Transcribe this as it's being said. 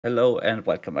Hello and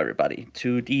welcome everybody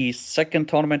to the second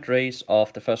tournament race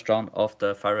of the first round of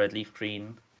the Fire Red Leaf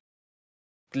Green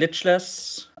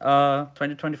Glitchless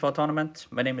 2024 tournament.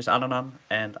 My name is Ananan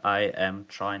and I am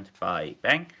joined by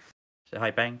Bang. Say hi,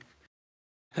 Bang.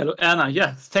 Hello, Anna.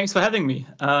 Yeah, thanks for having me.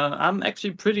 I'm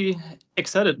actually pretty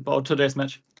excited about today's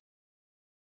match.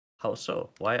 How so?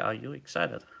 Why are you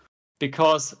excited?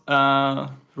 Because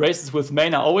races with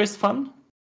main are always fun,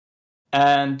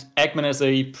 and Eggman is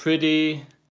a pretty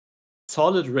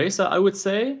solid racer, I would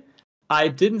say. I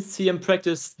didn't see him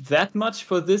practice that much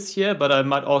for this year, but I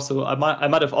might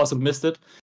have also missed it.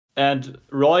 And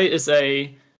Roy is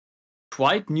a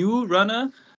quite new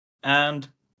runner,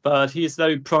 but he is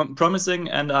very promising,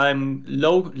 and I'm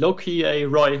low key a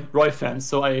Roy fan,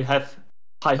 so I have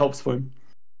high hopes for him.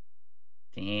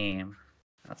 Damn,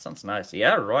 that sounds nice.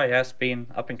 Yeah, Roy has been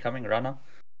up and coming runner.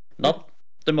 Not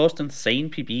the most insane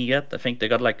PB yet. I think they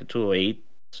got like a 208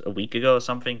 a week ago or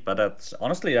something, but that's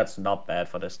not bad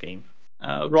for this game.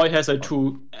 Roy has a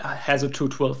 212.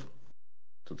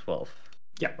 212.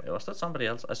 Yeah. Wait, was that somebody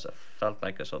else? I felt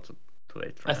like I saw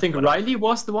 228. I think Riley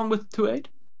was the one with 28.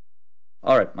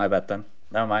 Alright, my bad then.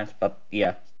 Never mind. But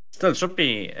yeah, still should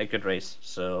be a good race.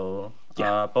 So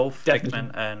both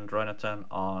Eggman and Roinatan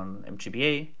on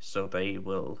MGBA, so they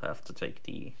will have to take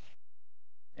the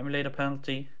emulator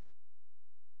penalty.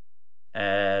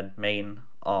 And Main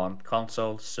on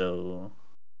console, so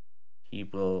he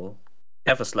will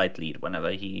have a slight lead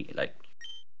whenever he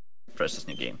presses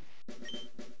new game.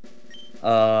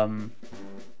 I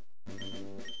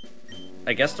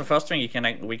guess the first thing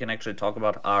we can actually talk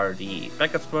about are the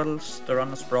backup Squirtles the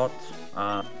runners brought.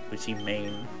 We see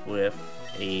Main with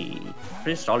a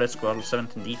pretty solid Squirtle.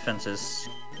 17 defense is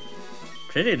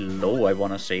pretty low, I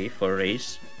want to say, for a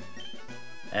race.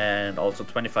 And also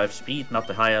 25 speed, not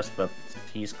the highest, but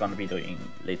he's gonna be doing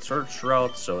late surge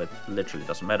route, so it literally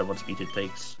doesn't matter what speed it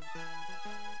takes.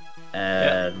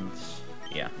 And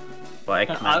yeah, for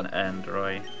Eggman and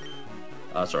Roy.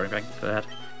 Sorry, Frank, go ahead.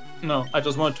 No, I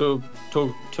just wanted to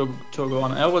go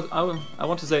on. I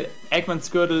want to say Eggman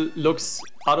Squirtle looks,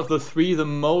 out of the three, the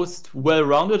most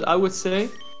well-rounded, I would say.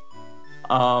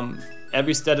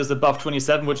 Every stat is above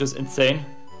 27, which is insane.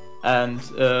 And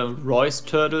Roy's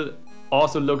Turtle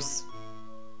also looks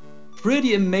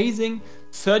pretty amazing.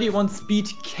 31 speed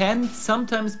can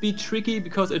sometimes be tricky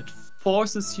because it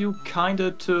forces you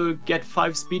kinda to get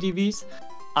 5 speed EVs,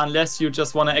 unless you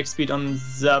just want to X-speed on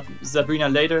Sabrina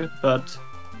later, but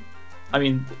I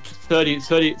mean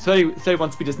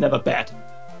 31 speed is never bad.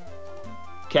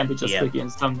 Can be just tricky in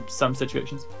some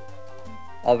situations.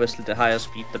 Obviously the higher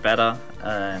speed the better,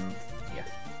 and yeah,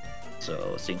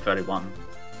 so seeing 31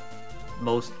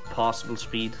 most possible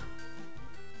speed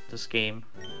this game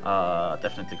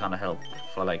definitely gonna help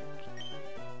for like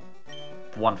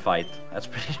one fight. That's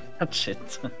pretty much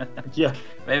it. Yeah.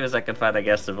 Maybe a second fight, I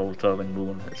guess, the Volturning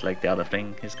Moon. It's like the other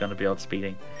thing he's gonna be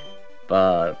outspeeding.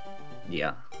 But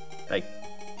yeah, like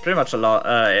pretty much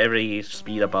every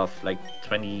speed above like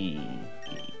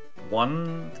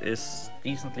 21 is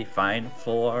decently fine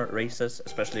for races,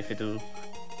 especially if you do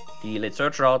the late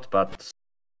surge route, but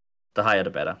the higher the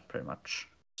better, pretty much.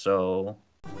 So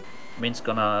Main's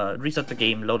gonna reset the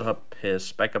game, load up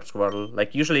his backup Squirtle.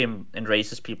 Like usually in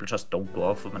races, people just don't go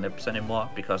off with Manips anymore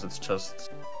because it's just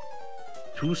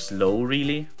too slow,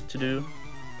 really, to do.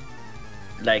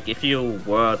 Like if you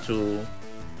were to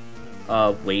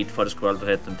wait for the Squirtle to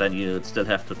hit, and then you'd still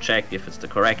have to check if it's the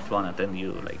correct one, and then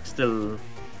you like still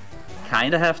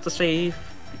kinda have to save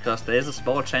because there is a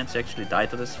small chance you actually die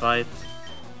to this fight.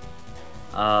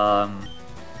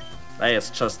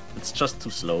 It's just too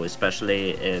slow,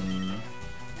 especially in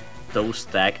those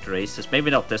stacked races. Maybe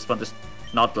not this one, this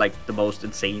not like the most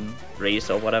insane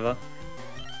race or whatever,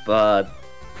 but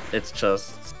it's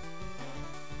just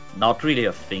not really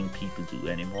a thing people do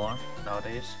anymore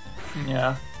nowadays.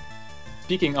 Yeah.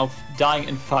 Speaking of dying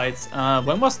in fights,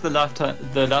 when was the last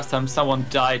time someone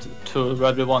died to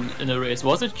Red 1 in a race?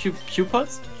 Was it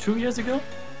Q-Pulse 2 years ago?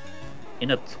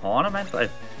 In a tournament, I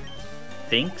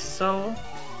think so.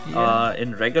 Yeah.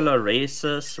 In regular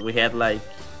races, we had like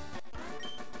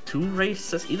 2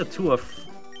 races, either two of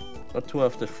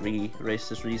the 3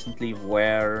 races recently,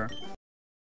 where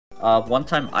one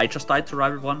time I just died to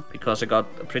Rival 1 because I got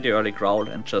a pretty early growl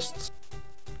and just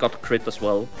got crit as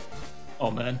well.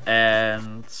 Oh man.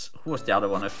 And who was the other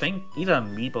one? I think either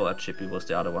Amiibo or Chippy was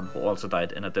the other one who also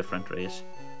died in a different race.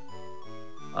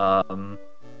 I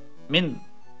mean,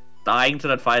 dying to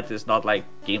that fight is not like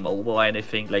game over or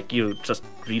anything, like you just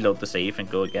reload the save and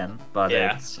go again, but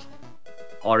it's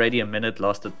already a minute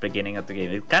lost at the beginning of the game.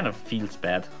 It kind of feels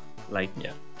bad, like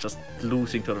just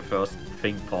losing to the first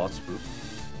thing possible.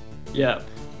 Yeah,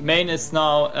 main is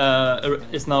now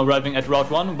arriving at Route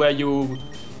 1, where you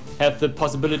have the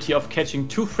possibility of catching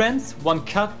 2 friends, one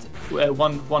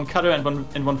cutter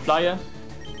and one flyer.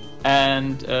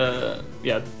 And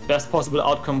yeah, best possible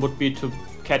outcome would be to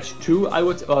catch 2,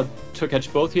 or to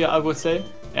catch both here, I would say.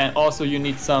 And also you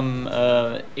need some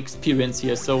experience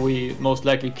here, so we most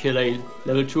likely kill a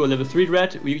level 2 or level 3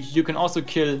 rat. You can also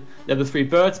kill level 3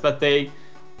 birds, but they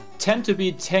tend to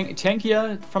be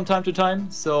tankier from time to time.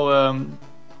 So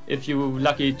if you're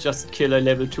lucky, just kill a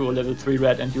level 2 or level 3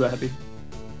 rat and you are happy.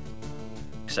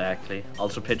 Exactly.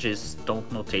 Also, Pidgeys don't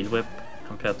know Tail Whip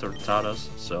compared to Rattatas,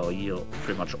 so you're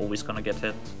pretty much always gonna get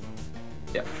hit.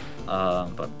 Yeah.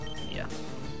 But yeah.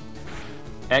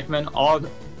 Eggman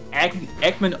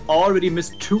already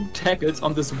missed 2 tackles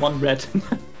on this one rat.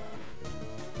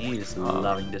 He is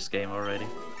loving this game already.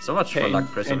 So much for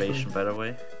luck preservation, by the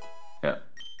way. Yeah.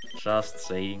 Just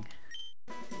saying.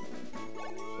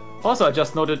 Also, I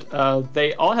just noted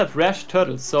they all have Rash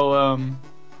turtles, so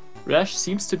Rash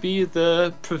seems to be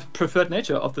the preferred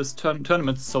nature of this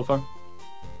tournament so far.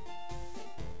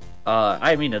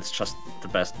 I mean, it's just the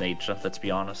best nature, let's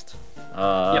be honest.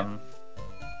 Yeah.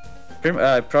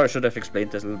 I probably should have explained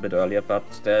this a little bit earlier, but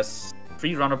there's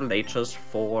 3 runnable natures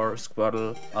for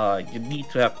Squirtle. You need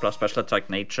to have plus special attack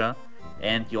nature,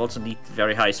 and you also need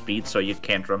very high speed, so you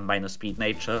can't run minus speed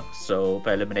nature. So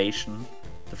by elimination,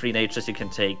 the 3 natures you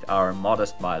can take are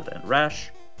Modest, Mild, and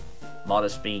Rash.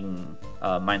 Modest being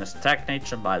minus attack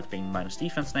nature, Mild being minus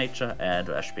defense nature, and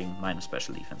Rash being minus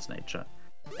special defense nature.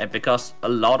 And because a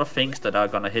lot of things that are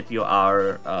gonna hit you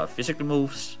are physical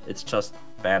moves, it's just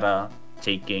better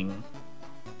taking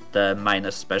the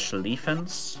minus special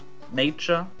defense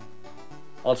nature.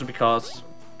 Also because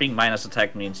being minus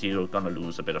attack means you're gonna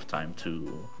lose a bit of time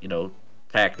to, you know,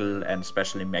 tackle and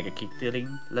especially Mega Kick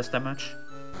dealing less damage.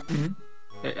 Mm-hmm.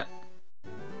 Yeah.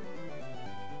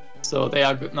 So they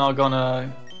are now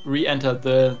gonna re-enter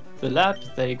the lab,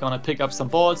 they're gonna pick up some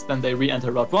balls, then they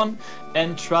re-enter Route 1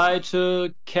 and try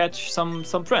to catch some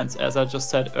friends, as I just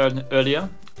said earlier.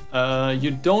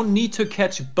 You don't need to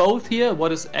catch both here.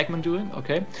 What is Eggman doing?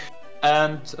 Okay.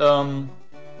 And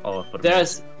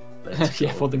there's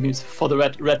yeah, for the memes, for the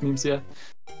red memes, yeah.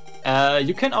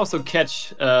 You can also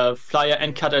catch Flyer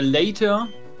and Cutter later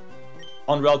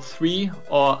on Route 3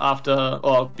 or after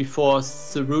or before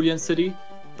Cerulean City.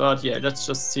 But yeah, let's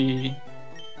just see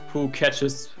who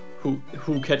catches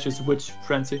which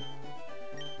frenzy.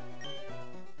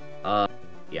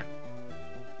 Yeah.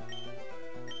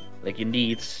 Like, you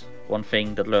need one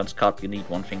thing that learns Cut, you need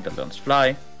one thing that learns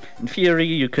Fly. In theory,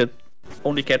 you could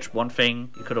only catch one thing.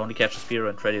 You could only catch a Spear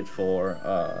and trade it for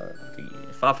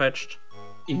the Farfetch'd.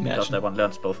 Because that one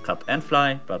learns both Cut and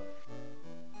Fly, but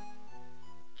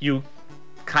you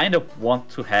kind of want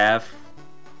to have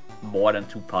more than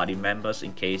 2 party members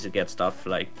in case you get stuff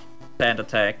like Sand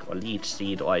Attack or Leech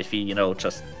Seed or if you, you know,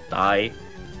 just die.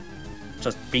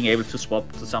 Just being able to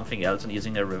swap to something else and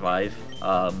using a revive.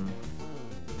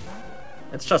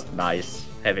 It's just nice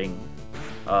having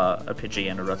a Pidgey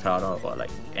and a Rattata or like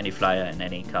any Flyer and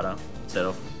any Cutter instead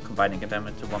of combining them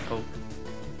into one poke.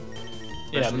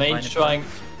 Yeah, main trying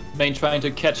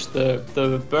to catch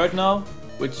the bird now,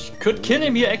 which could kill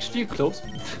him here actually, close.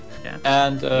 Yeah.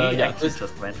 And yeah, this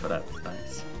just went for that.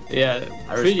 Nice. Yeah,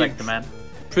 I respect the man.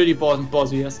 Pretty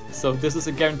bossy, yes. So this is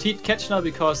a guaranteed catch now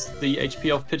because the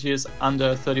HP of Pidgey is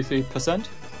under 33%.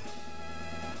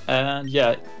 And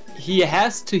yeah, he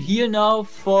has to heal now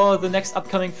for the next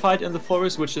upcoming fight in the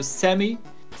forest, which is Sammy,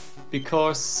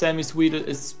 because Sammy's Weedle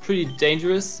is pretty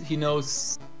dangerous. He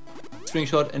knows String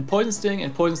Shot and Poison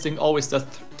Sting always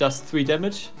does 3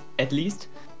 damage at least.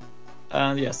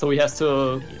 And yeah, so he has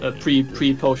to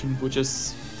pre-potion, which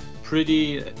is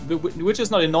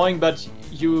not annoying, but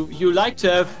you like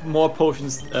to have more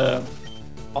potions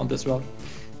on this route.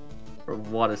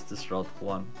 What is this route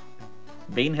 1?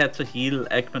 Bane had to heal,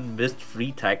 Eggman missed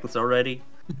 3 tackles already.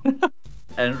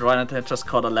 And Roinatan just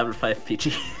caught a level 5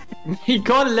 Pidgey. He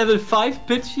caught a level 5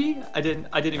 Pidgey? I didn't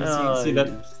even see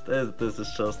that. This is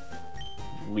just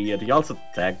weird. He also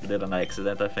tagged it on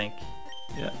accident, I think.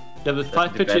 Yeah. Level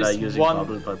 5 Pidgey is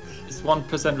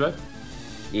 1%, right?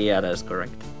 Yeah, that is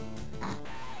correct.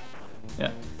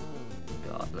 Yeah.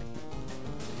 God,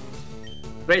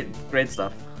 great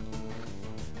stuff.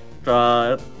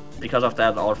 But because of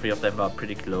that, all 3 of them are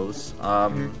pretty close. I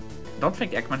don't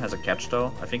think Eggman has a catch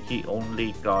though. I think he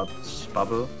only got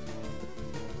Bubble.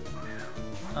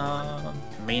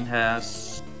 Main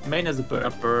has a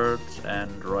bird.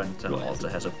 And Roinatan also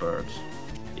has a bird.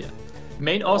 Yeah.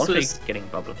 Main also is getting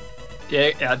Bubble.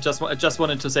 Yeah. I just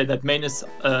wanted to say that Main is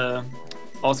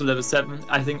also level 7.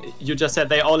 I think you just said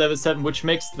they all level 7, which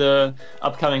makes the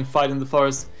upcoming fight in the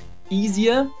forest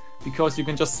easier, because you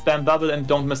can just spam bubble and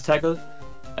don't miss tackle.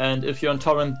 And if you're on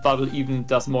torrent, bubble even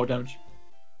does more damage.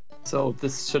 So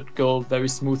this should go very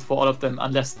smooth for all of them,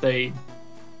 unless they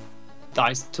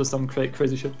die to some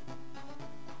crazy shit.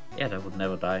 Yeah, they would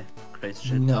never die. Crazy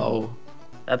shit. No.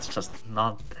 That's just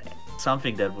not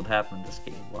something that would happen in this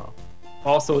game. Wow.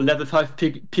 Also, level 5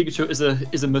 Pikachu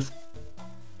is a myth.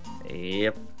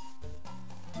 Yep.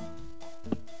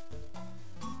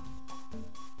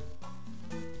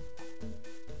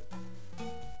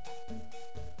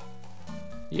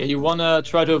 Yeah, you wanna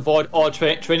try to avoid all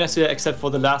trainers here except for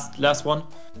the last one.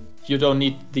 You don't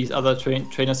need these other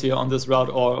trainers here on this route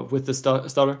or with the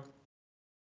starter.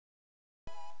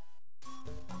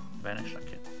 Vanish,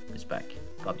 okay. He's back.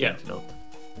 Got the Yeah. antidote.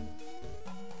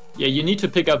 Yeah, you need to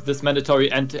pick up this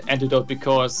mandatory antidote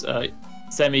because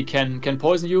Sammy can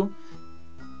poison you.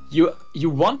 You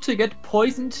want to get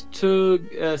poisoned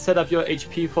to set up your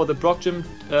HP for the Brock Gym,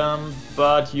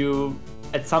 but you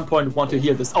at some point want to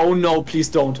heal this. Oh no, please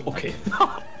don't. Okay.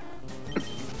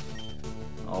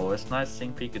 Always nice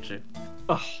seeing Pikachu.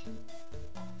 Oh.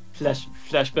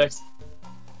 Flashbacks.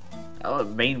 Our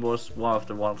main was one of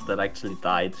the ones that actually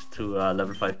died to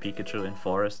level 5 Pikachu in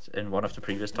Forest in one of the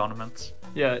previous tournaments.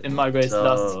 Yeah, in my race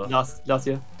So- last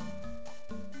year.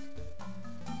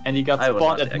 And he got I was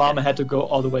spawned lucky and Mama again. had to go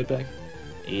all the way back.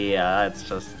 Yeah, it's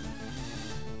just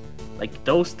like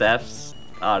those deaths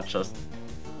are just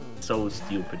so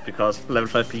stupid because level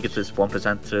 5 Pikachu is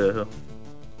 1% to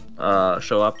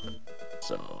show up.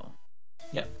 So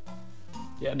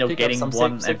Yeah, No, pick up getting some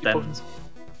one safety and then- potions.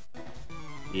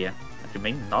 yeah, I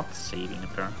remain not saving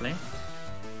apparently.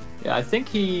 Yeah, I think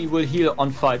he will heal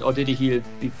on fight, or did he heal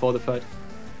before the fight?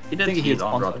 He I did think he heal heals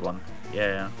on on Rod fight. 1.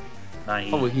 Yeah. Nah,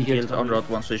 he, Oh, he healed healed on already. Rod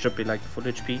 1, so he should be like full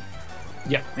HP.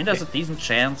 Yeah. I mean, there's a decent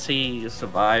chance he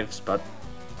survives, but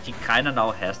he kind of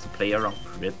now has to play around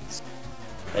crits.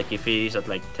 Like, if he's at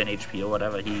like 10 HP or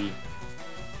whatever, he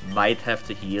might have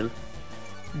to heal.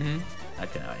 Mm-hmm.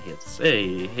 Okay,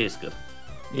 he's good.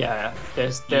 Yeah,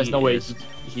 there's He no way is-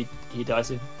 he dies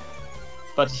here.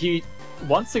 But he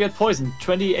wants to get poisoned.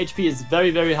 20 HP is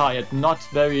very, very high and not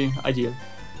very ideal.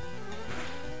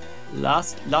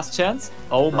 Last chance?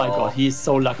 Oh my Oh. god, he's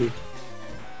so lucky.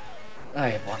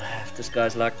 I wanna have this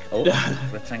guy's luck. Oh,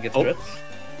 Glitchless gets Oh. crit.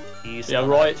 He's Yeah,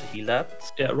 gonna Roy- have to heal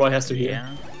that. Yeah, Roy has to heal.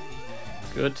 Yeah,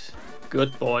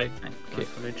 Good boy. and Okay.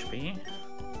 full HP.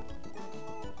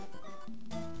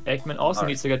 Eggman also Alright.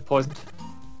 needs to get poisoned.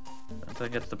 Until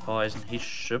he gets the poison, he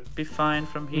should be fine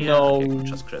from here. No. Okay,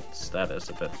 just crits. That is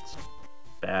a bit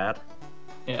bad.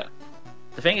 Yeah.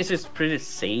 The thing is, it's pretty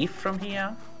safe from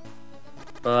here,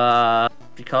 but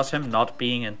because him not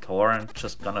being in Torrent,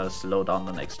 just gonna slow down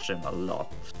the next gym a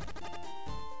lot.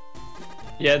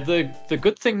 Yeah, the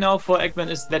good thing now for Eggman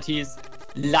is that he's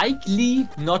likely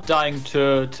not dying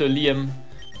to Liam.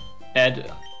 And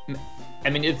I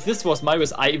mean, if this was my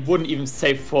risk, I wouldn't even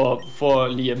save for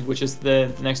Liam, which is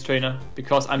the next trainer,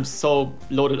 because I'm so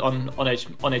loaded on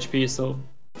HP. So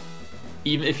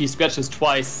even if he scratches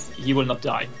twice, he will not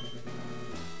die.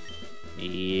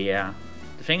 Yeah.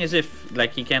 The thing is, if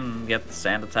like he can get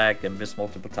sand attack and miss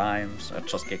multiple times, or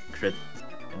just get crit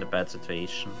in a bad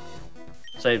situation.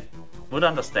 So I would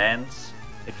understand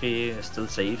if he still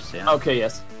saves, yeah. Okay,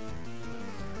 yes.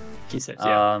 He said,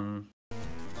 yeah.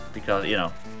 Because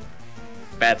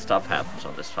bad stuff happens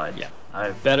on this fight. Yeah.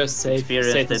 I've Better safe.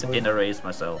 experienced safe it than in sorry. a race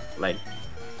myself. Like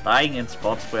dying in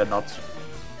spots where not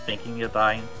thinking you're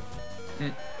dying.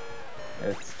 Mm.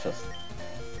 It's just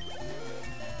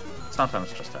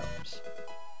sometimes just happens.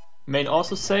 Main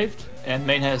also saved, and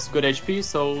Main has good HP,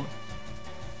 so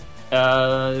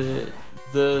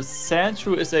the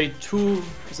Sandshrew is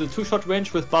a two-shot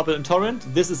range with Bubble and Torrent.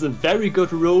 This is a very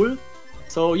good roll,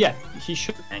 so yeah, he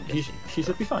should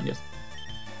be fine. Yes.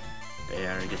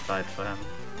 Very good fight for him.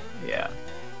 Yeah.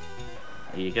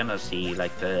 You're gonna see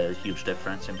like the huge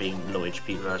difference in being low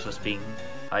HP versus being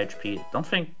high HP. Don't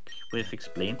think we've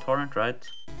explained Torrent, right?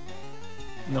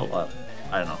 No. Well,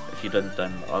 I don't know. If you didn't,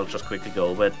 then I'll just quickly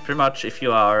go. But pretty much, if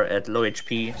you are at low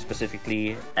HP,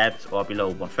 specifically at or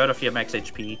below 1/3 of your max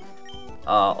HP,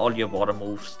 all your water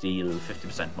moves deal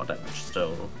 50% more damage.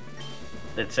 So,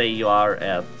 let's say you are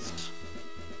at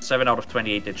 7 out of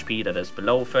 28 HP, that is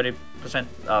below 30%,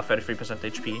 33%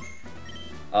 HP.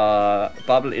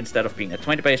 Bubble, instead of being a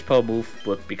 20 base power move,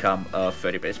 would become a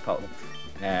 30 base power move.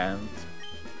 And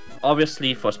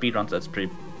obviously, for speedruns, that's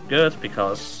pretty good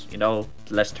because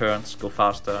less turns, go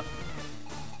faster,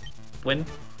 win,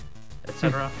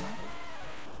 etc.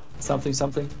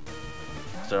 Something.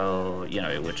 So, you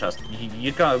know,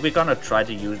 we're gonna try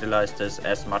to utilize this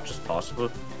as much as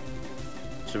possible.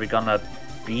 So we're gonna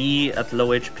be at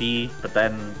low HP, but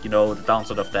then, you know, the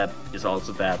downside of that is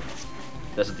also that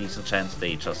there's a decent chance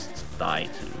they just die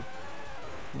to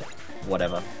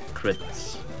whatever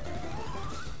crits.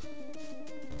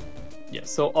 Yeah,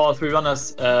 so all three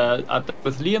runners are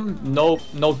with Liam,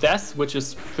 no deaths, which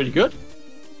is pretty good.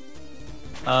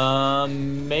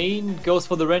 Main goes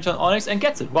for the range on Onyx and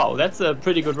gets it. Wow, that's a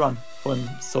pretty good run for him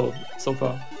so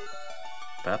far.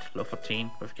 Bad, low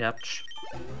 14 with catch.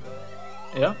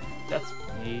 Yeah, that's...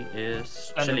 He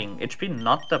is chilling. HP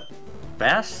not the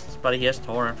best, but he has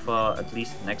Torrent for at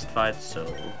least next fight, so...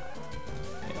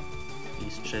 Yeah.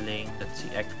 He's chilling. Let's see,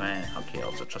 Eggman. Okay,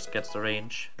 also just gets the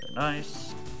range. Very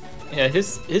nice. Yeah,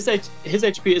 his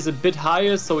HP is a bit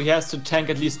higher, so he has to tank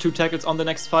at least 2 tackles on the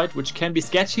next fight, which can be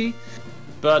sketchy.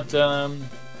 But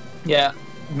yeah,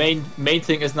 main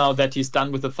thing is now that he's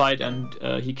done with the fight and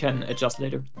he can adjust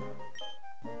later.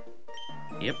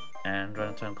 Yep, and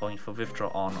Roinatan going for withdraw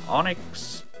on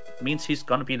Onyx. Means he's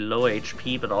gonna be low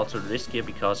HP, but also riskier,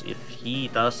 because if he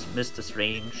does miss this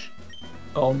range,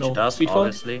 oh no, which he does, Speedfall?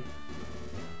 obviously,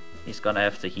 he's gonna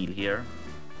have to heal here.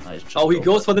 Oh, he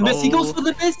goes for the miss! He goes for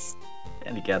the miss!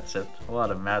 And he gets it. What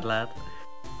a mad lad.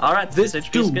 Alright, this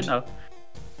HP dude. skin now.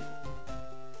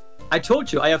 I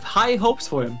told you, I have high hopes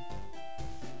for him.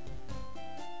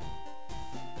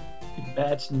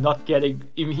 Imagine not getting...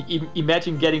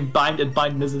 Imagine getting bind and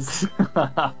bind misses.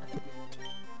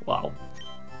 Wow.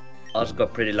 Also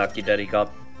got pretty lucky that he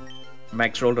got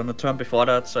max rolled on the turn before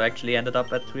that, so actually ended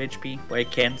up at 2 HP, where he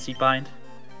can see bind.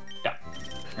 Yeah.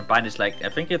 And bind is like, I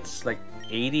think it's like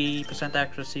 80%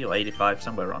 accuracy or 85,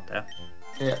 somewhere around there.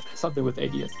 Yeah, something with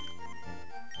 80.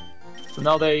 So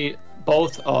now they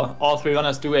both, or all three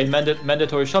runners, do a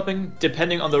mandatory shopping.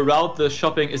 Depending on the route, the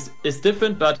shopping is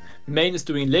different, but main is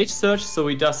doing late search, so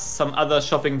he does some other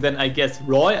shopping than, I guess,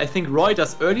 Roy. I think Roy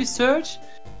does early search,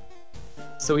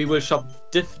 so he will shop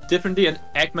differently, and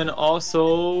Eggman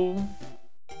also...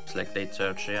 It's like late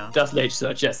search, yeah. Does late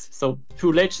search, yes. So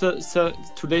two late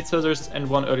searchers and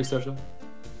 1 early searcher.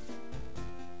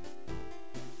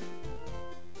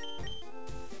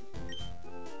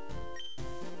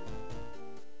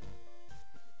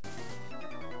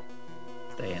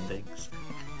 The endings.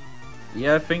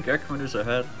 Yeah, I think Eggman is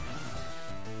ahead.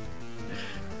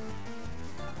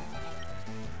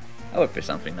 That would be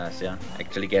something nice, yeah.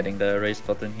 Actually getting the race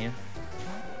spot in here.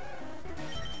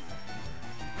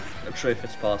 Not sure if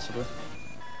it's possible.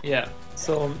 Yeah,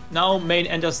 so now main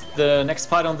enters the next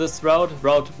fight on this route,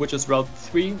 which is route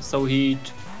 3. So he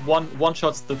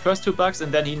one-shots the first 2 bugs,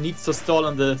 and then he needs to stall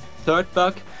on the 3rd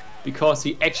bug, because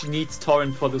he actually needs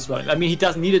Torrent for this route. I mean, he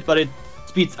doesn't need it, but it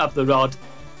speeds up the route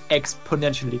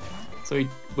exponentially. So he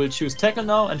will choose tackle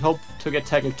now and hope to get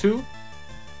tackle 2.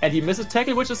 And he misses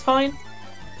tackle, which is fine.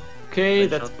 Okay,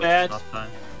 that's bad.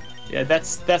 Yeah,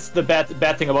 that's the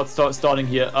bad thing about stalling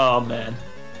here. Oh man.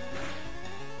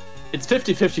 It's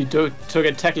 50-50 to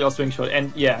get tackle or swing shot,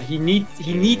 and yeah, he needs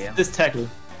this tackle.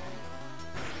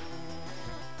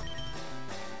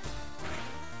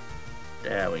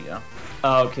 There we go.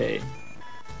 Okay.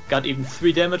 Got even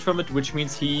 3 damage from it, which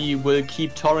means he will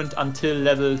keep Torrent until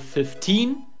level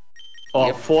 15.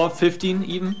 Or 4-15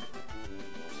 even.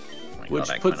 Oh my which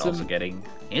God, puts him... also getting...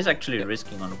 He's actually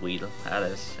risking on Weedle. That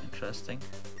is interesting.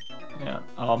 Yeah.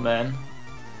 Oh man.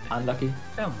 Unlucky.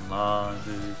 Come on,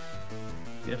 dude.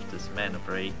 Give this man a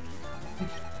break.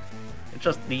 It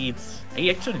just needs... He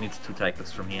actually needs 2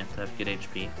 tackles from here to have good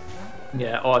HP.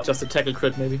 Yeah, or just a tackle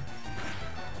crit maybe.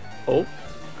 Oh.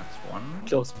 That's 1.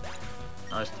 Close.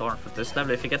 Nice Torrent for this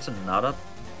level. If he gets another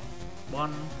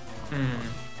 1...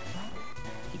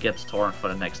 He gets Torrent for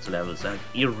the next 2 levels. And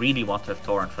you really want to have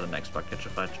Torrent for the next bucket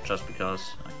fight, just because...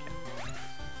 Okay.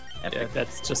 Epic. Yeah,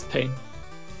 that's just pain.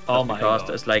 Just oh my because God.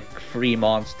 there's like 3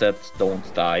 mons that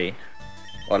don't die.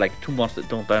 Or like 2 mons that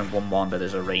don't die and 1 mon that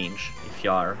is a range if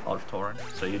you are out of Torrent.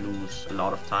 So you lose a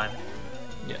lot of time.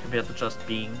 Yeah. Compared to just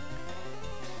being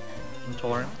in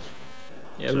Torrent.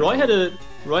 Yeah, So-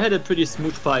 Roy had a pretty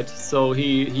smooth fight, so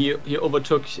he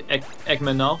overtook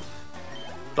Eggman now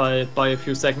by a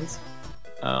few seconds.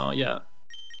 Yeah,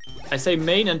 I say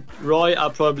Main and Roy are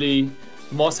probably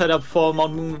more set up for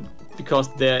Mount Moon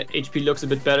because their HP looks a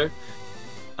bit better.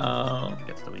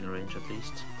 Gets the wheel range at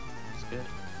least. That's good.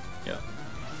 Yeah.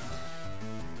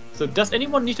 So does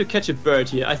anyone need to catch a bird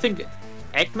here? I think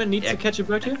Eggman needs to catch a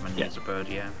bird here. Eggman needs a bird,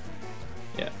 yeah.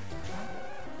 Yeah.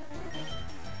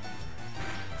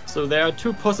 So there are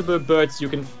 2 possible birds you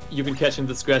can catch in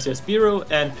this grass here, Spearow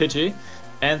and Pidgey.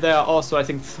 And there are also, I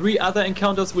think, 3 other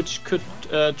encounters which could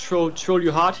troll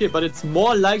you hard here, but it's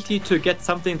more likely to get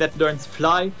something that learns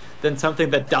Fly than something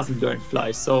that doesn't learn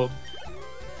Fly. So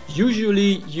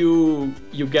usually you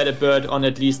get a bird on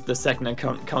at least the second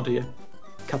encounter here.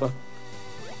 Cover.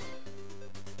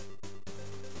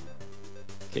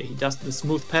 Okay, he does the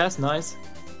smooth pass, nice.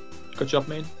 Good job,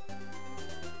 main.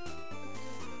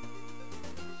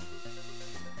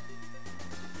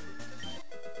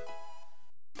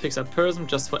 Picks up Person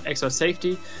just for extra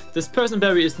safety. This Person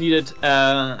Berry is needed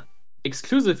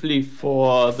exclusively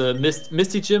for the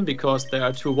Misty Gym because there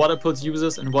are 2 Water Pulse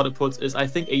users, and Water Pulse is, I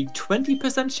think, a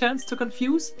 20% chance to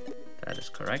confuse. That is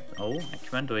correct. Oh,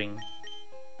 Eggman doing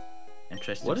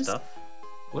interesting stuff.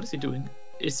 What is he doing?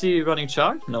 Is he running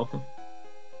Char? No.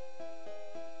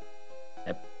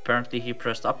 Apparently he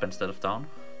pressed up instead of down.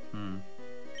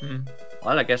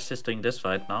 Well, I guess he's doing this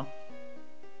fight now.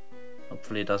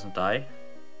 Hopefully he doesn't die.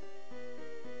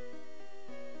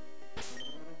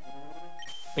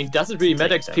 I mean, does it really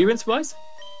matter experience-wise?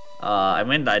 I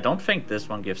mean, I don't think this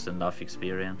one gives enough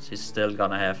experience. He's still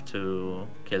gonna have to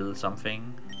kill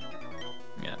something.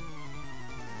 Yeah.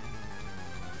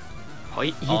 Oh,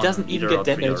 he doesn't even get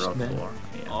damage, man.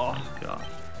 Yeah, oh my god.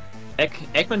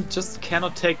 Eggman just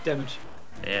cannot take damage.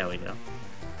 There we go.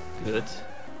 Good.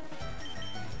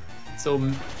 So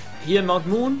here in Mount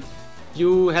Moon,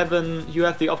 you have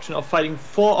the option of fighting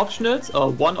 4 optionals, or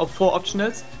 1 of 4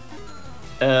 optionals.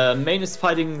 Main is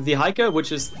fighting the Hiker,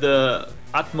 which is the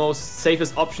utmost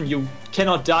safest option. You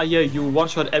cannot die here, you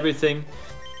one-shot everything.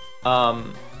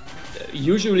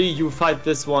 Usually you fight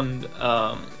this one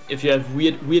if you have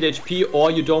weird HP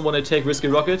or you don't want to take Risky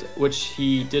Rocket, which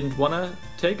he didn't want to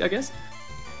take, I guess.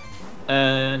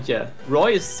 And yeah,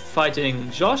 Roy is fighting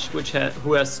Josh,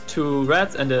 who has 2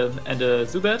 rats and a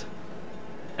Zubat.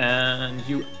 And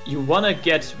you wanna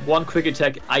get 1 quick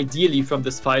attack ideally from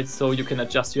this fight, so you can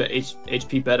adjust your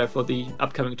HP better for the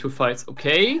upcoming 2 fights.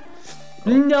 Okay.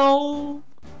 No.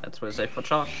 That's what I say for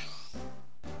Josh.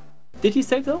 Did he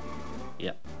save though?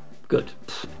 Yeah. Good.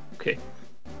 Okay.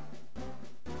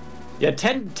 Yeah,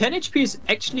 10 HP is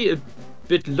actually a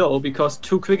bit low because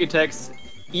 2 quick attacks,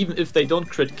 even if they don't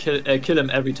crit, kill him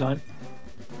every time.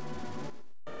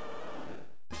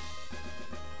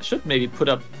 Should maybe put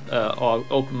up or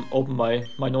open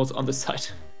my notes on the side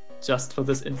just for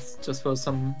this just for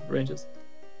some ranges.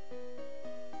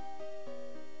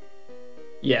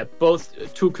 Yeah,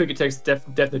 both 2 quick attacks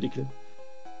definitely kill.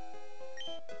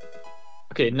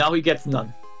 Okay, now he gets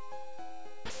none.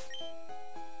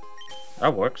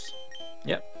 That works.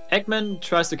 Yeah, Eggman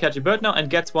tries to catch a bird now and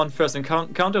gets 1 first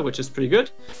encounter, which is pretty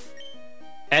good.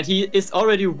 And he is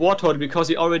already Warthog because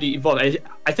he already evolved.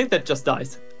 I think that just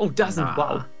dies. Oh, doesn't. Nah.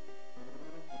 Wow.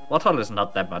 Warthog is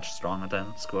not that much stronger than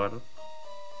Squirtle.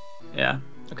 Yeah,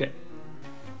 okay.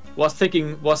 Was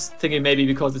thinking maybe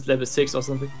because it's level 6 or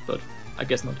something, but I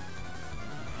guess not.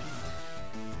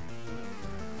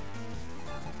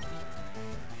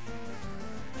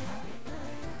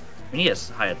 He has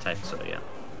high attack, so yeah.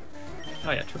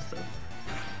 Oh yeah, true.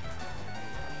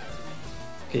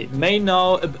 Okay, May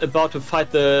now about to fight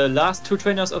the last 2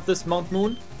 trainers of this Mount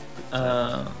Moon,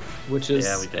 which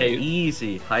is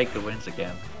easy. Hiker wins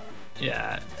again.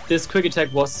 Yeah, this quick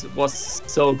attack was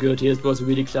so good. It was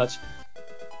really clutch.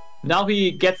 Now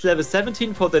he gets level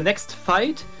 17 for the next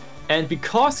fight, and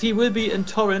because he will be in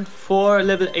Torrent for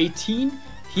level 18,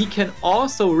 he can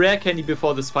also rare candy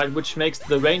before this fight, which makes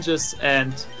the ranges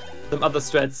and some other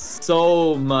strats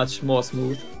so much more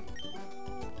smooth.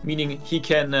 Meaning he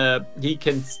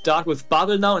can start with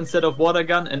Bubble now instead of Water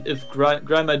Gun, and if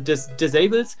Grimer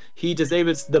disables, he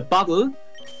disables the Bubble,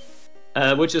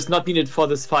 which is not needed for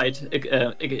this fight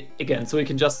again, so he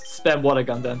can just spam Water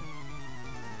Gun then.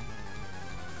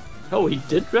 Oh, he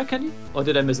did Rare Candy? Or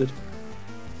did I miss it?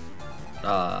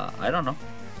 I don't know.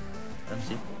 Let's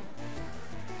see.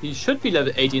 He should be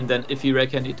level 18 then if he Rare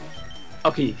Candied.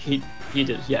 Okay, he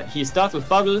did. Yeah, he starts with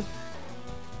Bubble.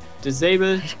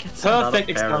 Disable. Perfect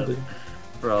example.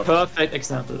 Bro. Perfect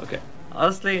example. Okay.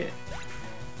 Honestly.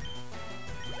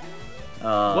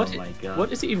 Oh my god.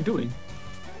 What is he even doing?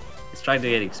 He's trying to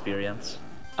get experience.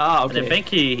 Ah, okay. And I think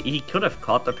he could have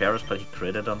caught the Paris, but he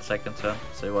critted on second turn,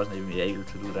 so he wasn't even able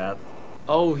to do that.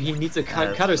 Oh, he needs a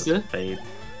cutter still? Fade.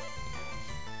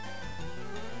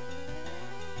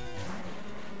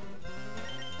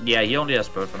 Yeah, he only has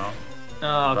Bird for now.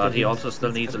 Ah, okay. But he also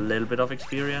still needs a little bit of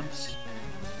experience.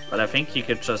 But I think he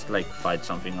could just like fight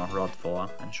something on Rod 4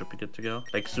 and should be good to go.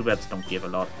 Like Zubats don't give a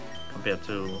lot compared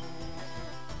to,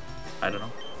 I don't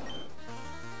know.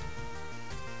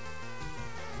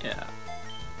 Yeah.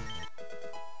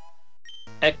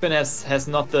 Ekman has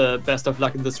not the best of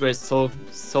luck in this race so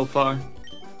far.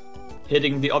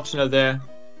 Hitting the optional there.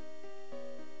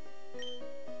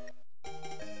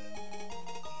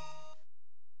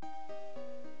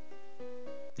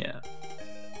 Yeah.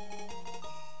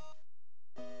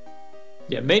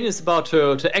 Yeah, Main is about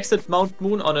to exit Mount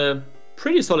Moon on a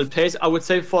pretty solid pace, I would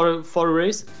say, for a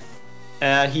race.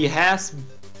 He has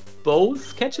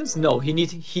both catches. No, he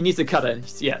needs a cutter.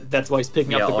 Yeah, that's why he's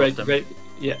picking up the great.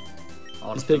 Yeah,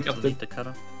 he's picking up the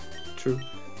cutter. True.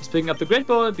 He's picking up the great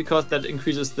ball because that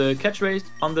increases the catch rate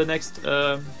on the next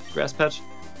grass patch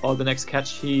or the next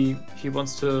catch he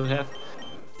wants to have.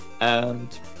 And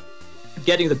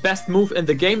getting the best move in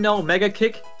the game now, Mega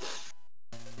Kick,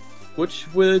 which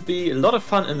will be a lot of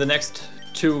fun in the next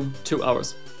two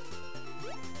hours.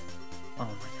 Oh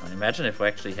my god, imagine if we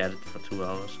actually had it for 2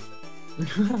 hours.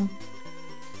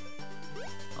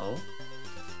 Oh.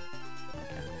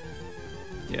 Okay.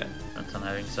 Yeah. Roinatan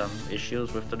having some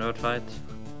issues with the nerd fight.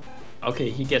 Okay,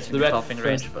 he gets the red coughing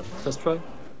range, but first try.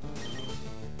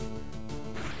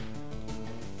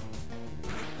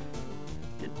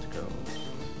 Good to go.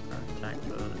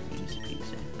 Tackle, easy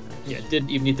peasy. Yeah, didn't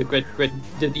even need the great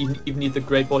didn't even need the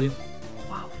great ball here.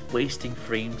 Wow, wasting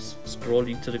frames,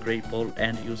 scrolling to the great ball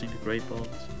and using the great balls.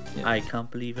 Yeah. I can't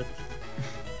believe it.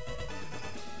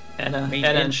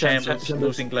 And shambles,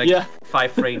 losing like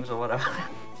 5 frames or whatever.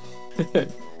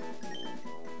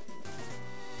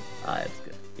 It's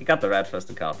good. You got the red first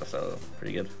to counter, so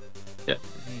pretty good. Yeah,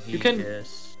 you can.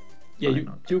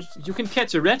 You can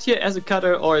catch a red here as a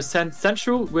cutter or a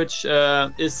central, which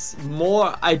is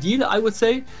more ideal, I would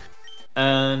say.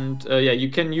 And yeah, you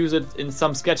can use it in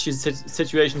some sketchy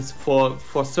situations for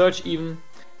search even,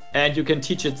 and you can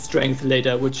teach it strength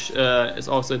later, which is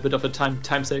also a bit of a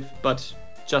time save, but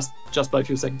just by a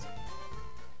few seconds.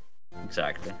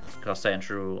 Exactly, because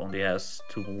Sandshrew only has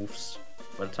 2 moves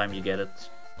by the time you get it.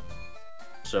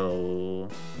 So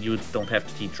you don't have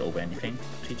to teach over anything,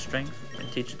 teach strength and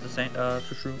teach it to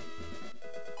Shrew.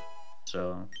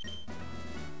 So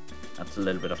that's a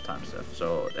little bit of time stuff.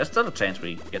 So there's still a chance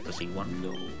we get to see one.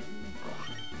 No.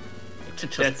 It's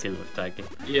just kill with tagging.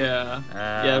 Yeah.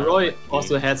 Yeah, Roy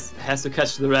also has to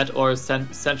catch the red or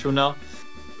Central now.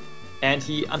 And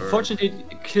he unfortunately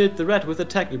killed the red with a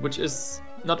tackle, which is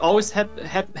not always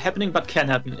happening, but can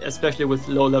happen, especially with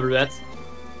low level reds.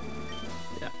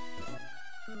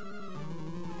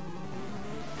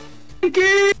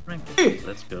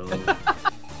 Let's go.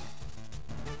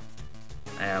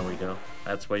 There we go.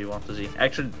 That's what you want to see.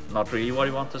 Actually, not really what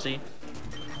you want to see.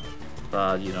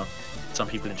 But, you know, some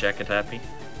people in chat get happy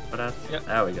for that. Yep.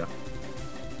 There we go.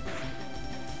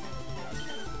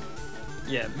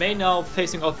 Yeah, May now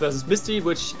facing off versus Misty,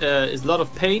 which is a lot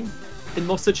of pain in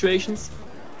most situations.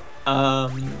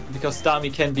 Because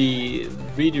Starmie can be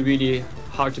really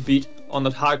hard to beat. Or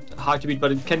not hard to beat,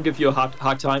 but it can give you a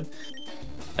hard time.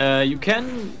 You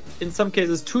can, in some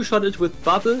cases, two-shot it with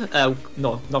Bubble.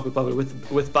 No, not with Bubble,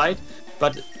 with Bite.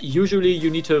 But usually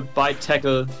you need to Bite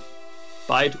Tackle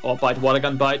Bite or Bite Water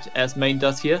Gun Bite, as Main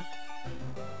does here.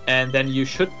 And then you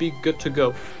should be good to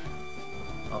go.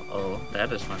 Uh-oh,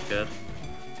 that is not good.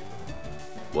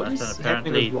 What is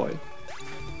happening with Roy?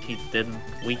 He didn't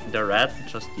weaken the red,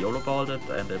 just YOLO balled it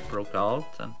and it broke out.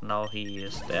 And now he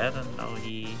is dead and now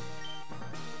he...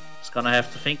 gonna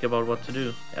have to think about what to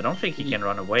do. I don't think he can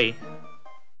run away.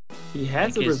 He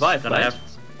has a revive, right?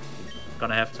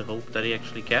 Gonna have to hope that he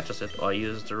actually catches it or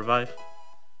uses the revive.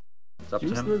 It's up to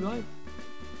him. Use the revive.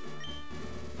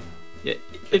 Yeah,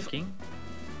 He's thinking.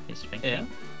 Yeah.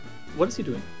 What is he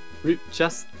doing?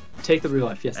 Just take the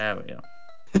revive, yes. There we go.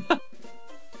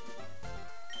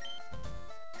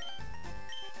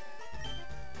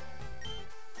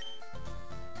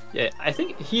 Yeah, I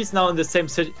think he's now in the same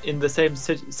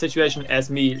situation as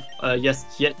me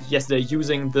yesterday,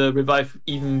 using the revive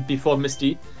even before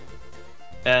Misty.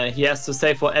 He has to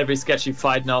save for every sketchy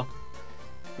fight now.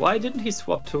 Why didn't he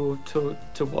swap to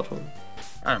Water?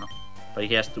 I don't know, but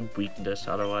he has to weaken this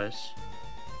otherwise.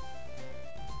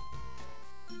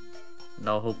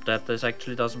 No hope that this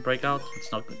actually doesn't break out. It's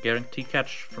not a guaranteed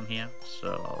catch from here,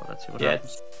 so let's see what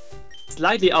happens.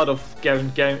 Slightly out of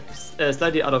guaranteed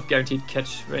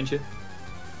catch range here.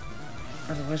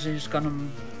 Otherwise, he's gonna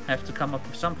have to come up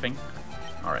with something.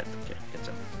 All right, okay, gets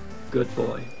in. Good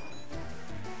boy.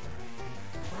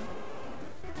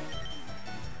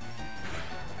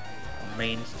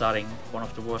 Main starting one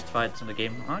of the worst fights in the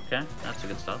game. Okay, that's a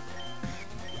good start.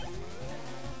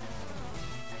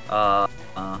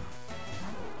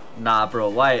 Nah, bro.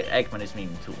 Why Eggman is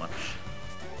memeing too much?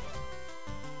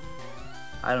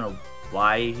 I don't know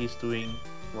why he's doing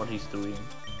what he's doing,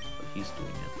 but he's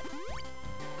doing it.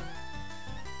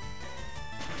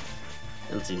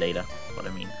 You'll see later what I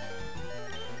mean.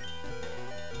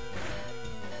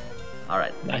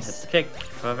 Alright, Nice. hits the kick.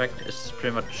 Perfect. It's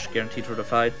pretty much guaranteed for the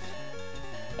fight.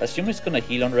 I assume he's gonna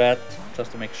heal on red,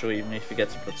 just to make sure even if he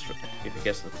gets the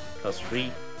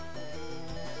 +3.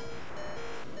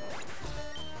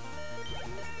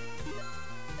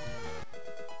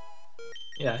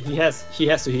 Yeah, he has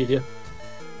to heal here. Yeah,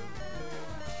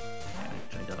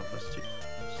 actually got a +2. So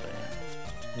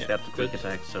yeah. Yeah, Got the quick good.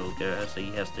 attack, so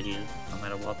he has to heal no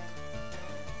matter what.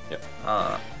 Yep.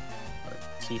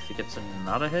 Let's see if he gets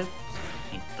another hit.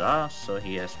 He does, so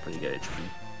he has pretty good HP.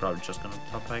 Probably just gonna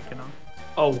top hack, you know.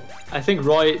 Oh, I think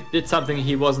Roy did something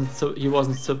he wasn't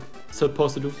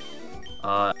supposed to do.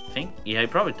 I think he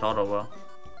probably thought over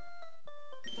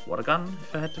water gun,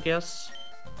 if I had to guess.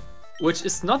 Which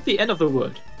is not the end of the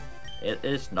world. It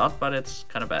is not, but it's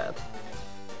kind of bad.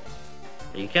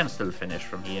 You can still finish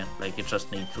from here. Like you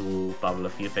just need to bubble a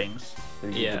few things.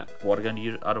 Yeah. Water gun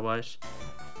you otherwise.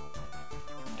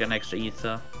 Get an extra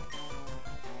ether.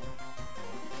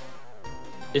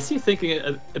 Is he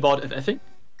thinking about FFing?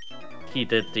 He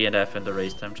did DNF in the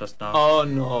race time just now. Oh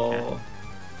no.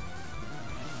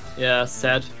 Yeah,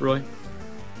 sad, Roy.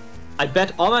 I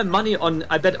bet all my money on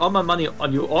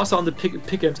you, also on the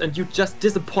pick'ems, and you just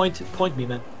disappoint me,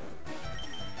 man.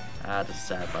 That's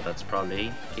sad, but that's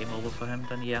probably game over for him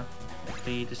then, yeah. If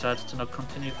he decides to not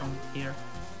continue from here.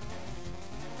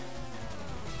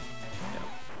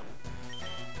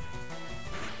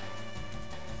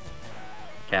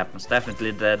 Captains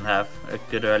definitely didn't have a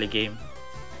good early game.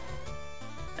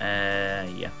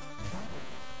 Yeah.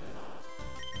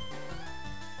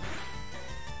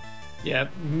 Yeah,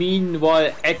 meanwhile,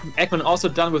 Eggman also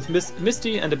done with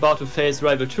Misty and about to face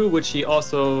Rival 2, which he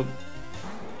also,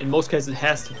 in most cases,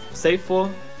 has to save for.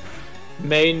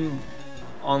 Main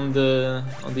on the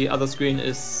other screen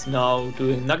is now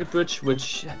doing Nugget Bridge,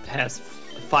 which has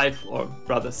 5 or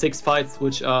rather 6 fights,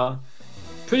 which are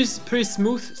pretty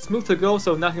smooth to go.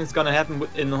 So nothing's gonna happen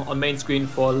on main screen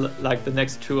for like the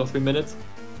next 2 or 3 minutes,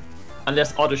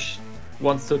 unless Oddish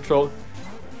wants to troll.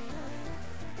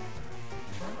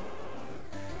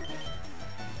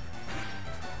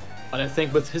 But I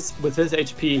think with his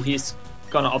HP, he's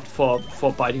gonna opt for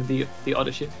biting the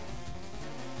Oddish here.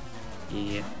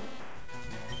 Yeah.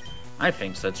 I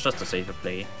think so. It's just a safer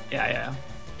play. Yeah.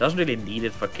 Doesn't really need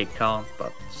it for kick count,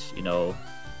 but you know,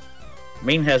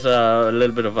 Main has a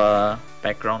little bit of a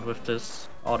background with this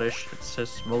Oddish. It's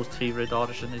his most favorite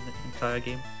Oddish in the entire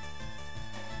game.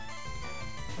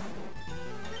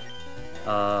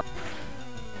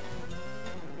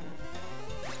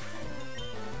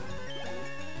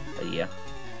 Yeah.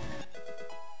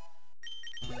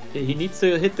 He needs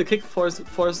to hit the kick for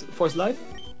his life.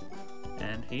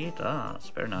 And he does.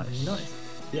 Very nice. Nice.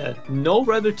 Yeah, no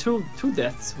Rebel 2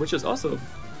 deaths, which is also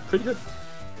pretty good.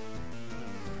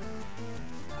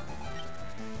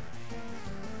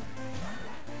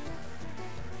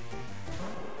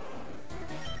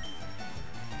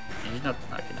 He's not.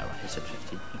 Okay, never. He's at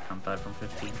 15. He can't die from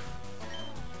 15.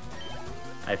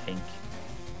 I think.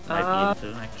 Might be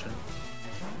able to, actually.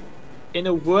 In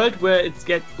a world where it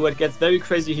gets very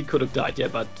crazy, he could have died, yeah,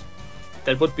 but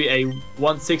that would be a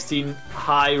 116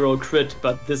 high roll crit,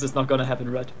 but this is not gonna happen,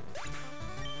 right?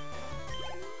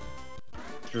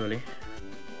 Truly.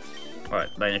 Alright,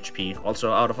 9 HP.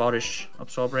 Also out of Oddish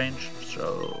absorb range,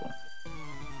 so...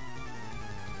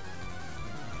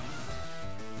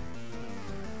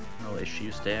 no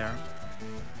issues there.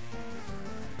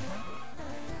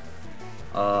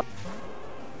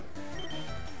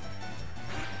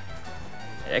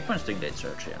 Eggman's doing that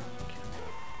search, yeah.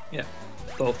 Yeah,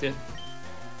 both did.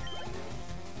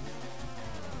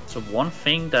 So one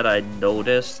thing that I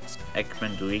noticed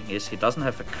Eggman doing is he doesn't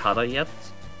have a cutter yet.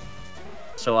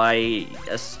 So I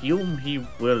assume he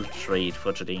will trade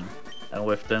for Jadine. And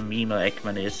with the meme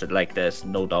Eggman is, like, there's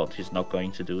no doubt he's not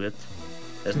going to do it.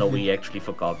 There's no way he actually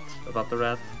forgot about the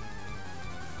rat.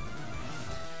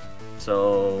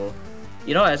 So,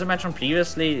 you know, as I mentioned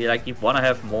previously, like, you want to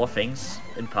have more things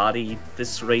in party.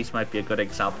 This race might be a good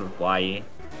example of why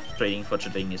trading for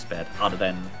Jadine is bad, other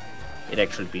than it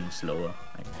actually being slower.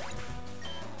 Like,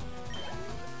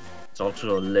 it's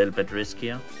also a little bit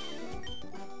riskier.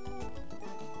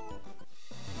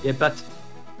 Yeah, but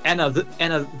Anna,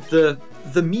 the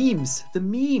memes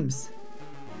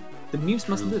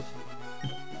must live.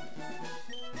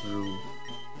 True.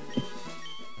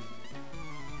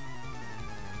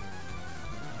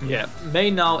 Yeah,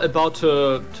 May now about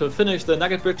to finish the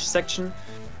Nugget Bridge section,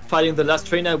 fighting the last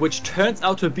trainer, which turns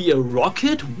out to be a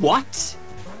rocket. What?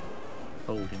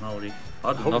 Holy moly!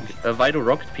 Why do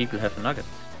rocket people have a nugget?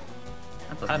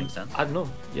 That doesn't make sense. I don't know.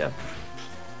 Yeah.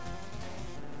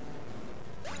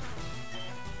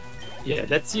 Yeah,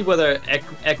 let's see whether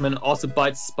Eggman also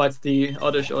bites the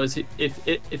Oddish, or is he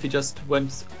if he just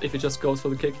goes for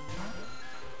the kick.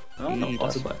 Oh no,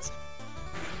 also bites.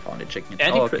 Only chicken.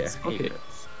 And he crits. Okay.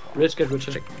 Rich get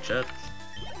richer. Chicken shot.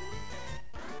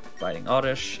 Biting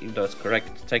Oddish, even though it's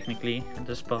correct technically in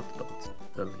this spot, but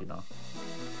still, you know.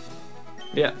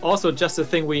 Yeah, also just a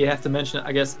thing we have to mention,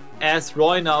 I guess, as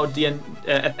Roy now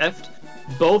FF'd,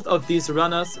 both of these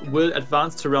runners will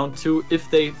advance to round 2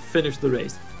 if they finish the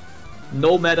race.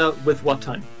 No matter with what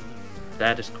time.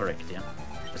 That is correct, yeah.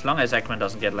 As long as Eggman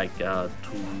doesn't get like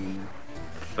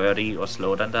 2:30 or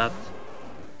slower than that,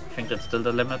 I think that's still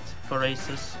the limit for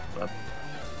races, but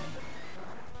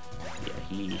yeah,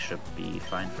 he should be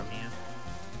fine from here.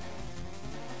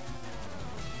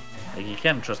 Like, he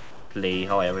can just play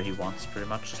however he wants, pretty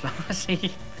much, as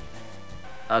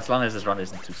long as his run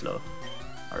isn't too slow.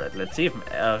 Alright, let's see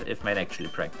if Main actually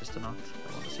practiced or not.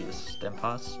 I want to see this stem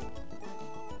pass.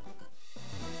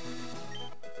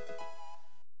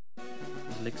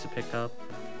 Elixir pickup.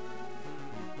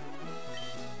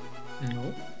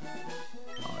 No.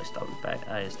 Oh, I doubled back.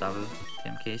 I doubled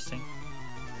TM casing.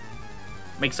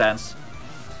 Makes sense.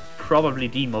 Probably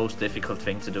the most difficult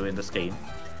thing to do in this game.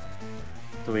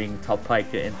 Doing top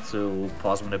pike into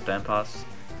pause manip then pass.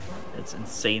 It's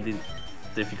insanely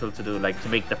difficult to do, like to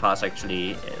make the pass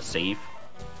actually safe.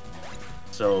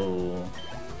 So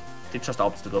they just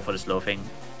opted to go for the slow thing,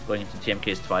 going into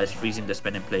TMKs twice, freezing the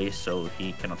spin in place so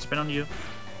he cannot spin on you.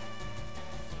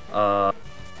 I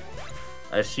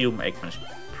assume Eggman is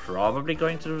probably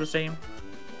going to do the same.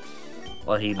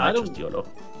 Or he might just YOLO.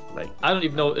 Like, I don't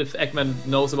even know if Eggman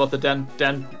knows about the Dan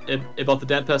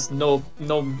pass. No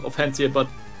offense here, but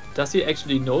does he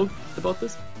actually know about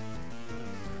this?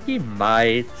 He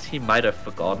might have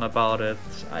forgotten about it.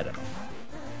 I don't know.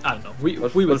 I don't know.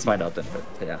 We'll find out then. But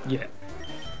yeah. Yeah.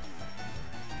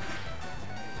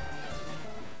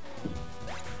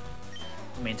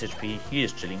 Main HP, he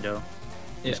is chilling though.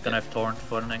 He's gonna have Torrent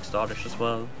for the next Oddish as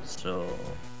well. So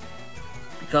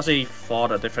because he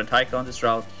fought a different hiker on this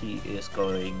route, he is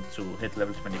going to hit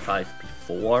level 25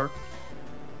 before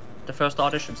the first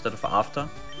Oddish instead of after,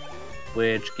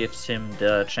 which gives him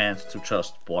the chance to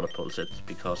just water pulse it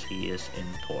because he is in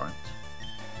Torrent.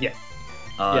 Yeah.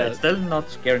 It's still not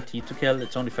guaranteed to kill,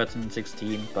 it's only 13 and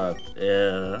 16, but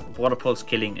water pulse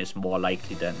killing is more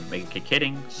likely than Mega Kick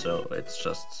hitting, so it's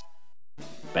just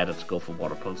better to go for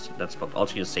water pulse. That's what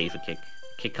also you save a kick.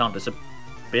 Kick count is a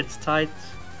bit tight.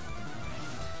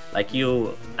 Like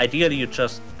ideally you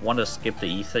just want to skip the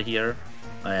ether here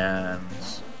and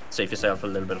save yourself a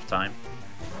little bit of time.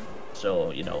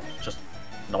 So, you know, just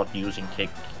not using kick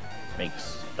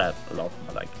makes that a lot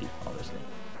more likely, obviously.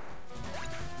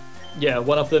 Yeah,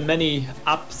 one of the many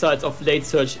upsides of late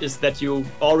search is that you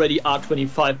already are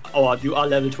 25, or you are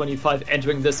level 25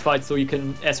 entering this fight, so you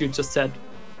can, as you just said,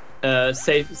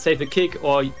 save a kick,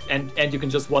 and you can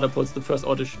just water pulse the first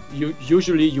Oddish.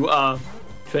 Usually you are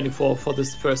 24 for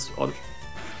this first Oddish.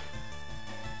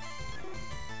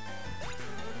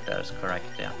 That is correct,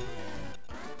 yeah.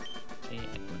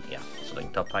 Yeah, so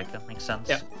like top hiker makes sense.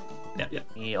 Yeah.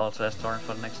 He also has Torrent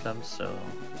for the next level, so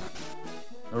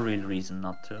no real reason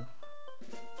not to.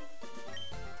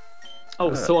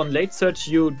 Oh, so on late search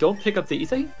you don't pick up the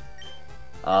ether?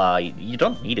 You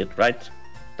don't need it, right?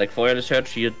 Like for early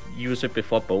search you use it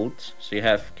before boat, so you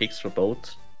have kicks for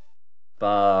boat.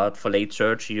 But for late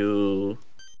search you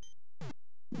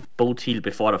boat heal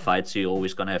before the fight, so you're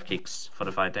always gonna have kicks for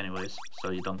the fight anyways,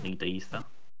 so you don't need the ether.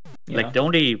 Yeah. Like the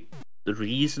only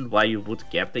reason why you would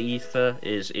get the ether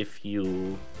is if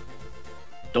you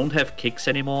don't have kicks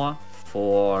anymore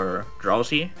for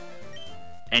Drowsy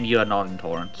and you are not in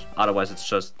Torrent. Otherwise it's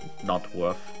just not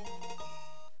worth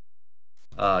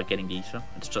getting the ether.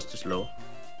 It's just too slow.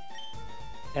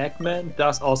 Eggman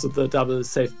does also the double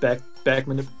safe back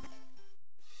manip.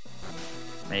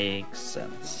 Makes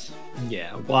sense.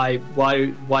 Yeah,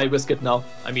 why risk it now?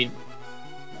 I mean,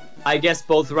 I guess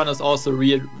both runners also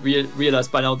realize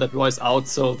by now that Roy's out,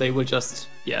 so they will just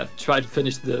try to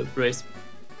finish the race.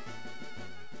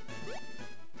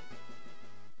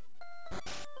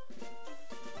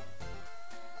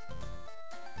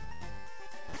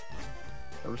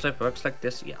 Double safe works like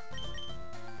this, yeah.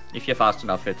 If you're fast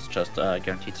enough, it's just a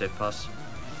guaranteed safe pass.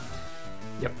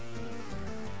 Yep.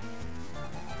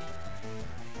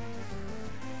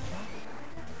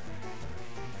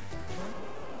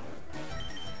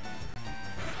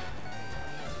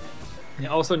 Yeah,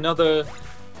 also another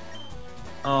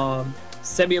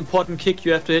semi-important kick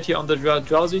you have to hit here on the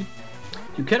Drowsy.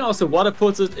 You can also water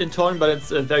pulse it in Torrent, but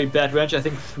it's a very bad range, I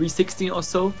think 316 or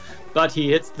so. But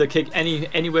he hits the kick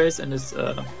anyways and is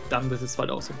done with his fight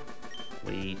also.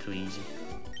 way too easy.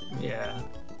 Yeah.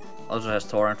 Also has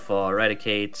torrent for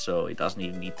eradicate, so he doesn't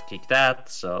even need to kick that.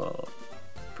 So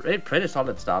pretty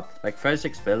solid start. Like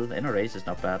 36 bill in a race is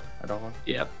not bad at all.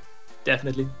 Yeah,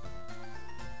 definitely.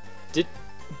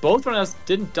 Both runners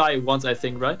didn't die once, I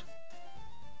think, right?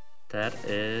 That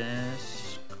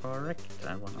is correct.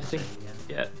 I think.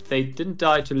 Yeah, they didn't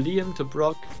die to Liam, to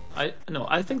Brock. I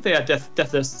think they are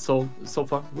deathless so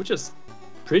far, which is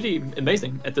pretty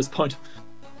amazing at this point.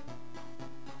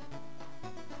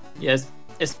 Yes,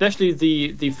 especially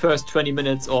the first 20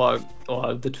 minutes or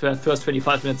the first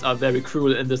 25 minutes are very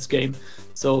cruel in this game.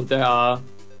 So there are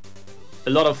a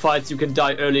lot of fights you can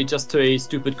die early just to a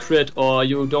stupid crit, or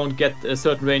you don't get a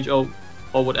certain range or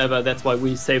whatever. That's why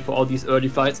we save for all these early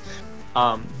fights.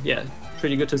 Yeah,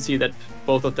 pretty good to see that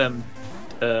both of them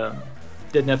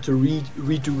didn't have to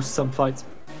redo some fights.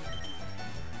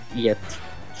 Yet.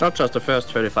 It's not just the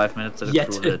first 35 minutes that are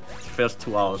cruel, the first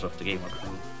 2 hours of the game are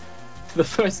cruel. The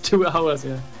first 2 hours,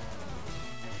 yeah.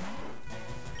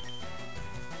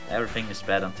 Everything is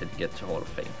bad until you get to Hall of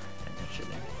Fame and you're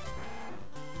chilling.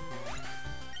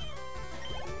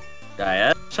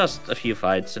 Yeah, just a few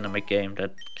fights in a mid game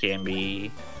that can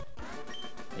be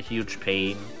a huge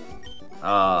pain.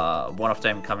 One of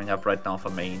them coming up right now for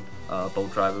main,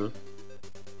 boat rival.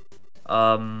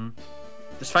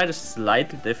 This fight is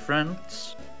slightly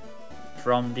different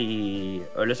from the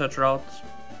early search route.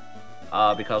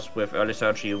 Because with early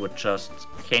search you would just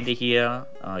candy here,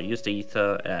 use the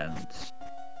ether, and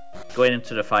go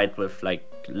into the fight with like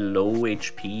low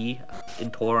HP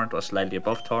in torrent or slightly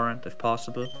above torrent if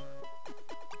possible.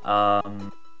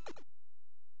 To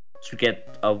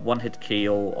get a one-hit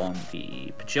KO on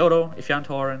the Pidgeotto if you're on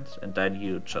torrent, and then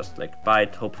you just like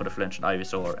bite, hope for the flinch and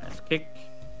Ivysaur, and kick,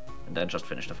 and then just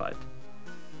finish the fight.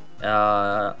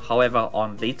 However,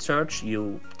 on late search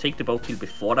you take the boat heal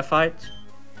before the fight,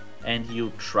 and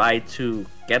you try to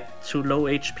get to low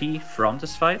HP from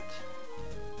this fight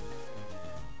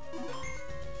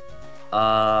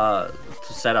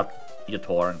to set up your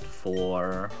torrent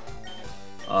for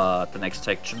the next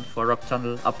section for Rock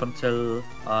Tunnel up until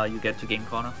you get to Game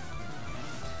Corner.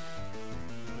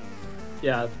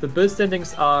 Yeah, the build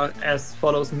standings are as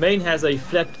follows. Main has a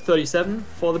flat 37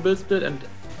 for the build split and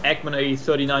Eggman a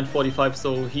 39.45,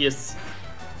 so he is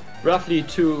roughly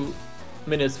 2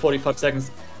 minutes 45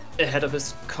 seconds ahead of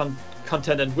his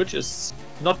contendant, which is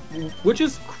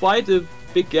quite a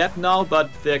big gap now, but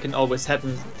there can always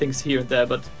happen things here and there.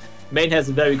 But Main has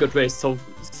a very good race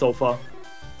so far.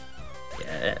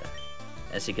 Yeah,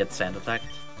 as he gets sand attacked.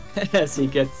 As he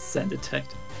gets sand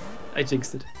attacked. I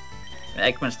jinxed it.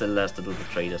 Eggman still has to do the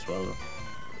trade as well.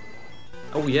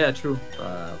 Oh yeah, true.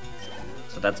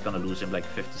 So that's gonna lose him like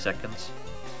 50 seconds.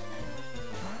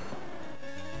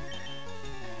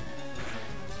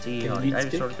 See how the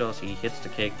Ivysaur goes, he hits the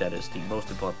kick, that is the most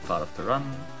important part of the run.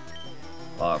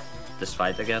 Or this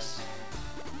fight, I guess.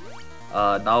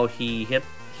 Now he hit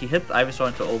Ivysaur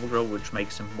into Overgrow, which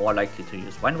makes him more likely to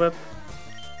use Vine Whip.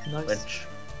 Nice. Which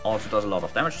also does a lot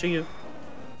of damage to you.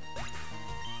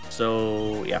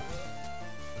 So yeah.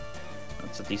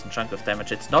 That's a decent chunk of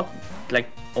damage. It's not like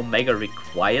Omega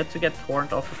required to get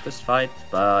torrent off of this fight,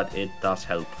 but it does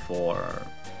help for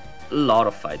a lot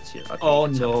of fights here. Okay, oh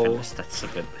no, that's a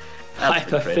bit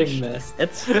Hyper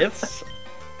Fingness.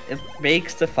 It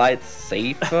makes the fight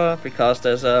safer because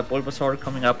there's a Bulbasaur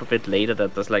coming up a bit later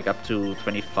that does like up to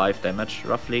 25 damage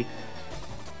roughly,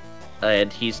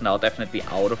 and he's now definitely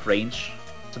out of range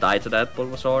to die to that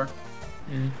Bulbasaur.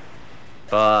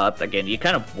 But again, you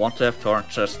kind of want to have torrent,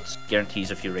 just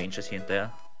guarantees a few ranges here and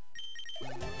there.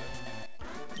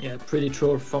 Yeah, pretty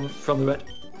true from the red.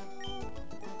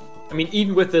 I mean,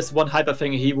 even with this one hyper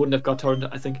thing, he wouldn't have got torrent,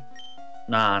 I think.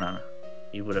 Nah.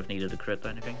 He would have needed a crit or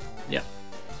anything. Yeah.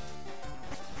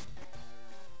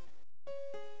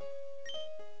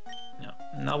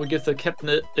 Now we give the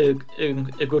captain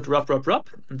a good rub.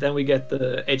 And then we get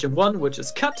the HM1, which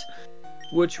is cut,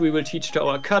 which we will teach to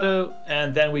our cutter,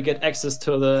 and then we get access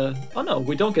to the... Oh no,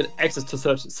 we don't get access to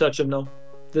search him now.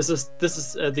 This is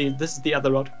the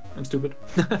other route. I'm stupid.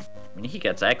 I mean, he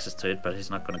gets access to it, but he's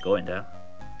not gonna go in there.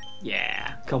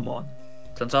 Yeah, come on.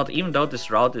 Turns out, even though this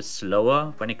route is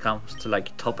slower when it comes to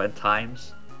like top end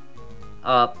times,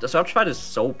 the search fight is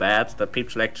so bad that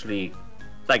people actually,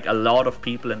 like a lot of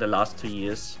people in the last 2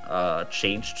 years,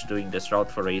 changed to doing this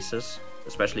route for races,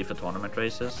 especially for tournament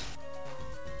races.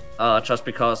 Just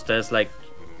because there's like,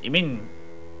 I mean,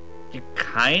 you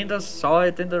kinda saw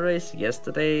it in the race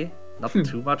yesterday. Not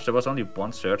too much, there was only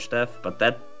one search death, but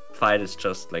that fight is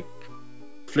just like,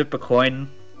 flip a coin,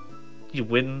 you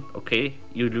win, okay,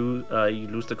 you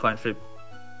lose the coin flip,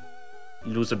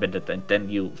 you lose a minute, and then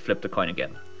you flip the coin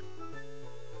again.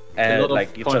 A And lot of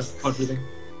like coin flipping.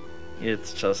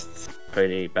 it's just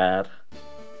pretty bad.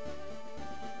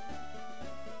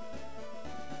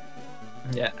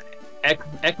 Yeah,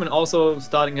 Eggman also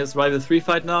starting his Rival 3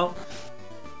 fight now.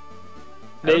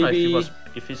 I don't know Maybe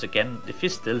if he's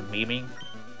still memeing.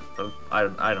 But I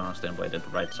don't understand why he did the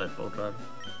right side bolt drive.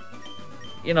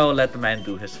 You know, let the man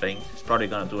do his thing. He's probably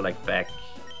gonna do like back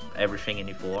everything in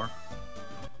E4.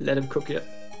 let him cook it.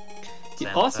 He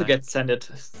Sand also back. gets sanded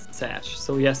Sash,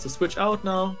 so he has to switch out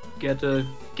now, get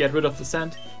rid of the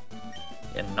sand.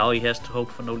 And now he has to hope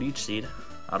for no leech seed.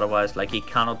 Otherwise, like he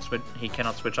cannot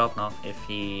switch out now if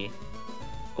he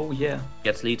Oh yeah.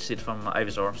 gets leech seed from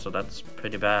Ivysaur, so that's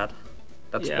pretty bad.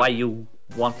 That's Yeah. why you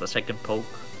want a second poke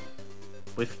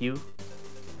with you.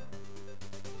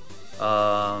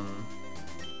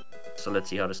 So let's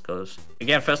see how this goes.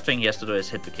 Again, first thing he has to do is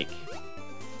hit the kick.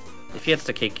 If he hits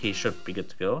the kick, he should be good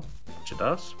to go, which he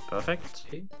does. Perfect.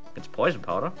 Okay. It's poison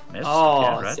powder. Miss. Oh,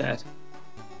 Yeah, right. sad.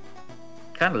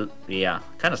 Kind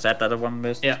of sad that one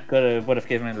missed. Yeah. Would have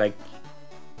given him like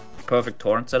perfect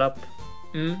torrent setup.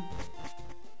 Mm.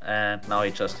 And now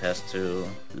he just has to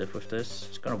live with this.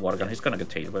 He's gonna water gun. He's gonna get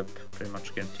tail whip, pretty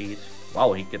much guaranteed.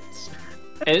 Wow, he gets.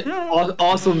 And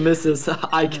also misses.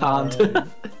 I can't.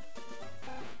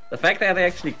 The fact that I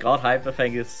actually got Hyper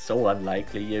Fang is so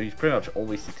unlikely. You pretty much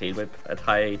always see tail whip at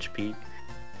high HP.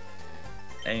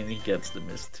 And he gets the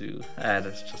miss too.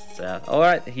 That's just sad.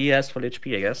 Alright, he has full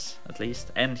HP, I guess, at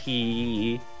least. And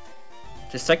his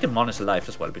second mon is alive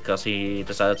as well, because he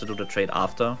decided to do the trade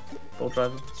after Bolt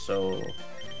Driver. So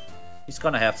he's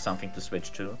gonna have something to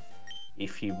switch to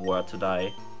if he were to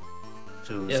die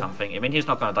to something. I mean, he's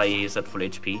not gonna die, he's at full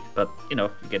HP, but you know,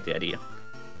 you get the idea.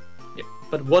 Yeah,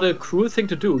 but what a cruel thing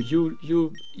to do.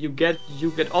 You get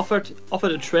offered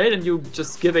a trade and you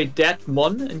just give a dead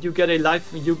mon and you get a life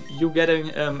you get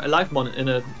a life mon in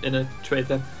a trade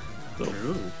then. So.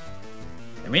 True.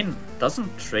 I mean,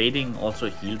 doesn't trading also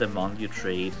heal the mon you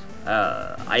trade?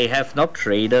 I have not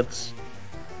traded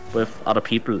with other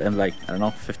people in like, I don't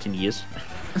know, 15 years.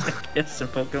 Yes, in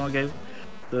Pokemon game.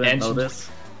 Didn't know this.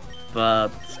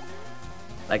 But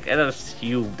like, I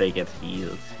assume they get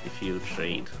healed if you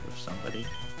trade with somebody.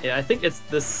 Yeah, I think it's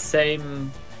the same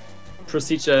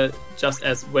procedure just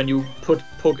as when you put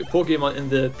Pokemon in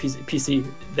the PC,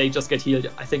 they just get healed.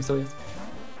 I think so, yes.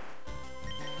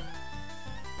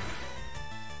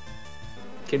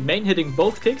 Okay, main hitting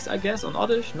both kicks, I guess, on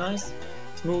Oddish. Nice.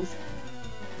 Smooth.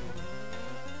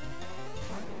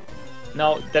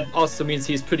 Now, that also means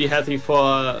he's pretty healthy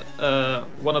for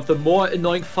one of the more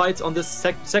annoying fights on this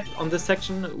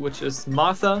section, which is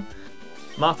Martha.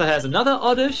 Martha has another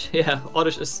Oddish. Yeah,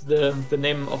 Oddish is the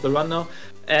name of the run now.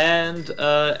 And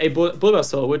a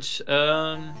Bulbasaur, which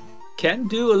can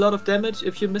do a lot of damage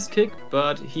if you miss kick,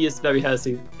 but he is very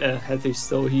healthy,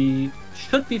 so he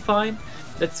should be fine.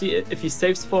 Let's see if he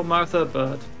saves for Martha,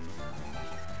 but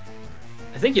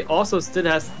I think he also still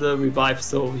has the revive,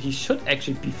 so he should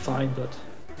actually be fine, but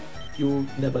you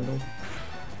never know.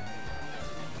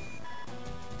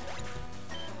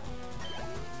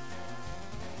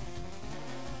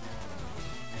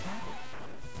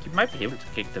 He might be able to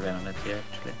kick the Venomet here,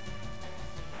 actually.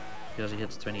 Because he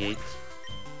hits 28.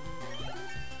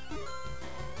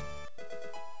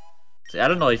 See, I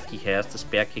don't know if he has the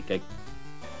spare kick. Like,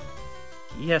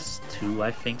 he has 2, I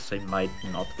think, so he might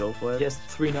not go for it. He has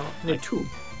 3 now. No, 2.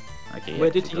 Okay, Where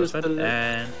yeah, did he use it, the...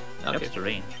 And okay. that's the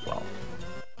range. Wow.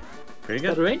 Pretty Is that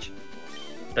good. the range?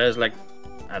 There's like,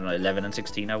 I don't know, 11 and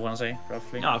 16, I want to say,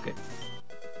 roughly. Ah, okay.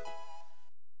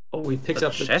 Oh, he picks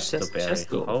up the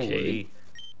Chesto. Okay. Holy.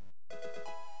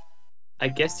 I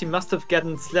guess he must have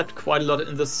gotten slapped quite a lot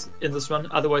in this run.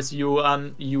 Otherwise, you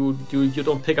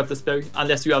don't pick up this berry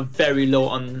unless you are very low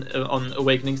on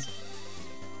awakenings.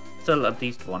 Still at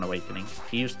least 1 awakening.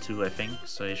 He used 2, I think,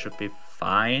 so he should be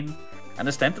fine.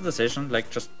 Understand the decision, like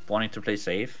just wanting to play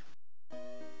safe.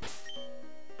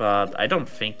 But I don't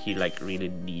think he like really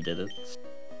needed it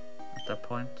at that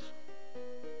point.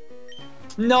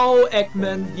 No,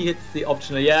 Eggman, he hits the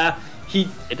optional. Yeah, he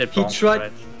tried.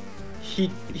 Right?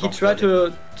 He tried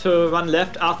to run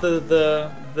left after the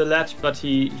ledge, but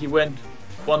he went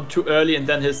one too early, and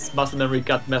then his muscle memory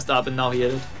got messed up, and now he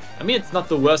hit it. I mean, it's not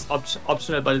the worst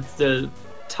optional, but it's still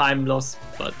time loss.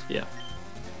 But yeah.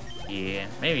 Yeah,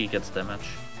 maybe he gets damage.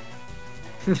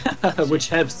 which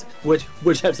helps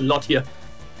a lot here.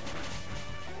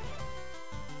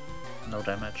 No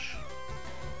damage.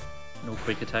 No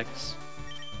quick attacks.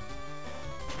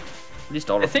 At least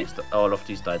all of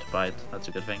these died to bite. That's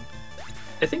a good thing.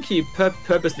 I think he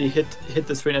purposely hit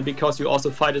this trainer because you also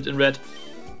fight it in red.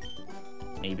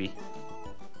 Maybe.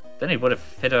 Then he would have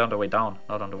hit her on the way down,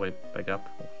 not on the way back up.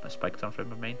 Oh, a spike down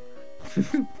from the main.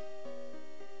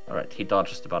 Alright, he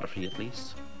dodges the butterfly at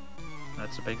least.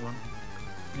 That's a big one.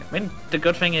 Yeah. I mean, the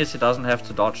good thing is he doesn't have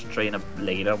to dodge the trainer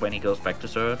later when he goes back to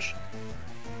Surge.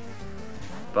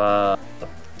 But,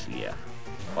 yeah,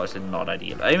 obviously not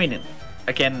ideal. I mean,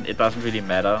 again, it doesn't really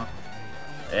matter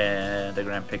in the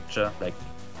grand picture. Like,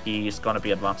 he's gonna be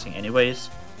advancing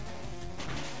anyways.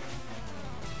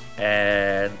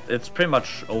 And it's pretty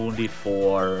much only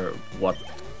for what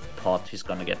pot he's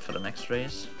gonna get for the next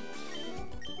race.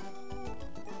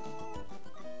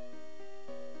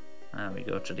 There we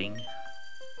go, Jading.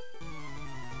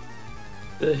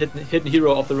 The hidden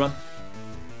hero of the run.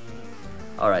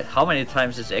 Alright, how many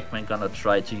times is Eggman gonna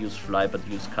try to use Fly but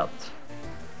use Cut?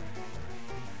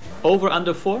 Over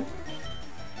under 4?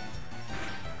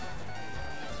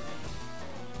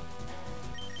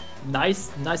 Nice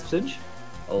flinch.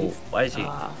 Oh, why is he?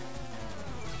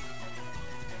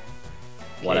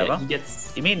 Whatever. He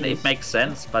gets... I mean, it makes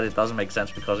sense, but it doesn't make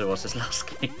sense because it was his last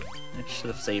kick. I should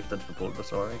have saved it for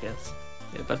Bulbasaur, I guess.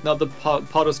 Yeah, but now the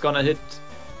powder's gonna hit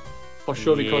for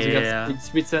sure because he got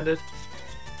Sweet Scented.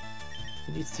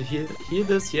 He needs to heal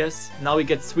this, yes. Now he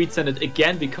gets Sweet Scented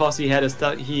again because he had a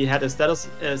status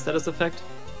effect.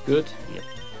 Good. Yep.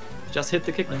 Just hit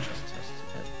the kick now. Just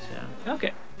hit, yeah.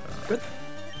 Okay. Good.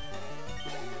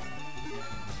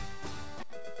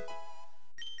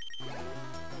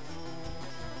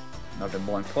 Now the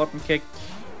more important kick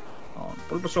on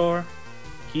Bulbasaur.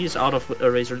 He's out of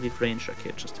Razor Leaf range.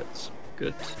 Okay, just hits.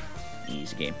 Good.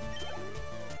 Easy game.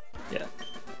 Yeah.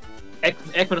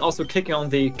 Eggman also kicking on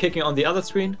the other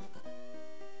screen.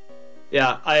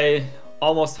 Yeah, I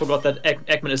almost forgot that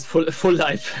Eggman is full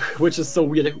life, which is so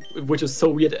weird. Which is so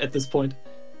weird at this point.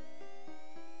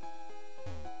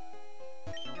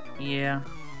 Yeah.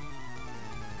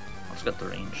 Let's get the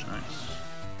range. Nice.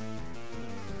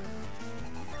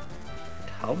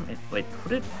 How many? Wait, who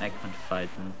did Eggman fight?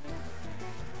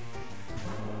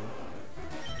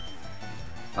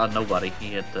 Oh, nobody.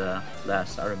 He had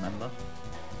last, I remember.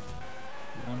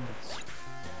 One that's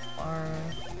far.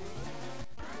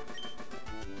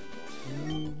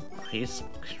 He's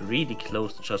really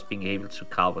close to just being able to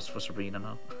carve us for Sabrina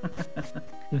now.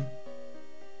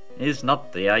 He's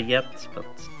not there yet, but...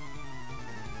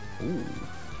 Ooh,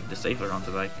 the safer on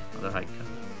the bike, on the hiker.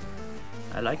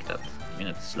 I like that. I mean,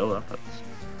 it's slower, but...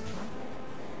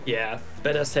 Yeah,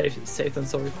 better safe than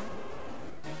sorry.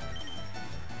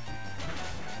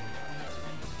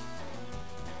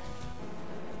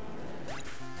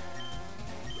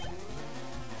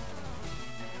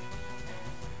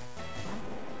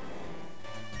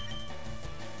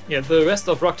 Yeah, the rest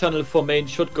of Rock Tunnel for main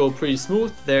should go pretty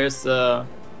smooth. There's, I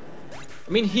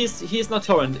mean, he's not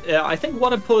Torrent. I think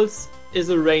Water Pulse is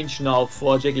a range now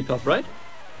for Jigglypuff, right?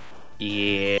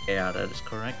 Yeah, that is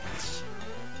correct.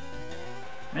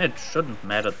 I mean, it shouldn't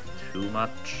matter too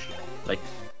much. Like,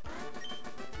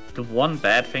 the one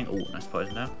bad thing... Oh, nice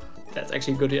poison there. That's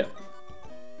actually good, yeah.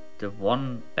 The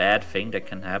one bad thing that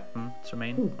can happen to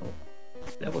main... Ooh. Oh,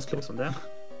 that was close. There.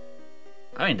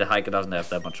 I mean, the hiker doesn't have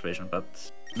that much vision,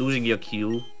 but losing your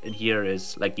Q in here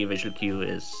is, like, your visual Q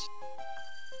is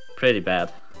pretty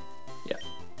bad. Yeah.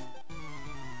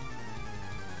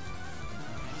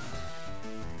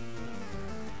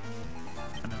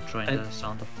 I'm enjoying the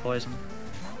sound of poison.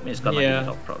 I mean, it's gonna heal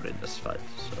up probably in this fight,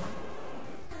 so...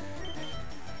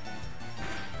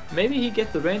 Maybe he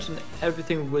gets the range and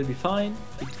everything will be fine.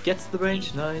 He gets the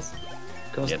range, nice.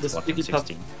 Because this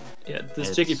Jigglypuff... Yeah,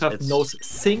 this Jigglypuff knows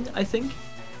Sing, I think.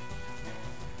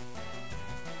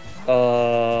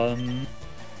 I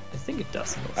think it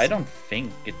does. I don't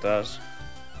think it does.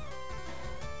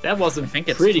 That was a I think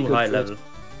it's pretty too good high crit. level.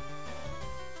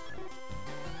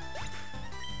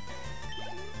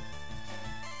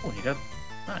 Oh, he got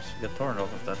nice. He got torn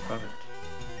off of that. Perfect.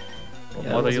 What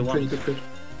more do you want? Good crit.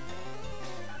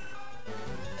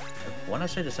 When I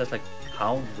say this has like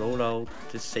count, rollout,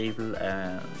 disable,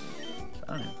 and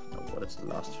I don't even know what is the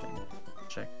last thing.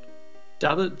 Check.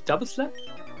 Double slap?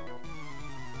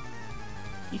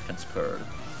 Defense curl.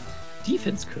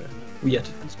 Defense curl. Weird.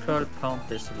 Defense curl, pound,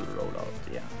 disable, rollout.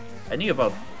 Yeah. I knew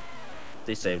about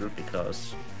disable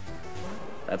because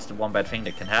that's the one bad thing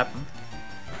that can happen.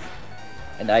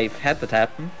 And I've had that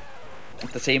happen.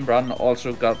 The same run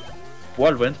also got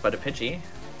whirlwind by the Pidgey.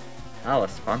 That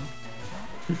was fun.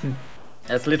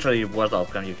 That's literally the worst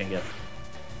outcome you can get.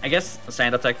 I guess a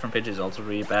sand attack from Pidgey is also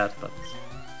really bad, but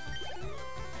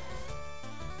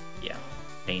yeah,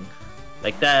 pain.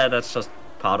 Like that's just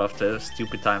part of the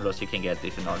stupid time loss you can get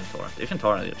if you're not in Torrent. If in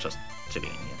Torrent, you're just chilling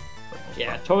in here for the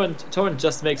Yeah, torrent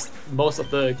just makes most of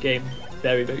the game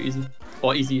very easy,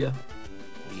 or easier.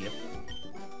 Yep.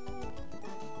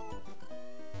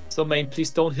 So main,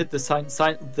 please don't hit the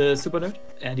the super nerd,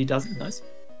 and he doesn't. Nice.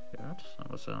 Good.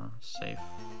 That was a safe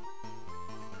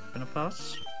gonna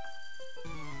pass.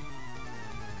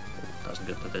 Oh, doesn't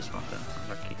get to this one then.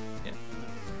 Unlucky.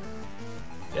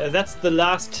 Yeah, that's the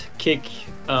last kick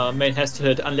main has to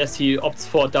hit, unless he opts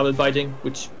for double biting,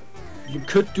 which you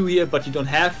could do here, but you don't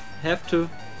have to.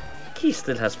 He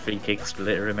still has 3 kicks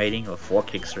remaining, or 4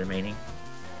 kicks remaining.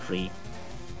 3.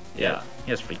 Yeah,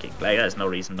 he has 3 kicks. Like, there's no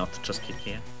reason not to just kick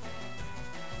here.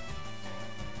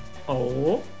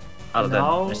 Oh. Other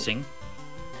than missing.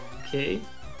 Okay.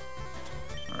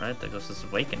 Alright, there goes this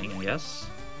awakening, I guess.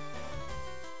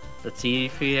 Let's see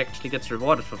if he actually gets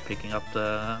rewarded for picking up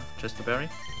the Chester Berry.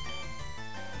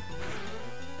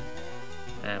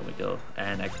 There we go.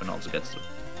 And Eggman also gets the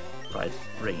right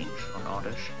range on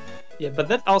Oddish. Yeah, but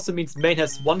that also means main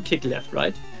has 1 kick left,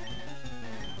 right?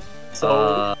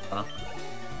 So.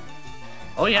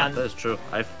 Oh yeah, that's true.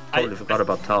 I totally forgot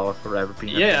about Tower forever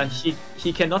being. Yeah,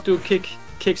 he cannot do kick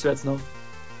threats now.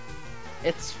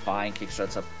 It's fine. Kick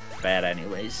threats are bad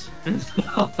anyways.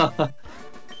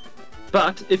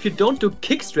 But if you don't do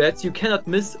kick strats, you cannot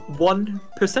miss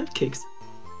 1% kicks.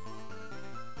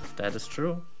 That is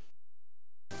true.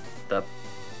 That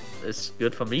is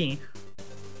good for me.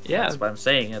 Yeah. That's why I'm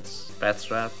saying it's bad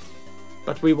strat.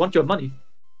 But we want your money.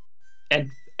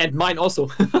 And mine also.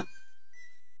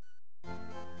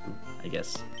 I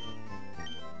guess.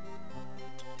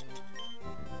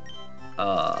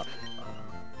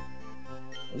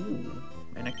 Ooh,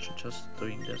 I'm actually just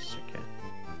doing this, okay.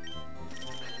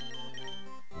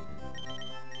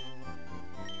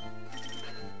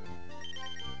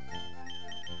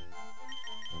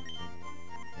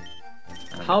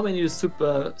 How many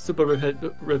super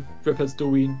rippers do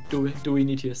we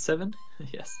need here? 7?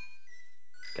 Yes.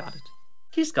 Got it.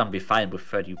 He's gonna be fine with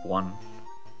 31.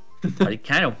 But I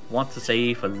kind of want to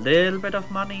save a little bit of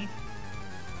money.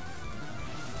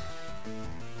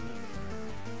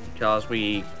 Because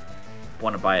we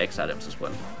want to buy X items as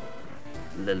well.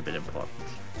 A little bit important.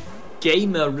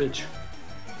 Gamer rich.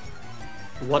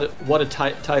 What a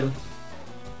title.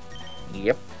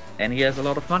 Yep. And he has a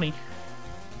lot of money.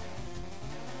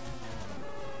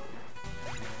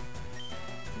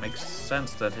 Makes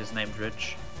sense that his name's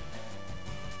Rich.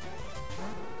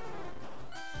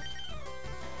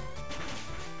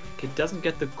 Okay, doesn't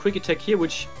get the quick attack here,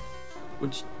 which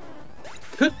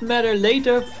could matter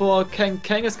later for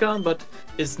Kangaskhan, but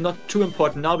is not too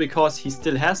important now because he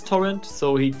still has Torrent,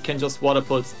 so he can just water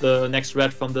pulse the next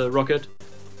red from the rocket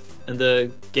in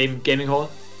the gaming hall.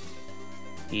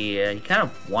 Yeah, he kind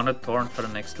of wanted Torrent for the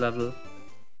next level.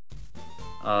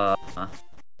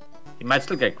 He might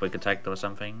still get quick attack or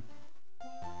something.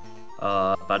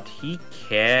 But he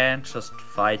can just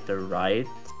fight the right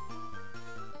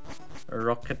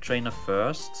rocket trainer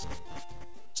first.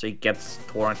 So he gets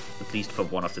Torrent at least for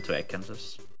one of the 2 egg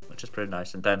cancers, which is pretty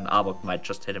nice. And then Arbok might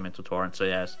just hit him into Torrent, so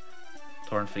he has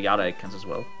Torrent for the other egg cancers as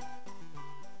well.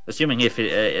 Assuming he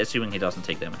doesn't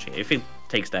take damage here. If he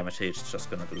takes damage, he's just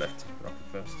gonna do left rocket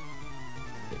first.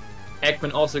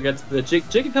 Eggman also gets the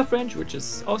Jigglypuff range, which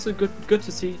is also good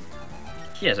to see.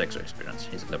 He has extra experience.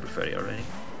 He's at level 30 already.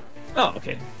 Oh,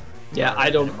 okay. Yeah, I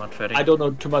don't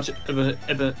know too much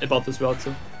about this route,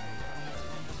 so.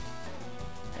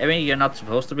 I mean, you're not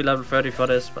supposed to be level 30 for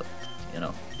this, but you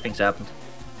know, things happen.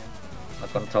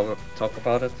 Not gonna talk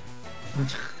about it.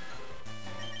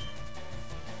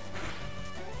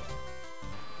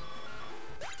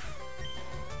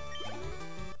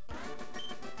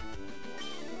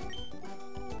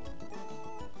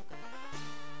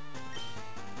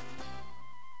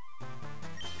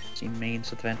 See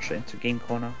Main's adventure into Game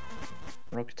Corner.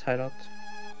 Rocket hideout.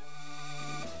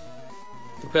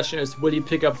 The question is, will he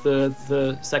pick up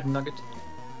the second nugget?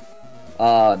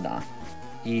 Nah.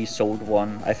 He sold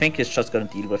one. I think he's just gonna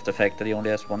deal with the fact that he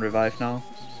only has 1 revive now.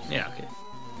 Yeah, okay.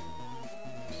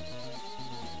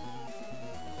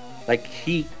 Like,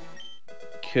 he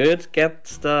could get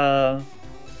the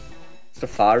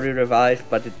Safari revive,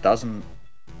 but it doesn't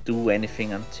do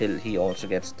anything until he also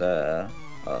gets the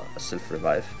Sylph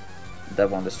revive. That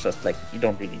one is just like, you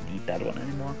don't really need that one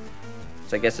anymore.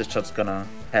 So I guess it's just gonna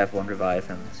have 1 revive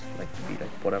and like be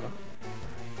like whatever.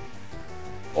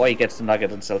 Or he gets the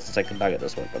nugget and sells the second nugget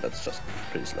as well, but that's just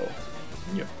pretty slow.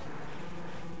 Yeah.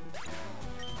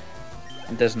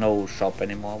 And there's no shop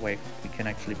anymore where we can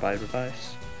actually buy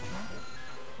revives.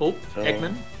 Oh, so...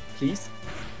 Eggman, please.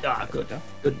 Ah, good.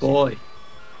 Good boy.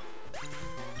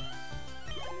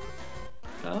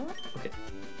 Okay.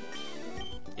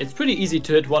 it's pretty easy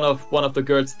to hit one of the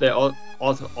girls there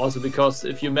also because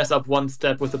if you mess up one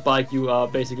step with the bike, you are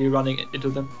basically running into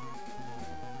them.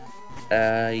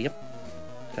 Yep,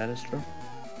 that is true.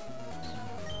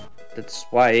 That's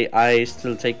why I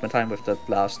still take my time with that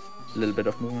last little bit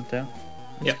of movement there.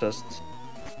 It's just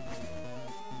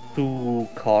too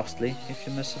costly if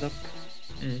you mess it up.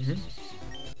 Mm-hmm.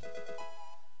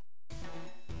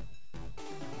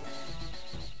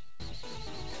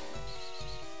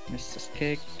 Missed his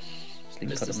kick. Sleep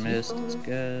cut missed. It's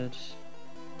good.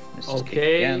 Missed his kick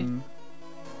Okay. again.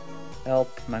 Help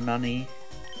my money.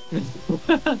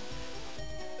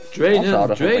 Drain Also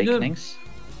out of drain awakenings.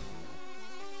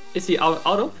 Is he out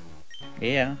of?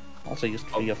 Yeah. Also used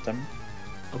 3 of them.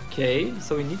 Okay,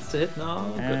 so he needs to hit now.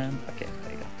 And okay,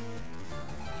 there you go.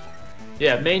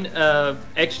 Yeah, main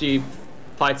actually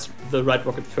fights the right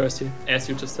rocket first here, as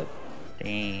you just said.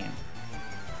 Damn.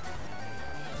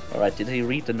 Alright, did he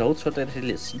read the notes or did he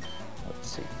listen? Let's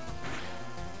see.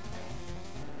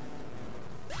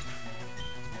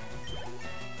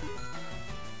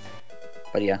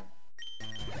 But yeah.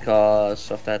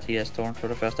 Because of that he has torn for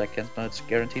the first second, now it's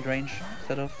guaranteed range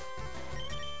instead of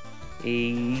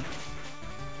a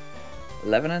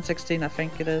 11 and 16 I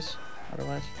think it is,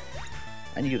 otherwise.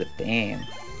 I knew that, damn.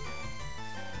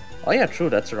 Oh yeah, true,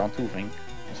 that's a round 2 thing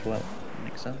as well,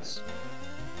 makes sense.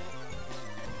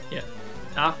 Yeah.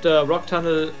 After Rock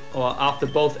Tunnel, or after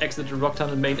both exit and Rock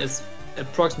Tunnel, main is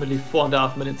approximately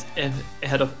 4.5 minutes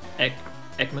ahead of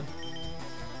Eggman.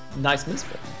 Nice miss.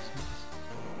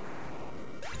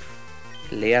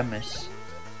 Clear miss.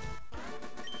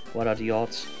 What are the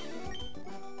odds?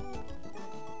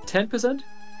 10%?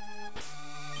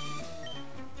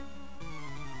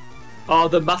 Oh,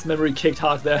 the muscle memory kicked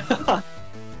hard there. I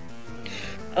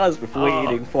was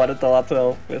waiting for the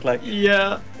turtle with like,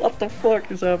 yeah. what the fuck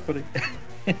is happening?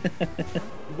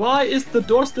 Why is the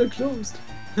door still closed?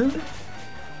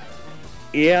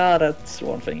 Yeah, that's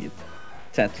one thing you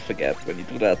tend to forget when you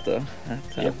do that though.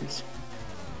 That happens.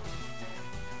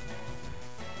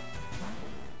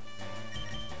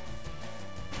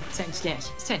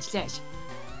 Slash.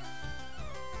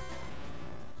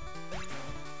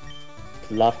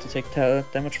 Love to take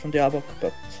damage from the Arbok,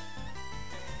 but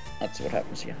that's what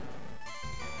happens here.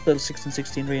 Little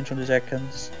 16-16 range on the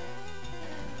seconds.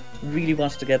 Really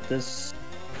wants to get this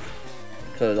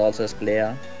because it also has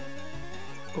glare.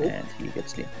 Oh. And he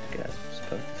gets the yeah, it's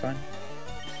perfectly fine.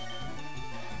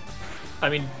 I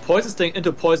mean, poison sting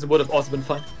into poison would have also been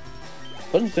fine.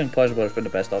 Poison sting poison would have been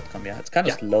the best outcome, yeah. It's kind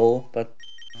of slow, but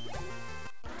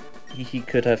he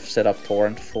could have set up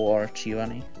Torrent for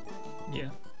Giovanni. Yeah.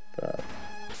 But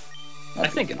I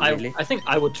think really. I think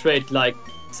I would trade like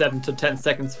 7 to 10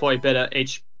 seconds for a better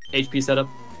HP setup.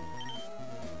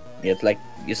 Yeah, it's like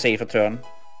you save a turn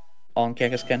on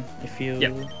Kagasken if you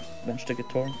manage to get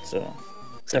Torrent, so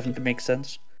definitely makes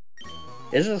sense.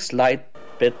 It's a slight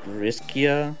bit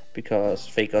riskier because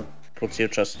Fake Out puts you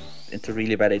just into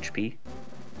really bad HP,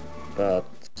 but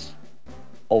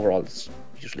overall it's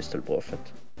usually still worth it.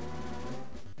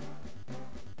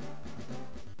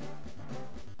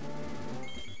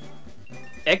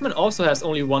 Eggman also has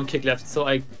only 1 kick left, so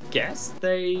I guess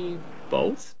they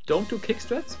both don't do kick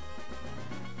strats?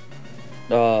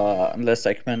 Unless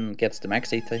Eggman gets the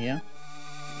Max Eater here.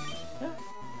 Yeah.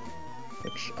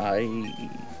 Which I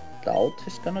doubt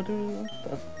he's gonna do,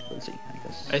 but we'll see, I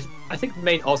guess. I think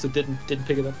main also didn't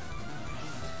pick it up.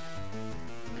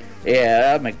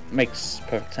 Yeah, that makes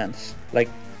perfect sense. Like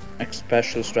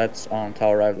special strats on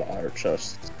Tower Rival are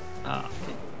just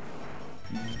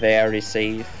very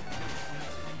safe.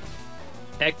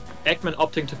 Eggman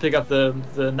opting to pick up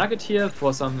the nugget here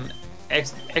for some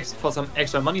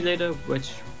extra money later,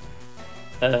 which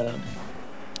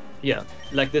yeah,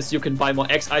 like this you can buy more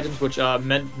X items which are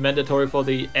mandatory for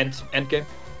the end game.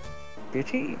 Did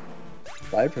he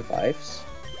buy revives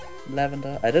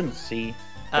Lavender? I didn't see.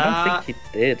 I don't think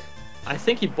he did. I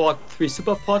think he bought 3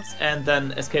 super pots and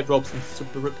then escape ropes and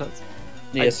super rippers.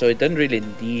 Yeah, so he didn't really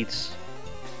need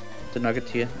the nugget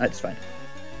here. It's fine.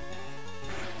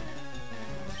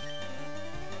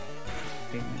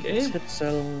 Okay.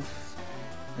 Itself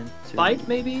into... Bite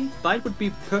maybe? Bite would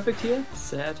be perfect here.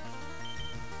 Sad.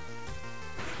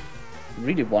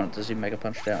 Really wanted to see Mega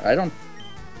Punch there. I don't...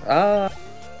 I'm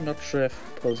not sure if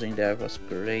pulsing there was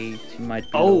great. He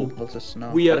might be low pulses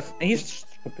now. He's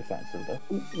could be fine still though.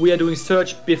 We are doing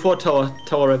search before Tower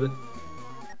Rebel.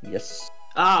 Yes.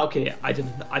 Okay. I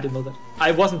didn't know that.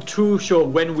 I wasn't too sure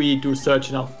when we do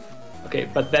search now. Okay,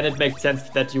 but then it makes sense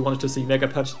that you wanted to see Mega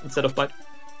Punch instead of Bite.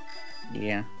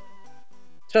 Yeah.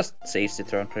 Just saves the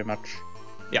turn pretty much.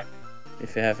 Yeah.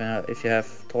 If you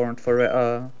have Torrent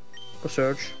for for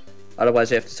Surge.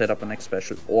 Otherwise, you have to set up a next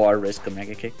special or risk a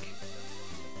Mega Kick.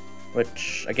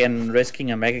 Which, again,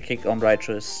 risking a Mega Kick on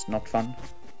Raichu is not fun.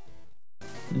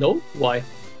 No? Why?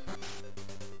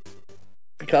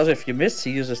 Because if you miss,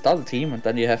 he uses double team, and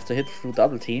then you have to hit through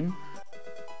double team.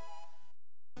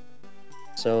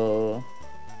 So,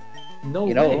 No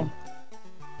you way. know,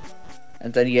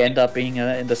 and then you end up being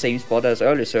in the same spot as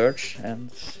early Surge,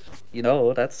 and you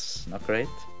know, that's not great.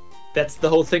 That's the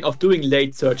whole thing of doing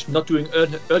late Surge, not doing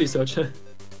early Surge.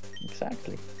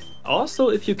 Exactly. Also,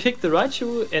 if you kick the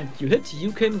Raichu and you hit,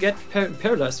 you can get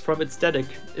paralyzed from its static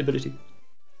ability.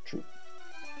 True.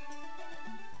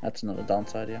 That's another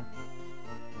downside, yeah.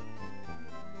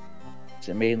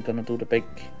 So I'm gonna do the big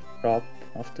drop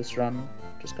of this run.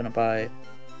 Just gonna buy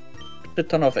a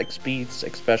ton of X speeds,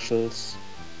 X specials,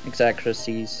 X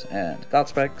accuracies, and guard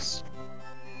specs,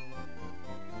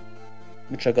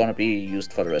 which are gonna be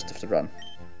used for the rest of the run.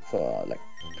 For like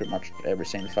pretty much every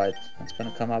single fight that's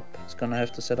gonna come up. It's gonna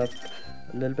have to set up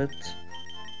a little bit.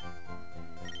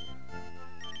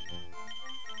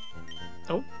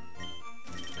 Oh.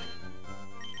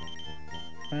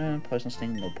 And poison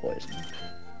sting, no poison.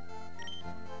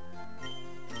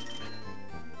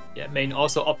 Yeah, Main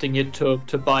also opting here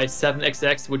to buy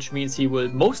 7XX, which means he will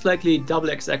most likely double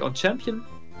XX on champion.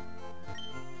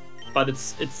 But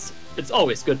it's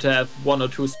always good to have 1 or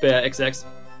 2 spare XX,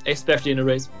 especially in a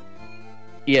race.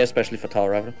 Yeah, especially for Tower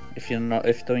Rival. If you're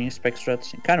doing spec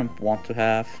strats, you kind of want to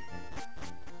have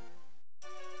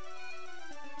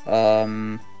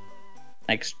an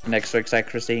extra X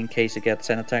accuracy in case you get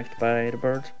send attacked by the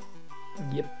bird.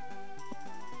 Yep.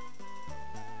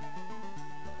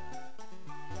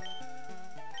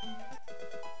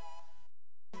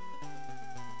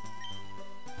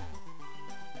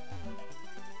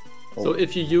 So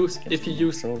if you use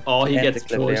oh, he gets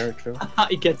trolled.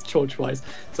 He gets trolled twice.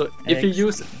 So if you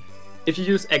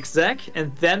use exact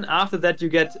and then after that you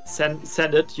get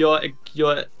send it,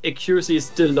 your accuracy is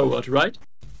still lowered, right?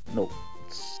 No,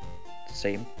 it's the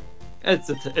same. It's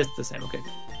the same. Okay.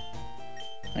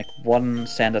 Like one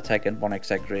sand attack and one X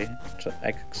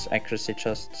accuracy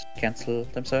just cancel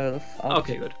themselves out.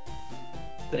 Okay, good.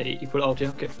 They equal out, yeah.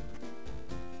 Okay.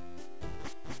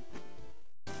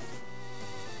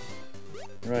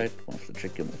 Right, one of the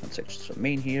tricky movement sections for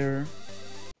Main here.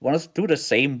 Want to do the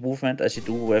same movement as you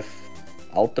do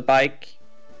without the bike.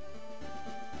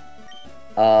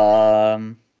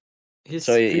 His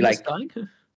so you like dying?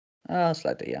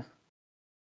 slightly, yeah.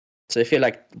 So if you're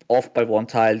like off by one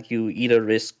tile, you either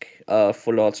risk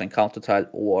full odds and counter tile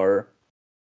or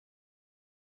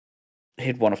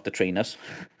hit one of the trainers.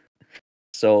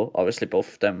 So obviously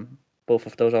both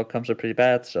of those outcomes are pretty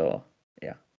bad. So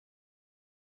yeah.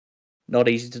 Not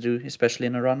easy to do, especially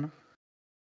in a run.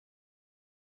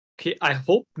 Okay, I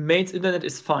hope Main's internet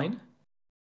is fine.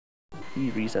 He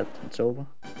reset. It's over.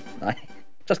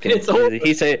 Just kidding. It's over.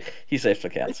 He saved the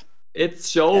cat.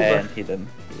 It's over. And he didn't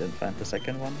find the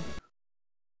second one.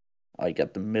 I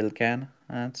got the middle can.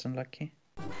 That's unlucky.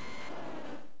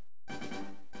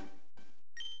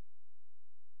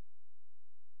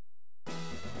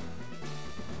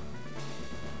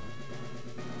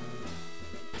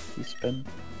 He spin.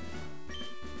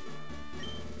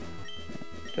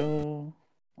 Go.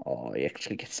 Oh, he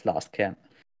actually gets last can.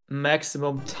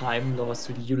 Maximum time loss.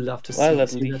 Would you love to see? Well,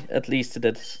 at least he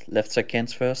did left side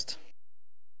cans first.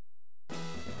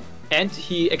 And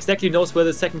he exactly knows where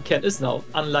the second can is now,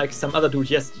 unlike some other dude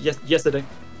yesterday.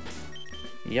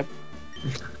 Yep.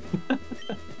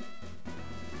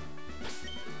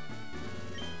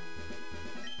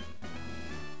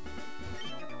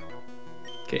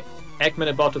 Okay, Eggman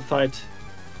about to fight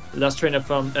the last trainer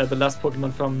from the last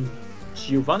Pokemon from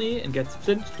Giovanni and gets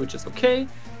flinched, which is okay.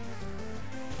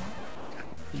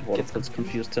 Gets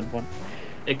confused in one.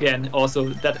 Again,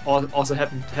 also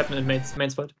happened in main's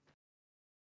fight.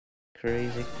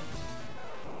 Crazy.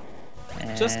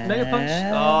 Just Mega Punch.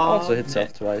 Oh, also hits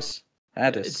off twice.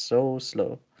 That is so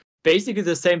slow. Basically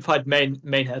the same fight main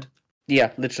had.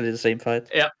 Yeah, literally the same fight.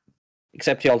 Yeah.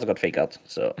 Except he also got fake out,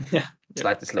 so yeah,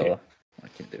 slightly slower.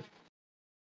 What can you do?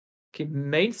 Okay,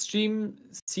 mainstream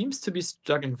seems to be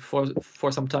struggling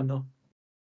for some time now.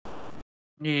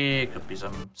 Yeah, could be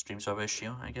some stream server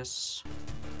issue, I guess.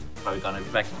 Probably gonna be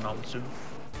back to normal soon.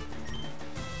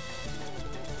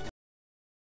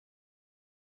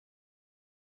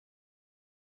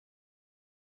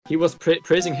 He was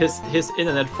praising his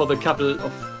internet for the couple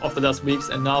of the last weeks,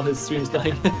 and now his stream is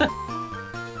dying.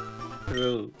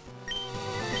 True.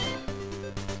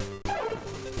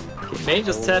 Okay, Main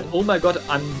just said, "Oh my god,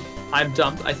 I'm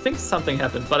dumped." I think something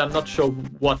happened, but I'm not sure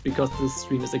what because the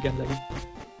stream is again lagging.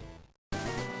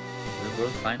 will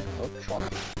find out Tron,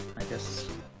 I guess.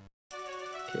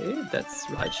 Okay, that's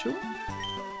Raichu.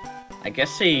 I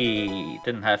guess he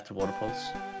didn't have to Water Pulse.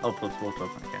 Oh, Pulse Water,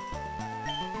 okay.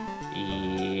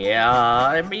 Yeah,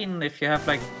 I mean, if you have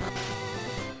like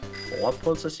 4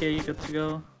 pulses here, you're good to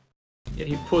go. Yeah,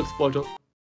 he pulls Voltorb.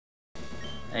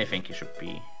 I think he should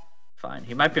be fine.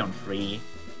 He might be on 3,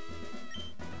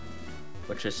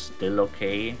 which is still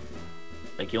okay.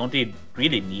 Like, you only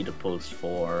really need a pulse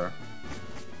for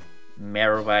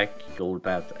Marowak,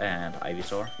 Golbat, and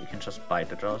Ivysaur. You can just bite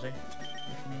the Drowsy if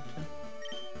you need to.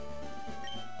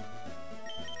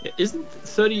 Yeah, isn't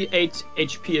 38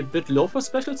 HP a bit low for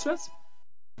special threats?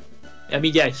 I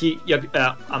mean, yeah,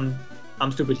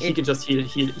 I'm stupid. He can just heal.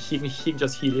 He can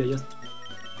just heal here. Yes.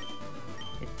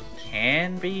 It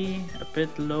can be a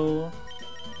bit low.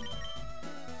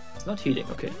 It's not healing.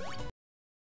 Okay.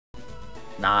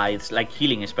 Nah, it's like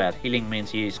healing is bad. Healing means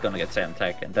he's gonna get 7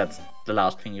 attack, and that's the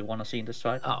last thing you want to see in this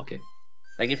fight. Ah, okay.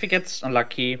 Like, if he gets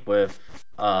unlucky with,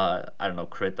 I don't know,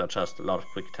 crit or just a lot of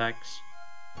quick attacks,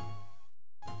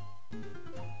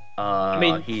 I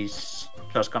mean, he's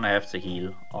just gonna have to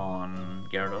heal on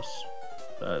Gyarados.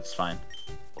 That's fine.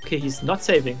 Okay, he's not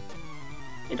saving.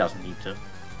 He doesn't need to.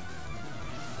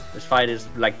 This fight is,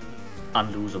 like,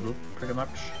 unlosable, pretty much.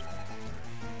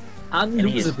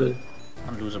 Unlosable.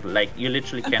 Unlosable. Like, you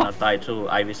literally cannot die to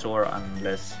Ivysaur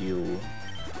unless you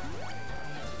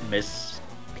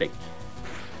miss-click.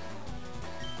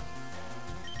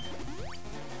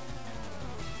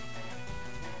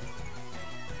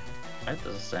 Right,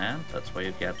 this is sand. That's where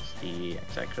you get the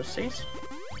accuracies.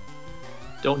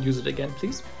 Don't use it again,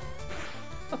 please.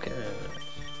 Okay.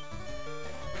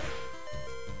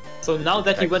 So now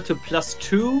that he went to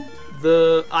 +2,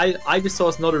 the Ivysaur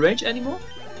is not a range anymore?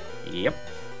 Yep.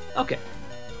 Okay.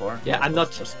 Yeah, I'm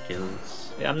not just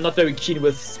kills. Yeah, I'm not very keen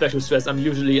with special stress. I'm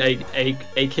usually a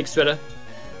kick shredder.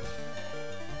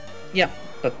 Yeah,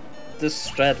 but this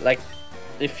strat, like,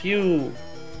 if you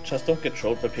just don't get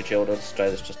trolled by Pidgeotto, the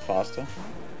strat is just faster.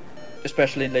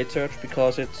 Especially in late search,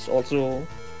 because it's also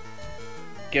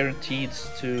guaranteed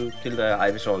to kill the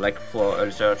Ivysaur. Like, for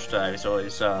early search, the Ivysaur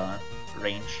is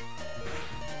range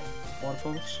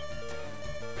waterfalls.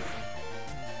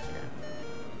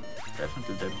 Yeah.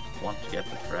 Definitely didn't want to get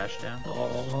the Thrash there.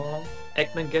 Oh,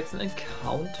 Eggman gets an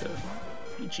encounter.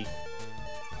 Peachy.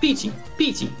 Peachy,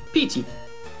 Peachy, Peachy.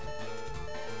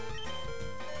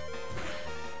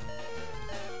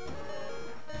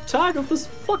 Tired of this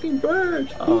fucking bird!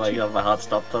 Peachy. Oh my god, my heart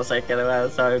stopped for a second,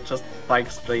 so I just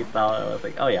biked straight down. I was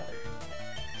like, oh yeah,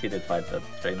 he did fight that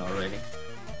train already.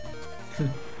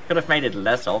 Could have made it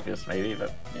less obvious maybe,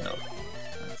 but you know,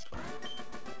 that's fine.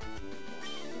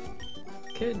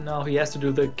 Okay, now he has to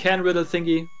do the can riddle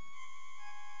thingy.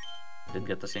 Didn't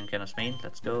get the same kind of main,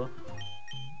 let's go.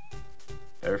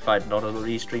 Verified not a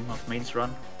restream of main's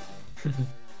run.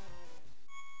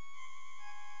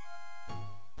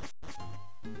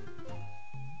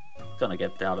 Gonna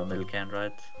get the other middle can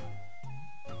right.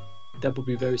 That would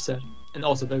be very sad. And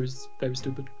also very, very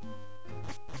stupid.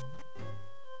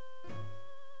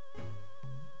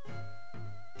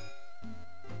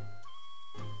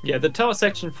 Yeah, the tower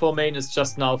section for main is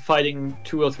just now fighting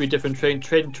 2 or 3 different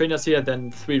trainers here,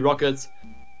 then 3 rockets.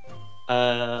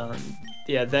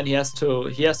 Yeah, then he has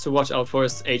to watch out for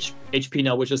his HP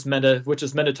now, which is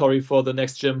mandatory for the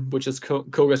next gym, which is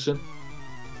Koga's gym.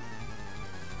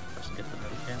 Doesn't get the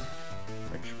middle can.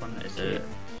 Which one is it?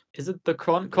 Is it the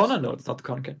corner? No, it's not the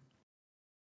corner can.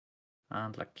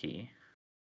 Unlucky.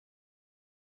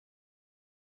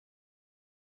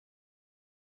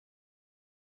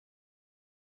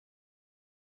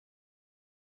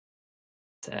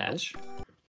 Sash.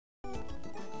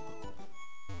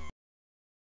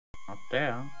 Not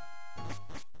there.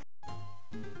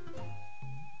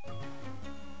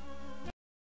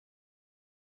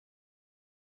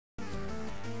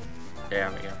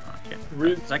 There we go. Okay.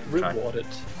 Second try. Rewarded.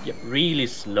 Yep. Really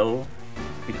slow,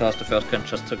 because the first can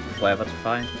just took forever to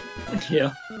find.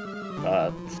 Yeah.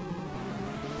 But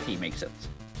he makes it,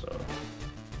 so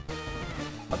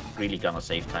not really gonna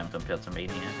save time compared to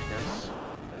Mania, I guess.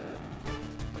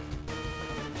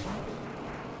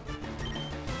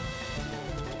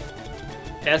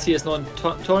 As he is not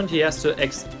torrent, he has to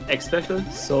X special,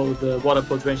 so the water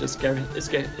pulse range is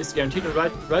guaranteed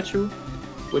on Raichu,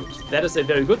 which that is a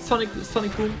very good Sonic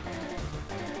boom.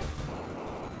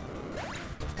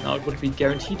 Now it would be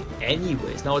guaranteed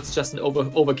anyways. Now it's just an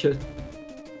overkill.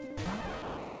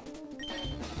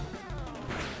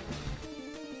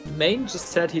 Main just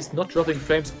said he's not dropping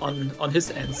frames on his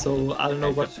end, so I don't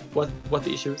know what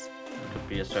the issue is. Could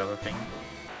be a server thing.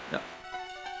 Yeah.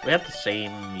 We had the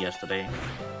same yesterday.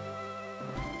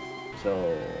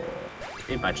 So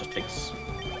it might just fix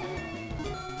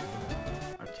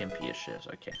our TMP issues.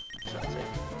 Okay, that's it.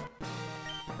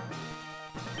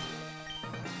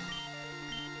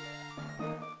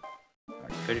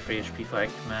 Alright, 33 HP for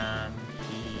Eggman.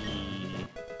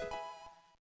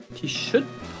 He should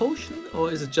potion,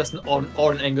 or is it just an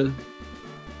on angle?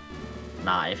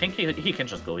 Nah, I think he can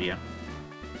just go here.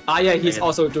 Ah, yeah, he's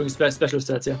also doing special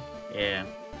stats, yeah. Yeah.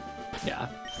 Yeah,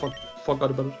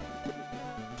 forgot about it.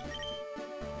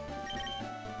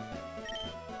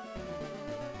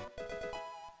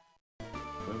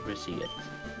 Will we see it?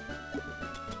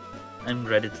 I'm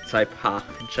ready to type ha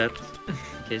in chat in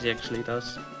case he actually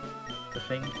does the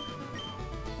thing.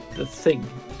 The thing.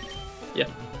 Yeah.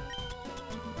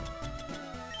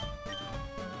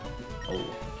 Oh,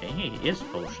 okay, he is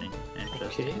potioning.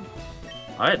 Interesting. Okay.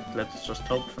 Alright, let's just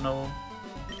hope for no.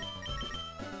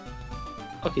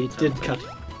 Okay, he did cut.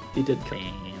 He did cut.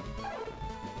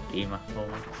 Gamer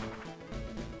mode.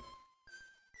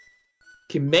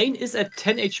 Okay, main is at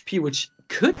 10 HP, which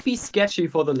could be sketchy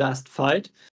for the last fight,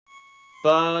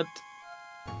 but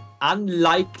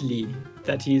unlikely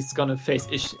that he's gonna face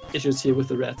issues here with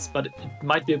the rats. But it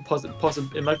might be a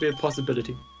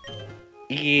possibility.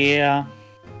 Yeah.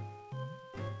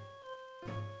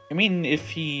 I mean, if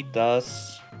he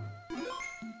does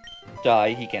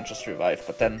die, he can just revive,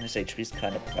 but then his HP is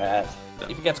kind of bad. Yeah.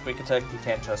 If he gets quick attack, he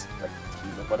can just like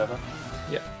heal or whatever.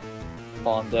 Yeah.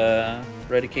 On the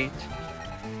Eradicate.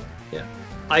 Yeah.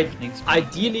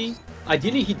 Ideally,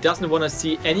 he doesn't want to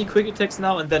see any quick attacks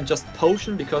now and then just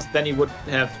potion, because then he would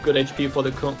have good HP for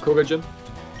the Koga gym.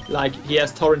 Like, he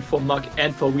has Torrent for Mug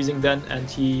and for Weezing then, and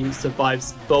he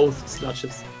survives both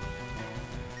sludges.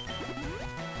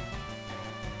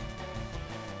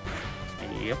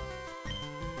 Yep.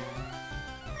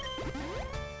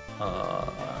 Okay.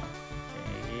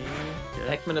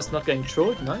 Eggman is not getting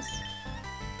trolled, nice.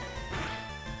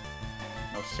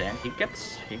 No sand, he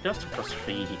goes to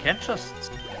 +3, he can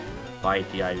just bite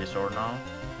the Ivysaur now.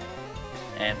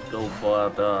 And go for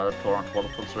the Torrent Water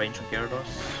Pulse range on Gyarados,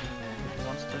 if he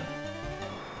wants to.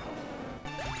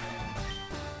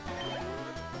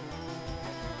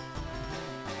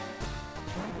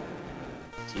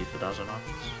 See if it does or not.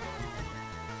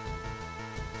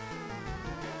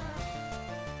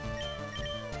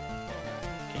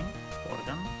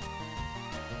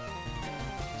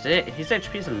 His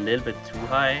HP is a little bit too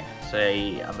high, so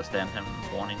I understand him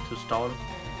wanting to stall.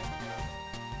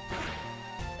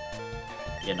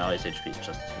 You know, his HP is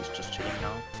he's just chilling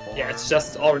now. Yeah, it's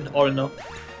just or no.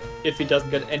 If he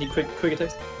doesn't get any quick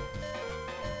attacks.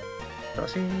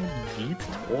 Does he need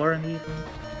Torrent even?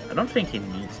 I don't think he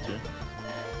needs to.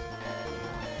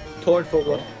 Torrent for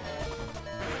what?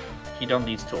 He don't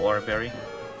need to Aura Berry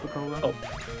for Koga. Oh.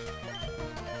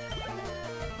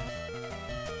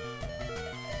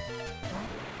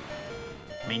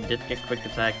 I mean, did get quick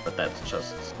attack, but that's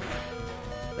just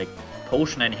like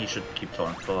potion, and he should keep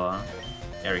Torrent for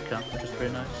Erika, which is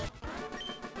pretty nice.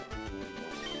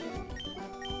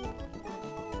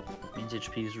 Means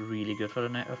HP is really good for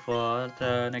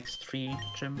the next 3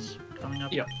 gyms coming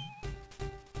up. Yeah.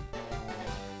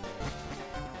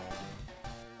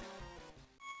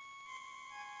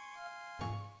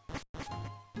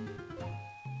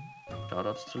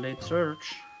 Shoutouts to Late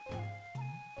Surge.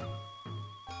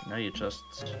 No, you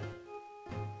just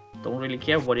don't really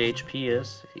care what your HP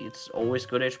is. It's always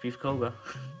good HP for Koga.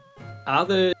 Are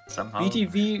the Somehow.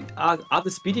 are the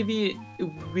SpeeDV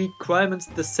requirements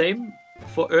the same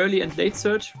for early and late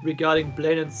search regarding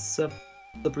Blaine and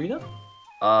Sabrina?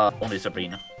 Only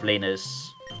Sabrina. Blaine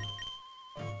is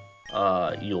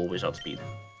you always outspeed.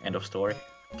 End of story.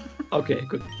 Okay,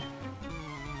 good.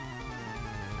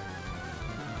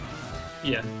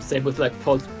 Yeah, same with like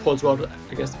Pulse Rod,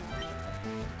 I guess.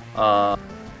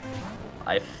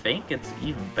 I think it's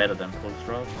even better than Pulse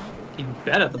Rod. Even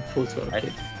better than Pulse Rod, okay.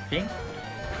 I think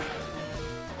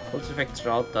Pulse Effect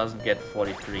Rod doesn't get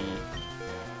 43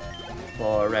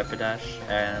 for Rapidash,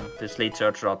 and this Late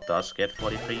Surge Rod does get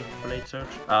 43 for Late Surge,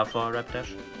 for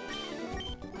Rapidash.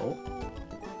 Oh.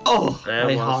 Oh,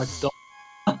 my heart stopped.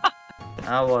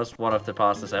 That was one of the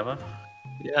passes ever.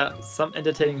 Yeah, some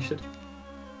entertaining shit.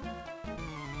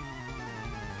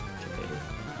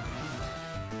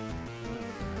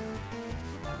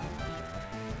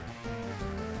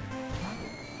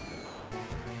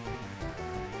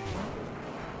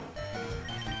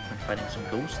 Fighting some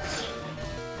ghosts.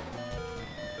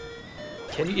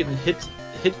 Can you even hit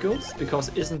ghosts?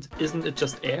 Because isn't it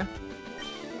just air?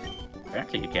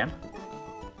 Apparently you can.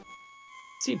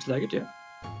 Seems like it, yeah.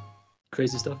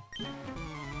 Crazy stuff.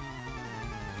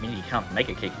 I mean, you can't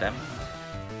Mega Kick them,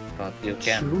 but you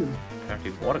can. True.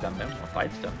 apparently water gun them or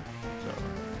fights them. So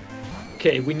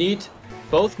Okay, we need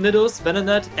both Nidos,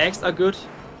 Venonat, Eggs are good.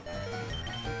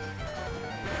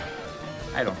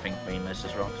 I don't think Main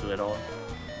messes wrong to at all.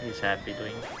 He's happy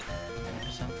doing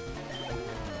 100%.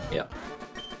 Yeah.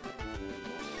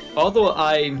 Although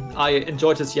I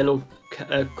enjoyed his yellow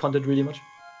content really much.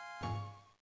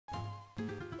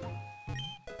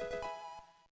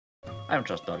 I'm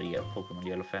just not a Pokemon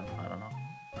Yellow fan, I don't know.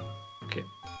 Okay.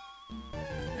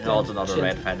 And also not a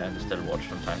Red fan and still watch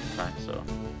from time to time, so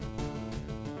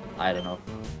I don't know.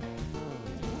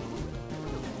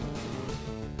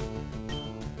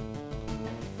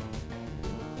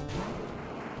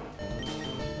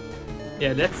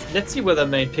 Yeah, let's see whether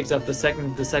Main picks up the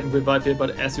second revive here,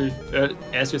 but as you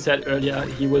said earlier,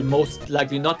 he will most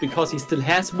likely not because he still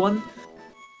has one.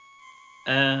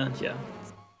 And yeah.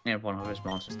 And one of his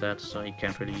mounts is dead, so he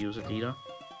can't really use it either.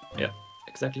 Yeah,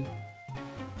 exactly.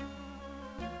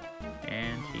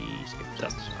 And he skipped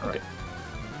Just it. okay. Alright.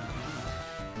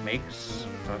 Makes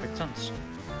perfect sense.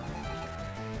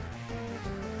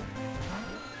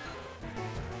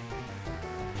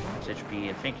 His HP,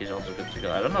 I think he's also good to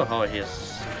go. I don't know how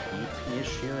his EP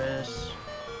issue is.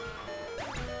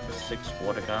 The 6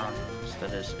 water guns,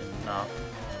 that is enough.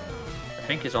 I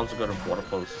think he's also good on water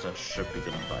pulses and should be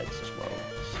good on bites as well.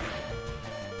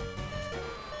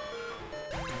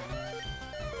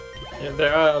 Yeah,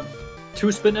 there are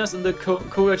 2 spinners in the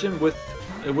co-region with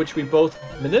which we both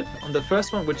manip. On the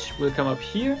first one, which will come up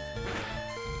here,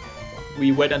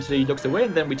 we wait until he looks away,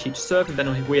 and then we teach Surf, and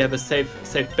then we have a safe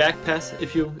back pass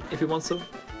if you want so.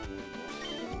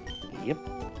 Yep.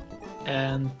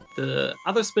 And the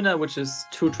other spinner, which is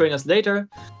 2 trainers later,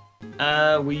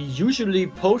 we usually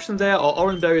potion there or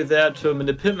Orange Berry there to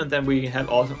manip him, and then we have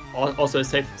also a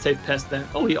safe pass then.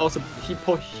 Oh, he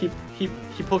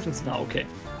potions now. Okay,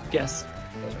 guess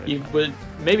he will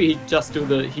maybe he just do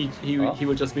the he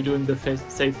will just be doing the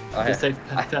safe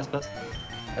fast pass.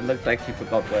 It looked like he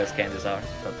forgot where his candies are,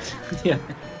 but yeah,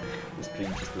 the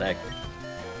stream just lagged.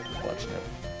 Watching it.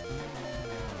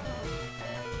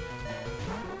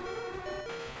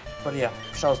 But yeah,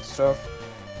 shouts to Surf.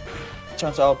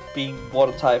 Turns out being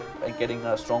water type and getting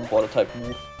a strong water type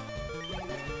move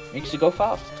makes you go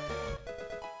fast.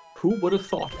 Who would have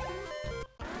thought?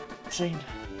 Insane.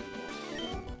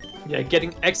 Yeah,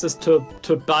 getting access to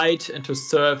Bite and to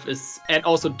Surf and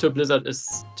also to Blizzard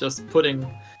is just putting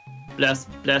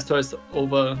Blastoise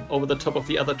over the top of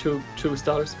the other two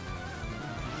stars.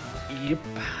 Yep.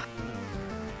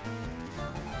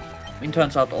 It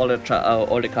turns out all the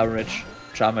coverage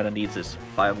Charmander needs is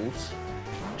fire moves.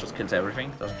 Just kills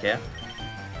everything, doesn't care.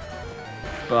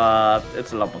 But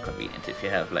it's a lot more convenient if you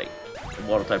have like a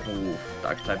water type move,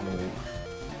 dark type move,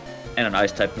 and an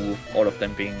ice type move, all of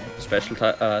them being special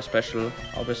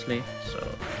obviously. So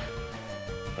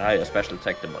the higher special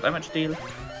attack, the more damage deal.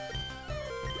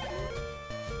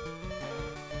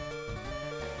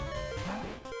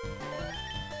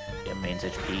 Yeah, Main's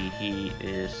HP, he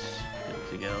is good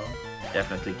to go.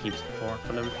 Definitely keeps the thorn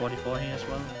for level 44 here as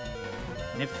well.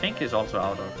 And I think he's also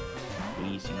out of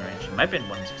wheezing range. He might be in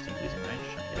 116 wheezing range,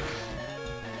 I guess.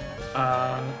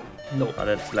 No. But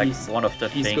it's like one of the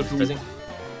things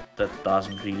that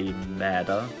doesn't really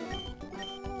matter.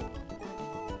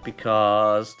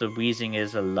 Because the wheezing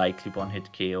is a likely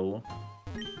one-hit KO.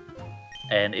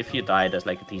 And if you die, there's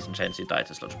like a decent chance you die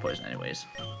to sludge poison anyways.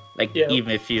 Like,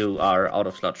 even if you are out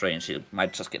of sludge range, you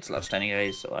might just get sludged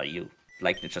anyways, or you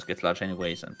likely just get sludged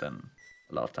anyways, and then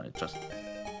a lot of times just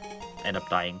end up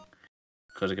dying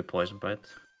because you get poisoned by it.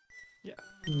 Yeah.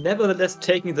 Nevertheless,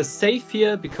 taking the safe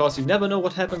here because you never know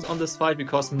what happens on this fight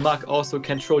because Mug also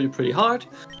can troll you pretty hard.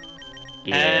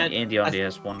 Yeah, and Andy only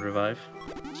has 1 revive.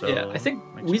 So yeah, I think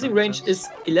wheezing range is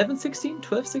 11-16,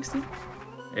 12-16?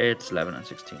 It's 11 and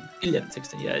 16.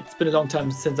 11-16, yeah. It's been a long time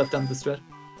since I've done this strat.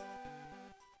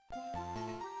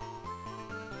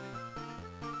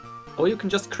 Or you can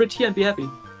just crit here and be happy.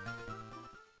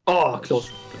 Oh,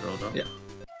 close. Good roll though. Yeah.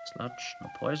 Sludge, no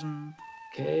poison.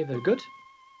 Okay, very good.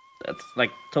 That's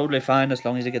like totally fine as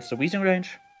long as he gets the wheezing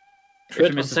range. Crit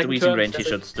if he misses the wheezing range, he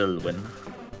should still win.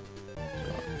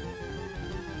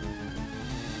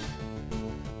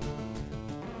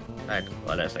 Right,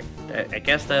 well, there's like, I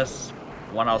guess there's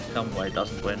one outcome where he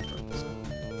doesn't win, but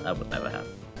that would never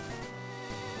happen.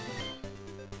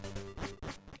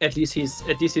 At least he's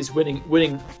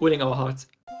winning our hearts.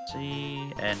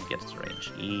 See, and gets the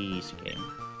range. Easy game.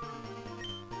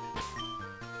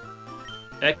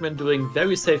 Eggman doing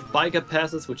very safe biker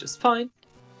passes, which is fine.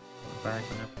 Back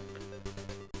on up.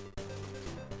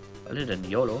 Well, he didn't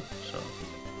YOLO, so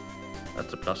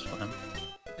that's a plus for him.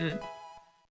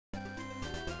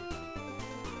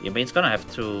 Yeah, but it's gonna have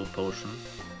 2 potion,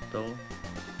 though.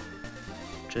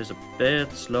 Which is a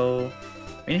bit slow.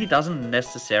 I mean, he doesn't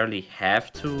necessarily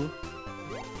have to,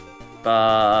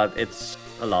 but it's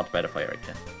a lot better for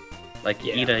Erika. Like,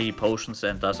 either he potions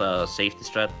and does a safety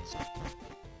strat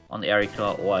on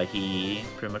Erika, or he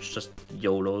pretty much just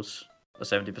YOLOs a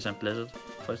 70% Blizzard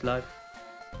for his life.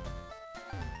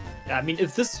 Yeah, I mean,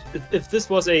 if this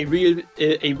was a real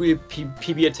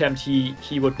PB attempt,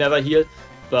 he would never heal.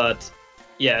 But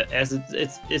yeah, as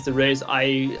it's a race,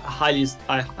 I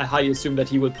highly assume that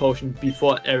he will potion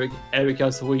before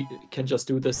Erika, so he can just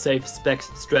do the safe spec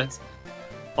strats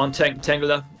on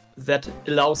Tangela that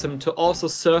allows him to also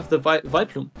surf the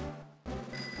Vileplume.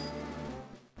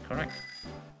 Correct.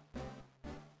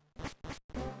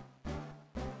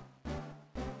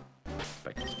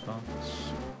 Back to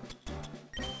spawns.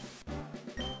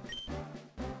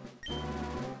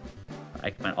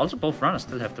 Eggman. Also, both runners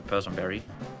still have the Person Berry.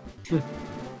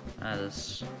 That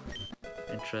is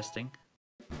interesting.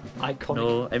 Iconic.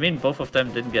 No, I mean, both of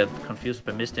them didn't get confused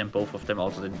by Misty, and both of them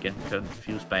also didn't get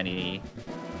confused by any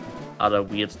other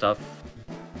weird stuff.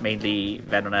 Mainly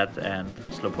Venonat and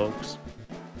Slowpokes.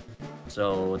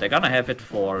 So they're gonna have it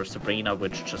for Sabrina,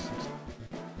 which just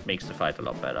makes the fight a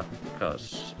lot better.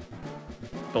 Because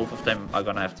both of them are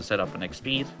gonna have to set up an X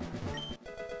speed.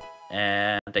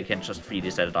 And they can just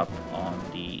freely set it up on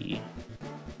the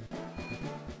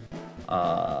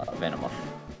Venomoth.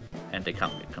 And they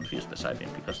can't get confused by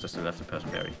Psybeam because they still have the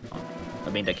Person Berry on. I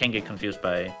mean, they can get confused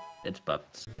by it,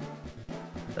 but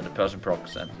then the Person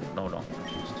procs and no longer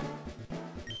confused.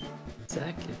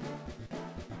 Exactly.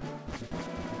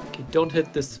 Okay, don't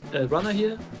hit this runner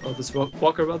here, or this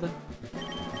walker rather.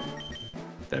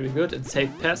 Very good, and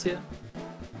safe pass here.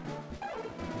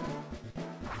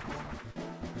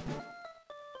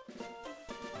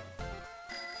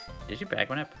 Did he back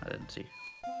one up? I didn't see.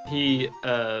 He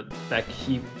back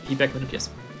one up, yes.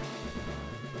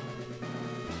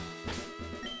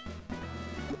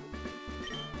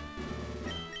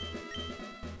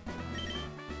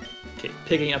 Okay,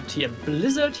 picking up TM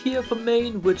Blizzard here for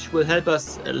main, which will help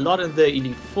us a lot in the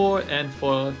Elite Four and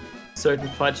for certain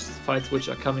fights which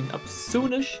are coming up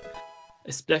soonish,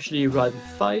 especially Rival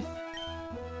 5.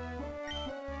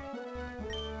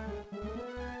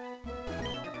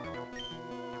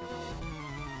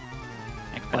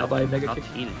 By Mega not Kick.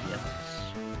 healed yet.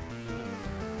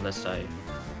 Unless I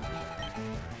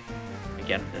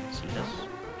again didn't see this.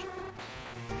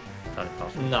 Thought it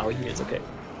possible. No, he is okay.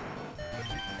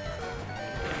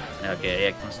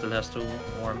 Okay, Ekman still has to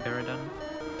Warm Berry then.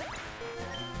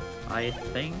 I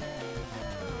think.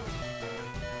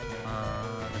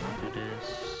 Let me do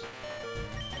this.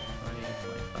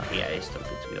 25. Yeah, he's still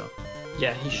good to go.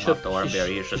 Yeah, he should. After Warm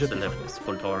Berry, he should still have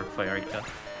full torrent for Erika.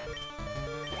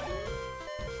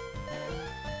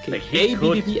 Okay, Like, he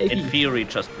could, A, in theory,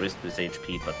 just risk this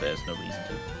HP, but there's no reason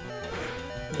to.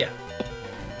 Yeah.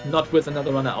 Not with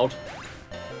another runner out.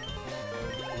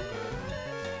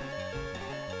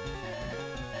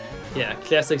 Yeah,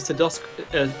 classic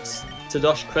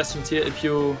Sedosh questions here. If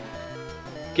you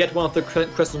get one of the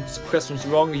questions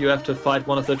wrong, you have to fight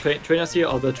one of the trainers here,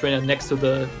 or the trainer next to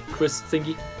the quiz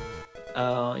thingy.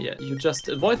 Yeah, you just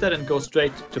avoid that and go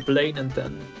straight to Blaine, and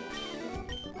then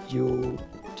you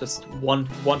just one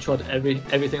shot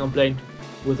everything on Blaine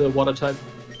with a water type.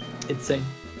 Insane.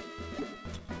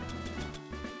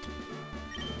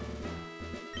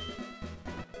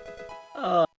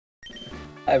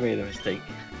 I made a mistake.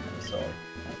 I'm sorry.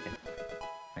 Okay.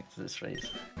 Back to this race.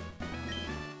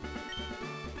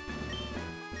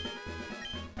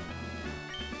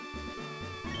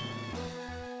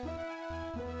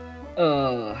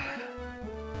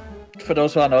 For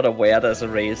those who are not aware, there's a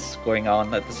race going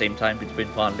on at the same time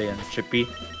between Wanley and Chippy.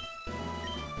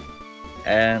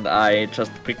 And I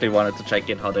just quickly wanted to check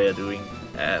in how they are doing,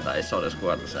 and I saw the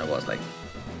squads and I was like,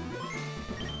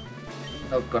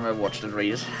 not gonna watch the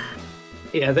race.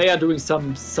 Yeah, they are doing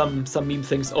some meme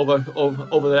things over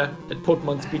there at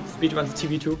Pokémon Speedruns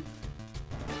TV too.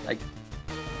 Like,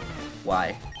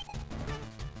 why?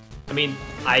 I mean,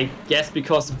 I guess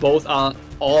because both are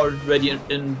already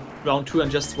in round 2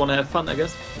 and just want to have fun, I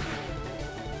guess.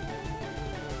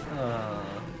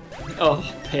 Oh,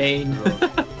 pain.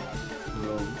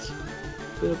 Roads.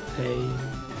 The pain.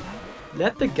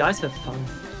 Let the guys have fun.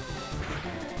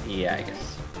 Yeah, I guess.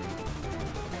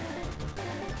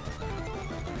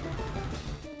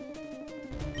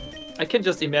 I can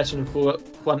just imagine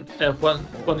one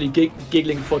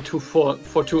giggling for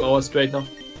 2 hours straight now.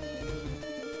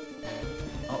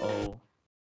 Uh-oh.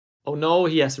 Oh no,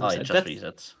 he has to reset. Oh, it just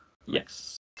resets. Yeah.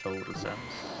 Makes total sense.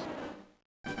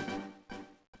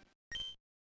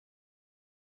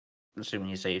 Assuming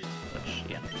he saved, which,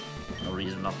 yeah, no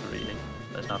reason not to really.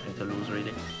 There's nothing to lose,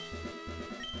 really.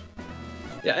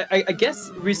 Yeah, I guess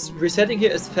resetting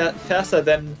here is faster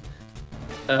than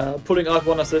pulling out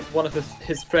one of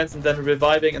his friends and then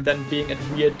reviving and then being at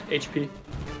weird HP.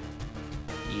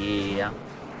 Yeah.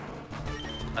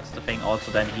 That's the thing.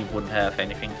 Also, then he wouldn't have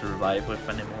anything to revive with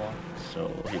anymore,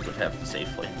 so he would have to save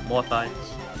for more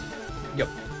fights. Yep.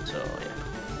 So, yeah.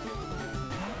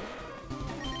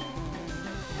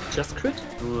 Just crit?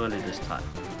 Surely this time.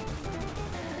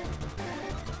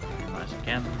 Nice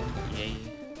again. Yay.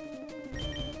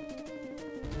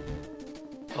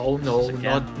 Oh no,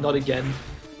 not again.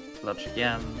 Sludge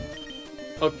again.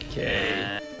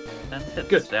 Okay. And hits.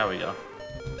 Good. There we go.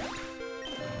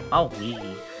 Oh, wee.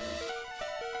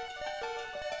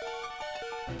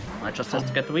 I just has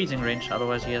to get the wheezing range,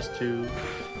 otherwise he has to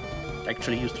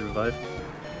actually use the revive.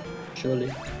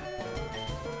 Surely.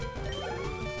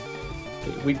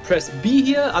 Okay, we press B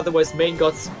here, otherwise main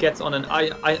gets on an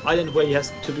island where he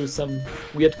has to do some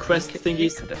weird quest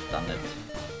thingies. He could have done it.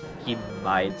 He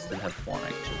might still have one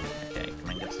actually. Okay, come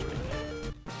on, gets the ring.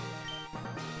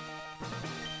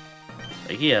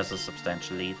 So he has a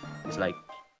substantial lead. He's like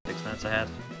 6 minutes ahead.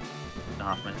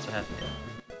 2.5 minutes ahead.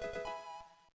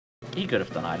 He could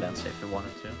have done islands if he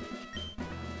wanted to.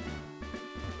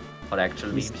 For the actual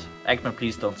memes. Eggman,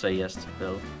 please don't say yes to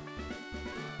Bill.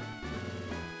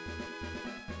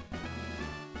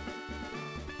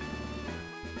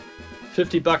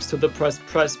 $50 to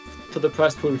the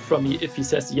price pool from me if he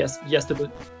says yes to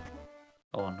Bill.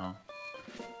 Oh no.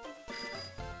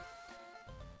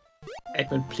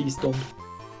 Eggman, please don't.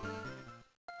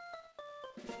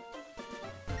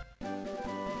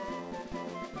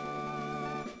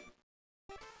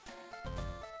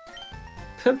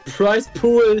 Prize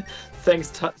pool.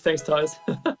 Thanks, Tiles.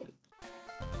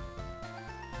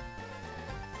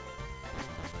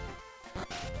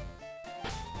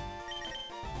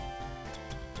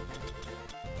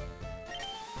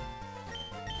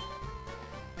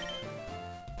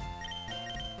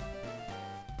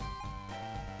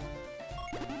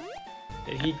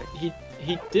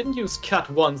 He didn't use cut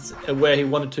once where he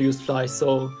wanted to use fly,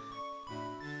 so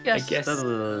yes, I guess.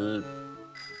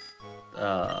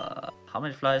 How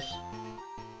many flies?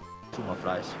 2 more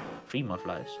flies. 3 more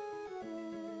flies.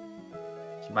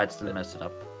 He might still mess it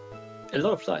up. A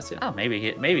lot of flies, yeah. Ah, maybe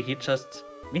he just.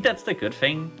 I mean, that's the good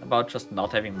thing about just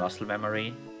not having muscle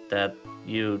memory, that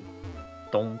you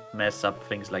don't mess up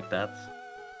things like that.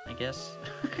 I guess.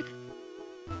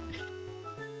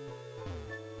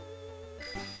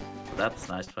 That's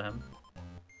nice for him.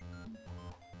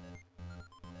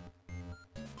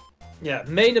 Yeah,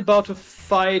 main about to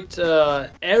fight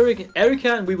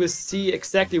Erika, and we will see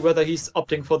exactly whether he's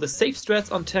opting for the safe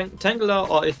strats on Tangela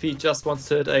or if he just wants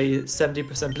to hit a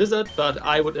 70% Blizzard. But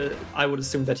I would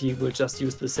assume that he will just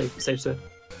use the safe strat.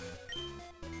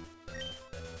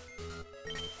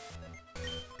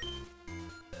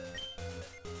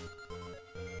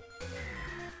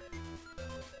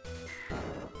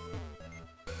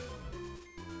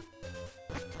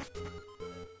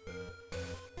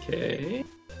 Okay.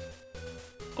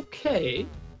 Okay.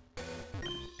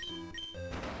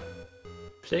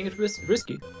 Playing it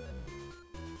risky.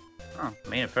 Oh,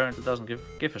 main apparently doesn't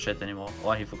give a shit anymore.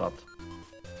 Or he forgot.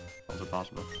 Also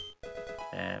possible.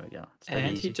 There we go.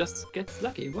 And he just gets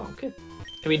lucky. Wow, okay.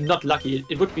 I mean, not lucky.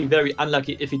 It would be very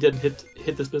unlucky if he didn't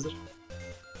hit this Blizzard.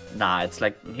 Nah, it's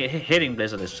like hitting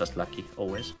Blizzard is just lucky,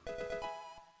 always.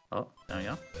 Oh, there we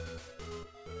go.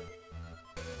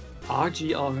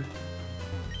 RGR.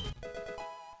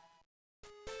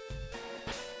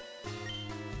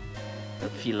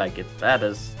 Feel like it. That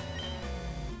is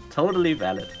totally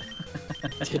valid.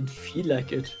 Didn't feel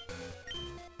like it.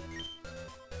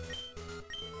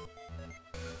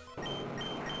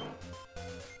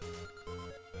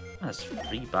 That's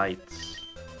 3 bites.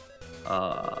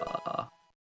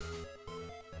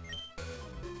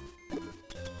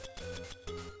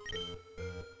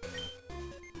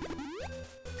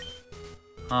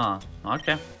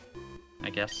 Okay. I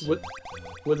guess.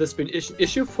 Will this be an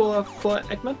issue for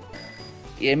Eggman?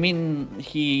 I mean,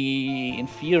 he, in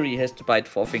theory, has to bite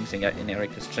 4 things in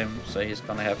Erika's gym, so he's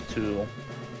gonna have to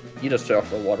either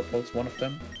surf or water pulse one of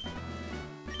them.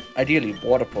 Ideally,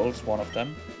 water pulse one of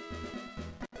them.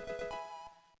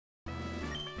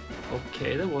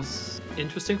 Okay, that was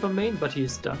interesting for main, but he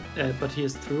is done. But he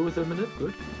is through with a minute.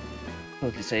 Good.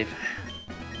 Totally safe.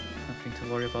 Nothing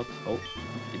to worry about. Oh,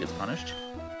 he gets punished.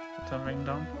 Turn ring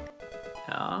down.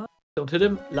 Yeah. Don't hit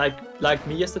him like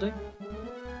me yesterday.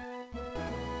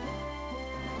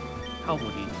 How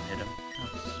would he even hit him?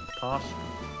 That's impossible.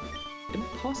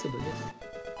 Impossible, yes.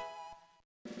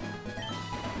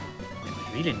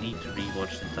 really need to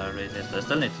rewatch the entire race. I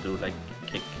still need to do like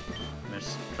kick,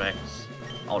 miss, tracks,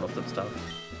 all of that stuff.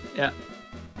 Yeah.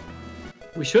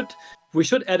 We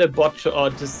should add a bot to our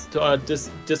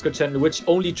Discord channel which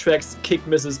only tracks kick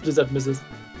misses, blizzard misses.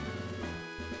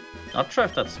 Not sure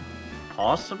if that's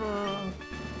possible.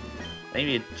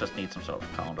 Maybe it just needs some sort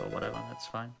of count or whatever. That's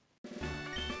fine.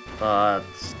 But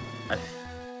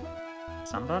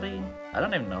somebody, I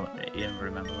don't even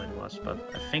remember what it was, but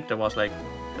I think there was like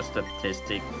a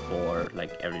statistic for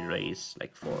like every race,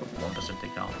 like for 1%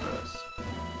 encounters,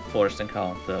 forced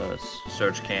encounters,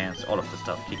 surge cans, all of the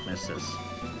stuff, kick misses.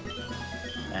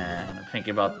 And I'm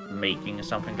thinking about making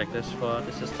something like this for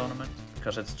this tournament,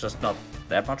 because it's just not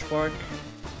that much work.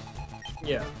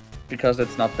 Yeah. Because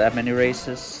it's not that many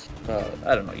races, but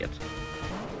I don't know yet.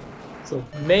 So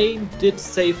main did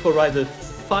save for rival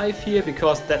 5 here,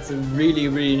 because that's a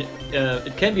really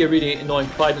it can be a really annoying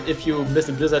fight, and if you miss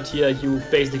a blizzard here you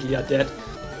basically are dead.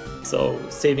 So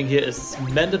saving here is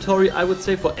mandatory, I would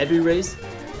say, for every race,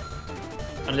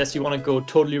 unless you want to go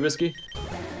totally risky.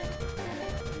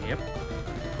 Yep,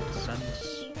 makes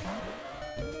sense.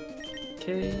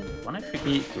 Okay, What if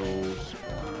he goes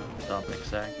for double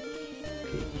exact?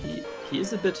 okay, he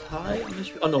is a bit high in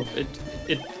HP. Oh no,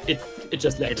 it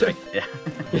just lagged. Yeah.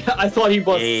 Yeah, I thought he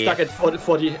was stuck at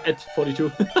 42.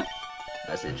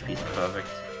 That's HP is perfect.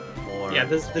 Yeah,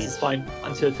 this is fine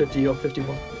until 50 or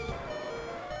 51.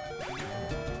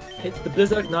 Hits the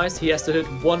blizzard, nice. He has to hit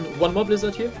one more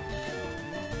blizzard here.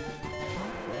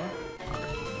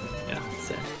 Yeah,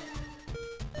 sad.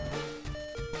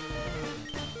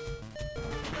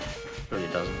 Really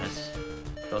doesn't miss.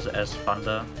 Because as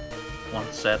Thunder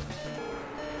once said,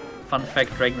 fun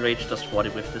fact, Dragon Rage does 40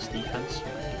 with this defense.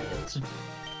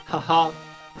 Haha.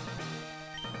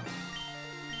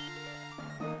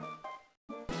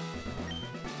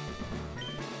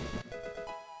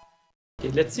 Okay,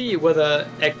 let's see whether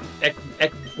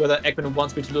whether Eggman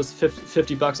wants me to lose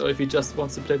 50 bucks or if he just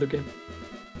wants to play the game.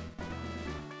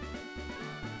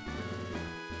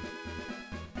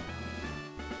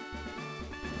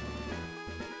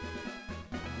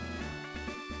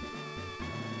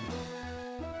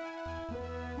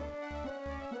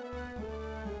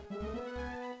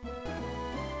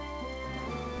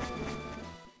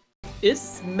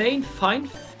 Is main fine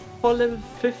for level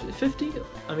 50?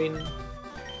 I mean,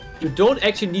 you don't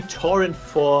actually need torrent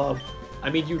for... I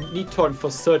mean, you need torrent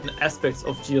for certain aspects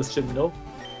of Geo's gym, no?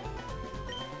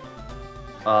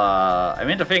 I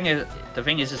mean, the thing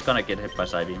is he's gonna get hit by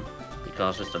side beam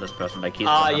because it's the last person. Like he's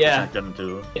 100% gonna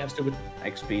do stupid.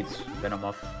 X speeds Venom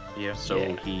off here,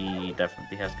 so he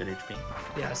definitely has good HP.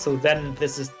 Yeah, so then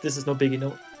this is no biggie,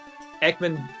 no.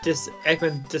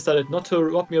 Eggman decided not to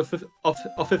rob me of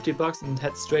 50 bucks and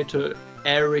head straight to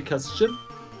Erika's gym.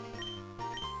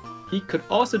 He could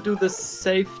also do the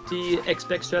safety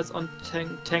X-Back strats on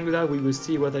Tangler. We will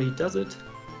see whether he does it.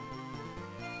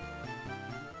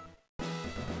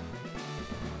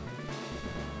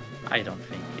 I don't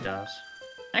think he does.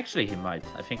 Actually, he might.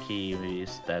 I think he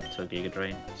is dead to Giga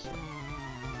Drain. So.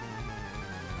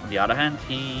 On the other hand,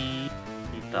 he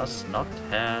does not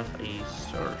have a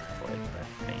surf for it, I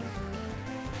think.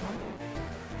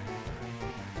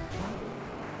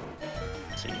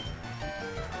 Let's see.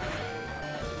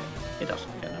 He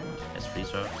doesn't get him as free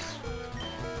surfs.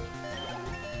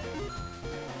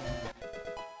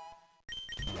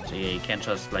 So yeah, you can't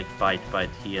just like bite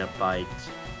here, bite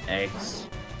X,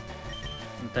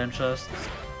 and then just...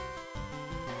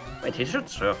 Wait, he should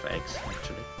surf X,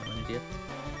 actually. I'm an idiot.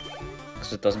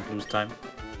 Because it doesn't lose time.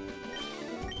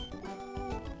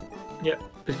 Yeah,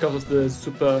 because of the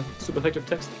super effective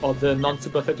text or the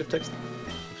non-super effective text.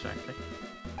 Exactly.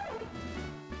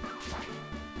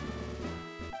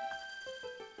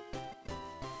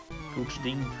 Gooch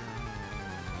ding.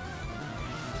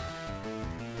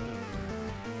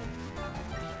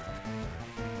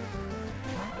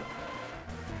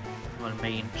 While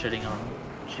main chilling on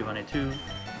G1A2.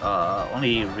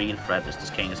 Only real threat is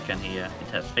this Kangaskhan can here. It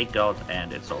has Fake Out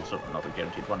and it's also another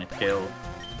guaranteed one-hit kill.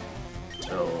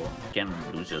 So can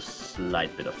lose a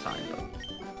slight bit of time, but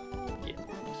yeah,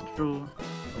 it's true,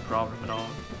 no problem at all.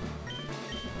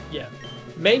 Yeah,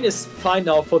 main is fine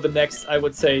now for the next, I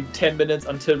would say, 10 minutes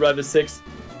until Rival 6,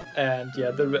 and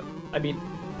yeah, I mean,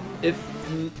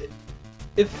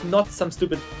 if not some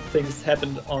stupid things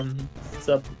happened on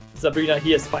Sabrina,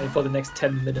 he is fine for the next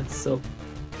 10 minutes. So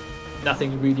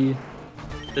nothing really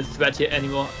a threat here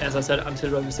anymore, as I said,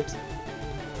 until Rival 6.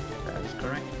 That is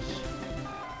correct.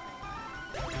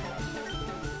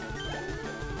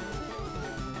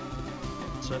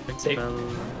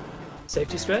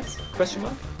 Safety strats? Question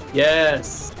mark?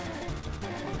 Yes.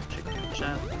 Check the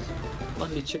chat.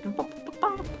 only chicken. Pop, pop,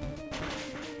 pop.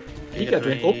 Giga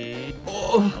Drain. Drain.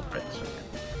 Oh. No crits,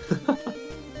 okay.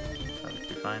 That'll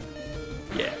be fine.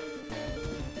 Yeah.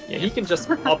 Yeah, he can just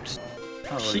opt.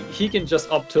 Oh, He can just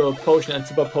opt to a potion and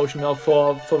super potion now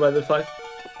for level 5.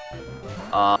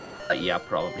 Yeah,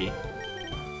 probably.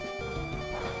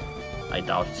 I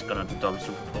doubt it's gonna do double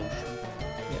super potion.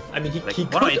 Yeah. I mean, he Like,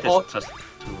 could 108 is just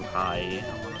too high,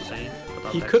 I wanna say.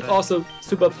 he could also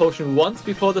super potion once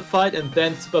before the fight and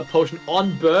then super potion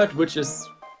on bird, which is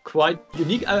quite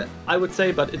unique, I would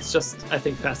say, but it's just, I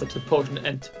think, faster to potion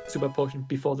and super potion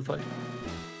before the fight.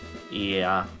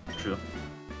 Yeah, true.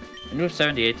 And with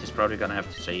 78, he's probably gonna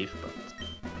have to save, but...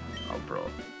 Oh, bro.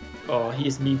 Oh, he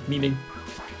is memeing.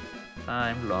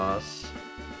 Time loss.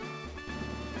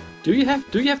 Do you have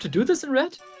to do this in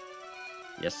red?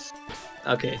 Yes.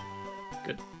 Okay,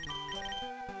 good.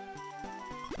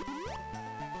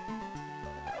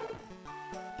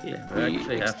 Okay, we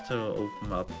actually have to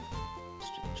open up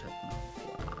stream chat now.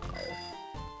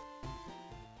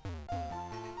 Wow.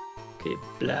 Okay,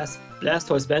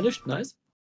 Blastoise vanished. Nice.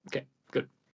 Okay, good.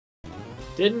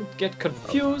 Didn't get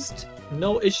confused.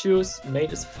 No issues. Main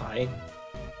is fine.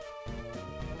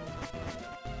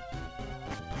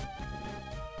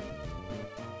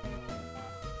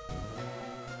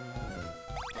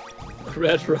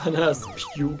 Red Runner's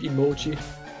puke emoji.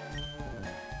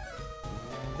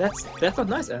 That's not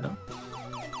nice, Anna.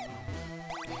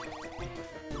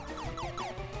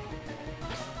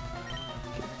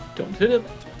 Don't hit him.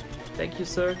 Thank you,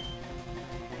 sir.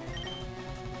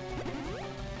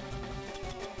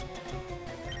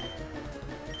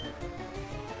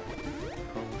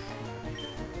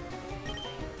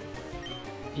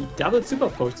 He doubled super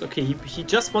posts. Okay, he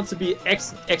just wants to be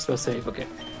extra safe. Okay.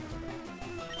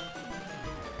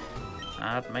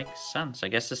 That makes sense. I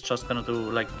guess it's just gonna do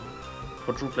like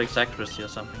quadruple accuracy or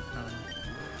something.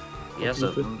 Yes,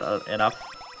 enough.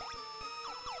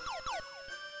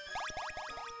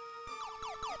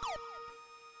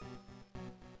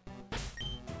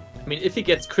 I mean, if he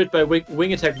gets crit by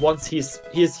wing attack once, he's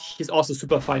also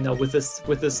super fine now with this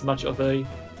much of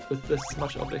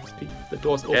XP. The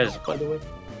door's open, Yes. by the way.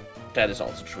 That is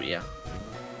also true, yeah.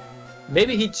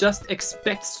 Maybe he just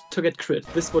expects to get crit.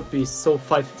 This would be so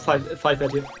 5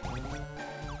 at him.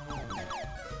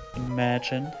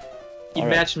 Imagine.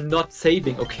 Imagine not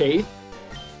saving, okay?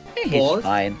 He's Balls.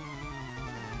 fine.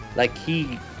 Like,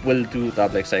 he will do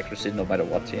double accuracy no matter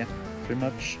what, yeah, pretty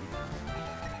much.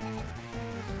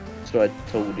 So I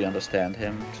totally understand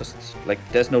him. Just, like,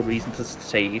 there's no reason to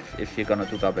save if you're gonna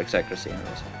do double accuracy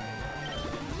anyways.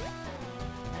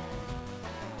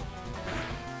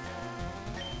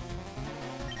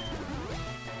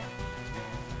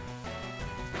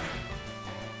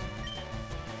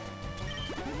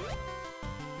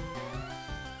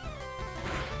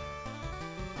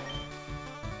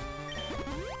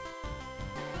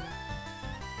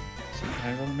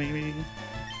 Maybe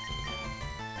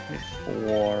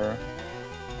before.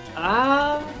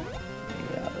 Ah.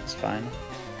 Yeah, that's fine.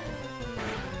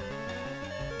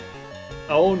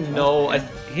 Oh no!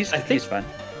 He's fine. He's fine.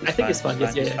 Yes,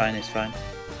 yeah. He's fine.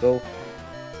 Go.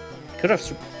 Could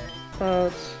have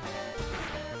but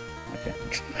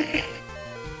okay.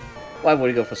 Why would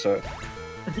he go for serve?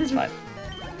 It's fine.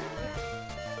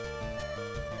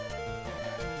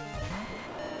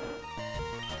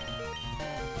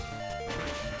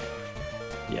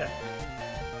 Yeah.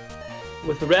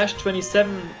 With Rash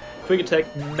 27, Quick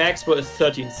Attack, Maxwell is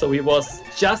 13, so he was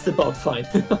just about fine.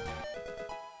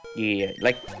 Yeah,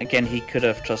 like, again, he could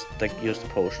have just, like, used the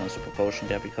potion or super potion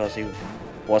there because he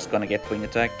was gonna get Wing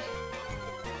Attack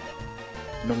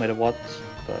no matter what,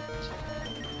 but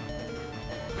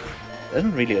there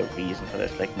isn't really a reason for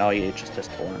this. Like, now he just has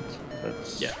Torrent.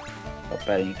 That's not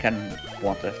bad. You can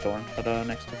want to have Torrent for the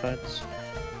next two fights.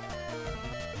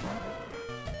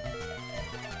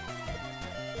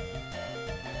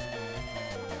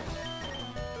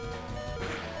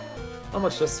 How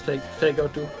much does Fake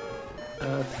Out do?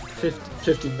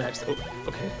 15 max. Oh,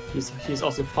 okay. He's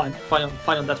also fine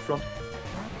on that front.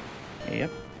 Yep.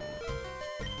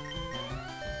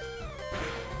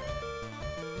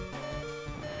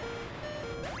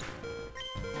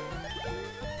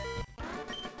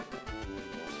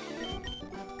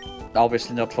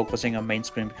 Obviously not focusing on main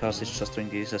screen because it's just doing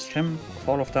the easiest gym of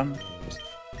all of them. Just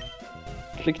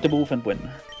click the move and win.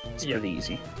 It's pretty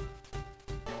easy.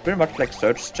 Pretty much like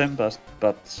Surge's gym, but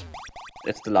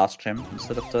it's the last gym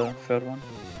instead of the third one.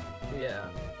 Yeah.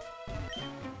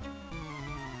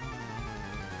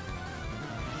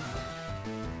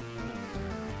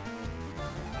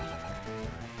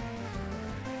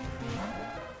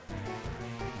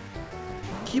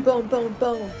 Keep on,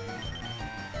 bone.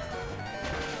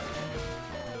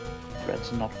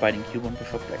 is not biting Cubone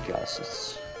before Black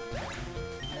Glasses.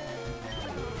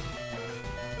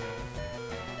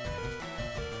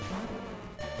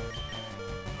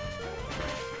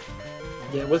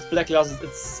 Yeah, with Black Glasses,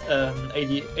 it's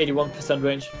 81%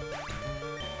 range.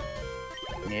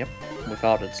 Yep.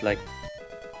 Without it's like,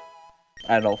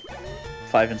 I don't know,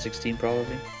 5 and 16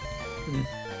 probably. Mm.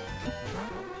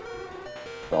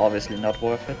 But obviously not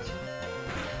worth it.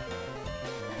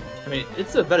 I mean,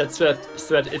 it's a valid threat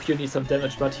if you need some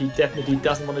damage, but he definitely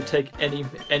doesn't want to take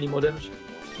any more damage.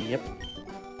 Yep.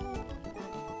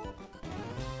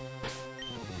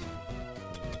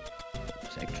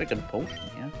 Electric and potion,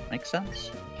 yeah, makes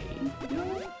sense.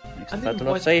 Makes it a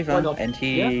lot safer, and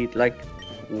he like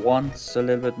wants a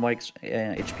little bit more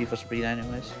HP for speed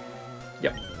anyways.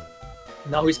 Yep.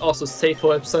 Now he's also safe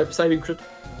for a Psybeam crit.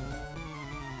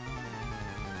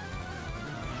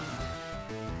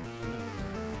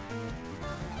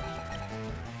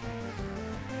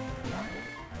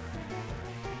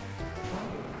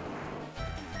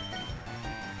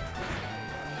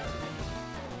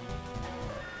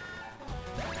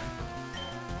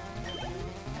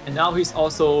 And now he's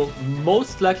also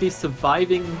most likely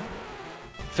surviving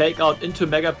Fake Out into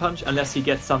Mega Punch unless he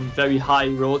gets some very high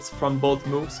rolls from both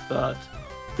moves, but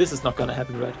this is not gonna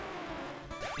happen, right?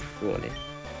 Really.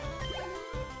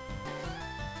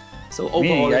 So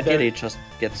overall, ideally he just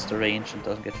gets the range and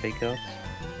doesn't get Fake Out.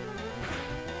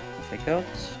 Fake Out.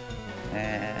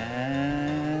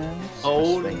 And...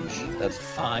 Oh, range. That's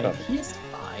fine. perfect. He's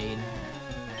fine.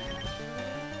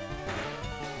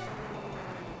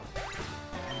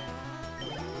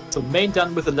 So main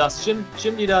done with the last gym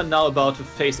leader, now about to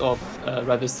face off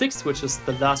Rival 6, which is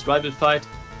the last rival fight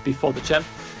before the champ.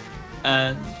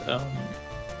 And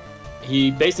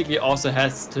he basically also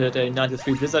has to hit a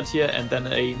 93 Blizzard here and then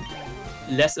a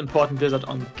less important Blizzard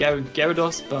on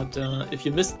Gyarados, but if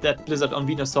you missed that Blizzard on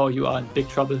Venusaur, you are in big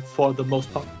trouble for the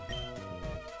most part.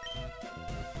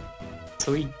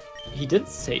 So he didn't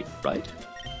save, right?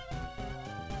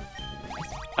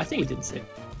 I think he didn't save.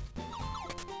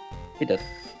 He did.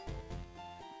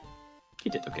 He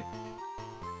did, okay.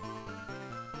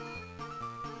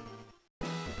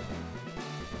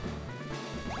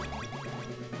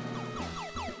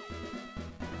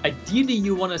 Ideally,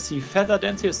 you want to see Feather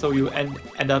Dance here, so you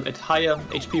end up at higher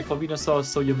HP for Venusaur,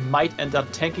 so you might end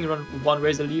up tanking one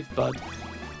Razor Leaf, but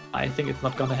I think it's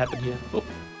not gonna happen here. Oh.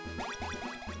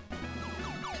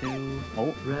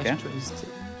 Oh, okay. Trace.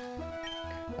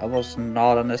 That was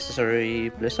not a necessary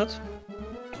Blizzard.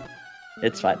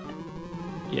 It's fine.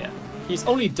 Yeah. He's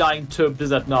only dying to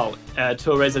Blizzard now,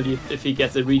 to a Razor Leaf if he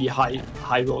gets a really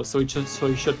high roll, so he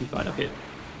should be fine. Okay,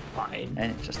 fine.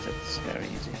 And it just hits very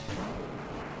easy.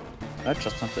 I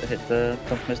just want to hit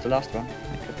don't miss the last one.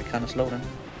 It could be kind of slow then.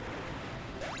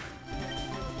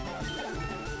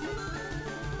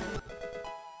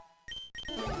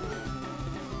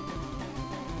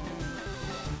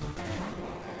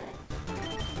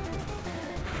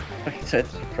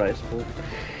 That's surpriseful.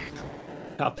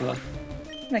 Kappa.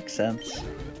 Makes sense.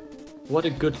 What a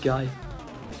good guy.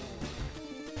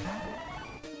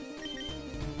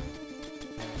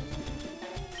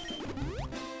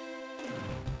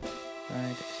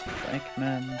 Right,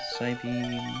 Eggman,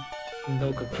 Psybeam.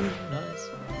 No confusion, nice.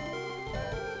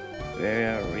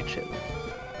 Very chill.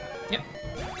 Yeah.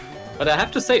 But I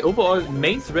have to say, overall,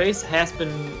 Main's race has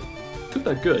been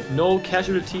super good. No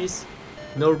casualties,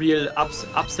 no real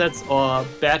upsets or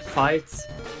bad fights.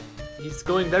 He's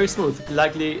going very smooth,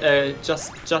 likely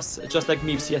just like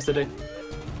Meeps yesterday.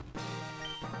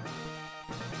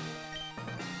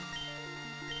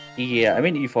 Yeah, I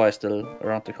mean E4 is still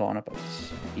around the corner, but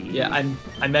yeah,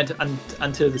 I meant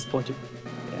until this point.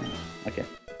 Yeah. Okay.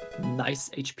 Nice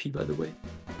HP, by the way.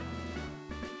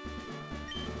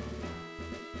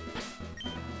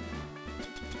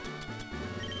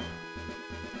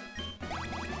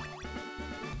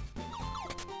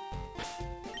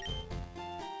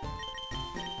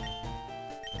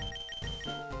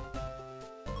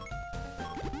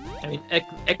 I mean,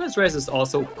 Eggman's race is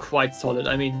also quite solid.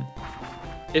 I mean,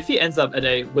 if he ends up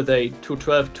with a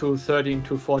 212, 213,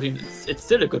 214, it's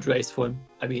still a good race for him.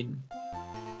 I mean,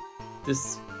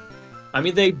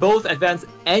 they both advance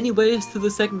anyways to the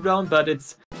second round, but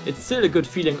it's still a good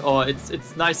feeling, or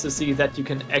it's nice to see that you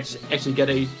can actually get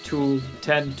a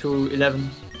 210, 211.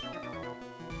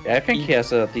 Yeah, I think he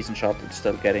has a decent shot at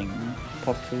still getting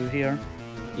top 2 here.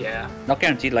 Yeah. Not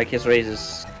guaranteed, like his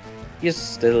race he's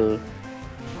still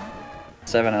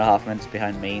 7.5 minutes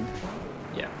behind main.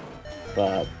 Yeah.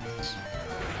 But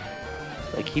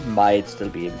like he might still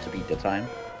be able to beat the time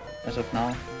as of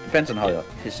now. Depends on how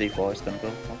his C4 is gonna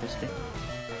go, obviously.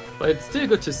 But it's still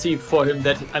good to see for him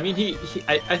that, I mean,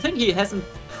 I think he hasn't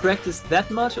practiced that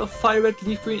much of Fire Red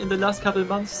Leaf Green in the last couple of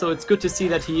months, so it's good to see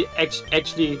that he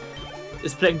actually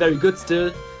is playing very good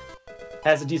still,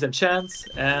 has a decent chance,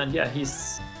 and yeah,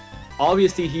 he's far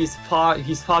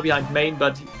behind main,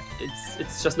 but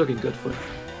it's just looking good for him.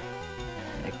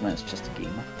 Eggman is just a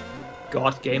gamer.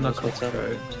 God, gamer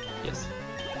confirmed. Yes.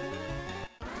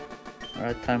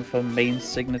 Alright, time for main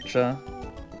signature.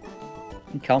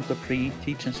 Encounter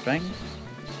pre-teaching strength.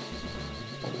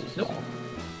 Nope.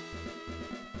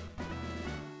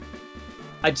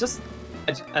 I just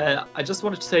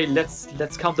wanted to say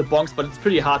let's count the bonks, but it's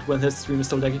pretty hard when his stream is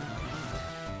so laggy.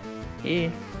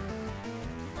 Yeah.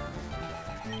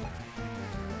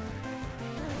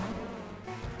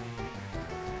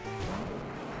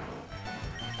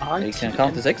 You can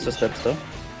count his extra steps though,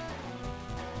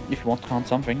 if you want to count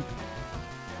something.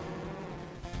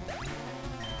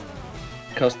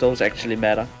 Because those actually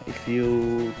matter if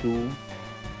you do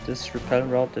this repel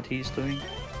route that he's doing.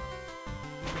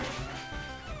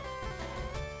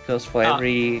 Because for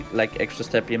every like extra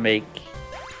step you make,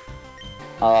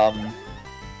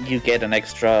 you get an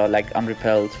extra like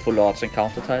unrepelled full odds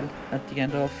encounter tile at the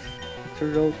end of the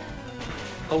road.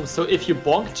 Oh, so if you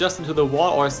bonk just into the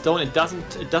wall or a stone, it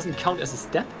doesn't count as a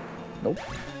step? Nope.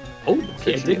 Oh,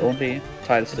 okay. It's only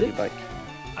tiles to the bike.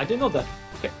 I didn't know that.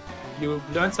 Okay, you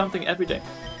learn something every day.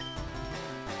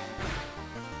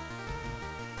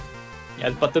 Yeah,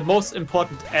 but the most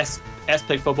important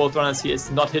aspect for both runners here is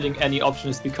not hitting any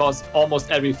options, because almost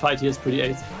every fight here is pretty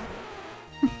ace.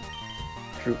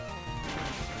 True.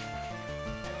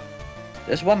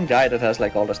 There's one guy that has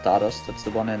like all the starters. That's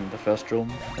the one in the first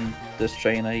room. And this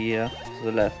trainer here to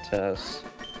the left has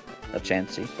a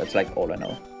Chansey. That's like all I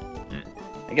know.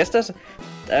 I guess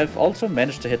I've also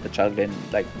managed to hit the Chugga in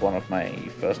like one of my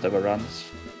first ever runs.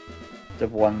 The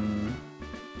one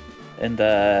in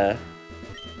the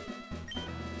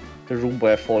room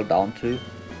where I fall down to.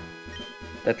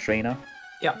 That trainer.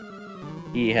 Yeah.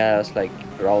 He has like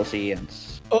Rousey and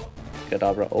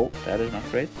Kadabra. Oh, that is not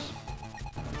great.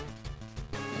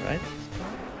 Alright.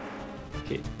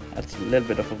 Okay. That's a little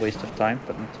bit of a waste of time,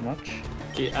 but not too much.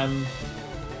 Okay,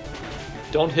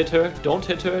 don't hit her, don't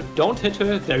hit her, don't hit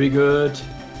her. Very good.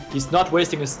 He's not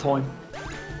wasting his time.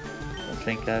 I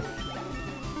think I've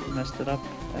messed it up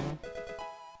ever.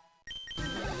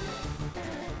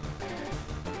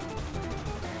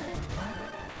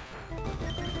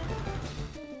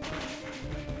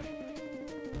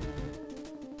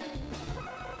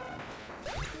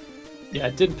 Yeah, I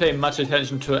didn't pay much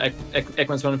attention to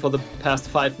Eggman's run for the past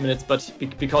 5 minutes, but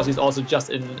because he's also just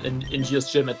in Gio's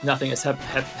gym and nothing is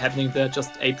happening there,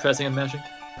 just A pressing and mashing.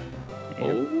 Yep.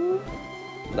 Oh,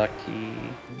 lucky.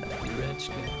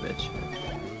 Rich.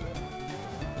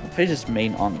 Page is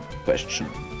main on question.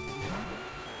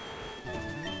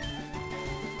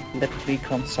 Let me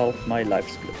consult my life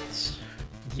splits.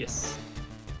 Yes.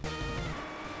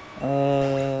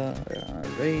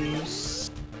 Race.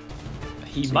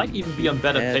 He might even be on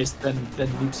better pace than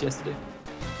Luke's yesterday.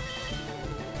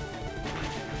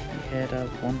 He had a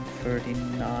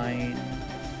 139.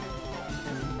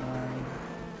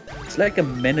 It's like a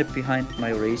minute behind my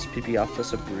race PP after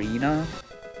Sabrina.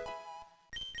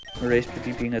 My race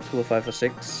PP being a 205 or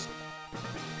 6.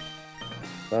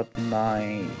 But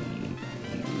my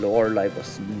Lorelei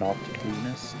was not the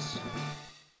cleanest.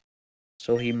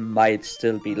 So he might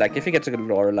still be, like, if he gets a good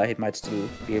Lorelei, he might still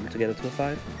be able to get a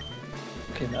 205.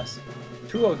 Okay, nice.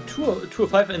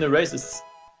 205 in the race is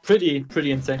pretty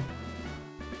insane.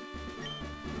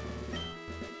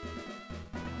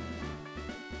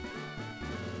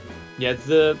 Yeah,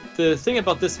 the thing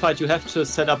about this fight, you have to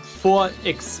set up 4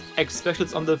 X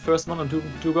specials on the first one on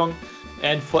Dugong,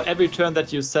 and for every turn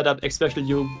that you set up X special,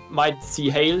 you might see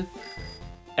hail.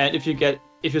 And if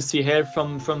you see hail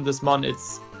from this mon,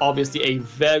 it's obviously a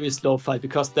very slow fight,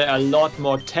 because there are a lot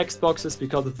more text boxes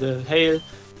because of the hail.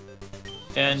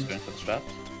 And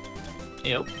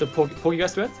you know, the Pokeguy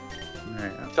strat.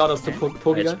 Yeah. Shoutouts to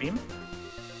Pokeguy.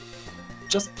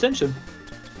 Just clinch him.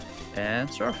 And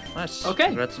surf. Nice. Okay.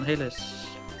 Congrats on Halis.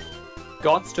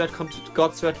 God strat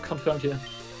confirmed here.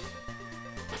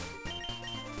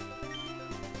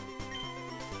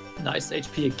 Nice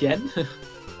HP again.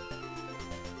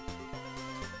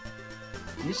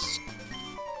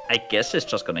 I guess he's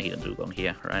just gonna heal Dugong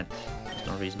here, right? There's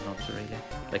no reason not to really.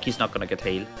 Like, he's not gonna get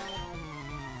hail.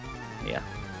 Yeah,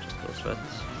 just those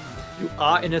sweats. You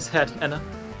are in his head, Anna.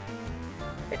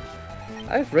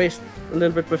 I've raced a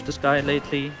little bit with this guy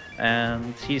lately,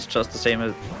 and he's just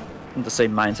in the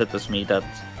same mindset as me, that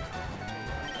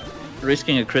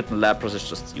risking a crit in Lapras is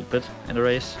just stupid in a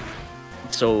race.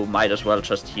 So might as well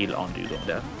just heal on Dugong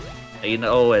there. You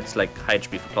know, it's like high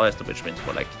HP for Cloyster, which means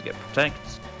more likely to get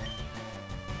Protect.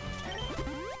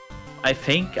 I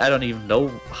think, I don't even know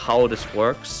how this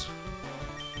works.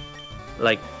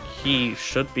 Like, he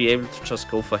should be able to just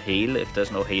go for Hail if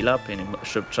there's no Hail up, and he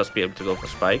should just be able to go for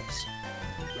Spikes.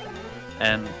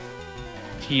 And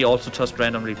he also just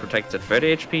randomly protects at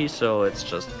 30 HP, so it's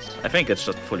just... I think it's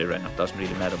just fully random. Doesn't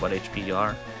really matter what HP you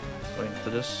are going to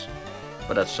this.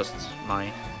 But that's just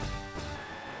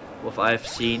what I've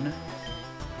seen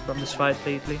from this fight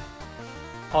lately.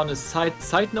 On a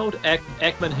side note,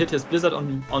 Eggman hit his Blizzard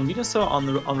on Venusaur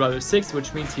on Rival 6,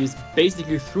 which means he's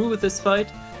basically through with this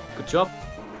fight. Good job.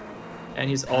 And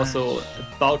he's also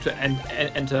about to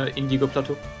enter Indigo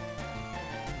Plateau.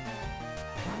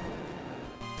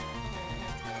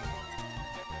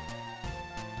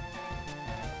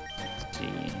 Let's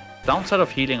see. Downside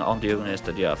of healing on Dugong is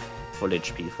that you have full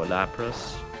HP for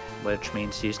Lapras, which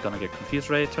means he's gonna get confused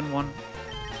right turn 1.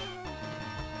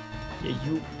 Yeah,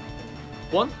 you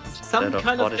want some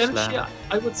kind of damage here,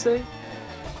 I would say.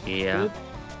 Yeah. Good.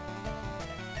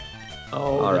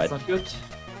 Oh, all that's right. not good.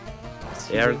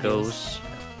 There goes.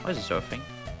 Why is he surfing?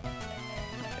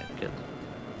 Okay, good.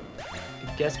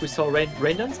 I guess we saw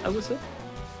rain dance, I would say.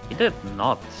 He did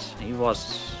not. He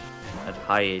was at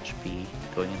high HP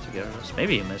going into Gyarados.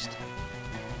 Maybe he missed.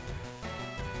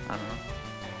 I don't know.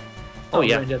 Oh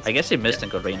yeah, I guess he missed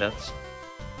and got rain dance.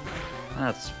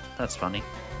 That's funny.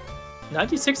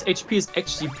 96 HP is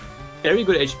actually very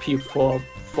good HP for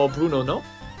Bruno, no?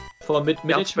 For mid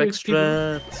HP.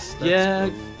 Strats. Yeah,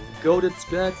 goated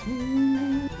strats.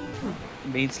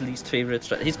 Mate's least favorite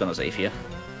strat. He's gonna save here.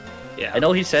 Yeah. I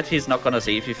know he said he's not gonna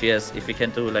save if he can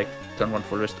do like turn 1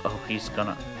 full rest. Oh, he's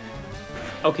gonna.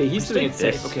 Okay, he's doing it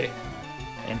safe. Okay.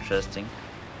 Interesting.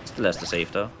 Still has to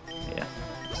save though. Yeah.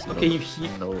 Okay, he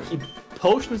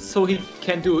potions so he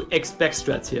can do X-back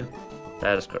strats here.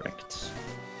 That is correct.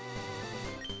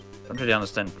 Don't really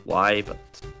understand why, but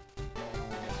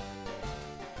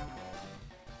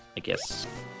I guess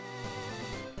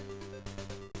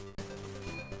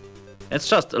it's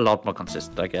just a lot more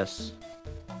consistent, I guess.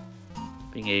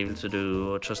 Being able to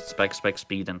do just spec,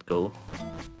 speed, and go.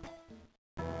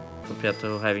 Compared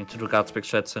to having to do guard spec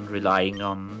strats and relying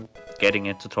on getting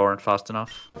into Torrent fast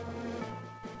enough.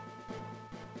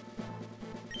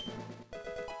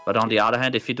 But on the other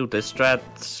hand, if you do this strat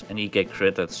and you get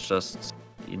crit, that's just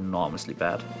enormously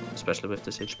bad, especially with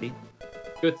this HP.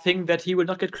 Good thing that he will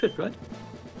not get crit, right?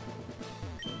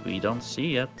 We don't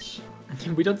see it.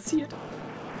 We don't see it.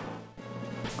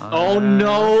 Oh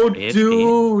no,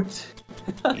 dude!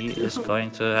 He is going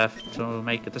to have to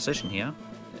make a decision here.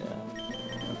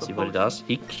 Yeah. Let's see what he does.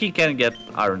 He can get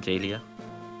Iron Tail here.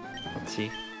 Let's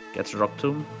see. Gets Rock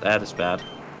Tomb. That is bad.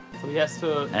 So he has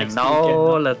to. And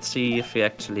now let's see if he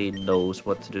actually knows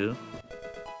what to do.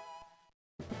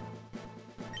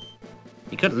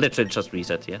 He could literally just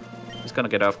reset here. He's gonna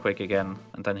get Earthquake again,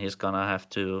 and then he's gonna have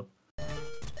to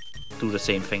do the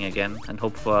same thing again and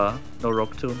hope for no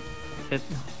Rock Tomb hit.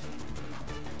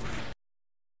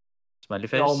 Smiley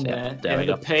face. Oh man, there we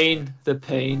go. The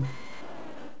pain.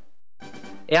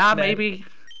 Yeah, man. Maybe.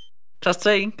 Just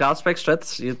saying, guard spec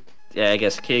strats. Yeah, I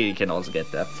guess you can also get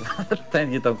that.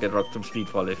 Then you don't get Rock Tomb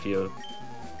Speedfall if you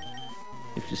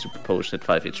super potion at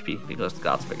 5 HP because the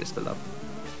guard spec is still up.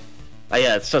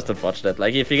 Yeah, it's just unfortunate.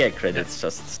 Like if you get crit, it's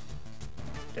just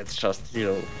you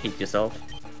know, hit yourself.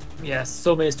 Yeah,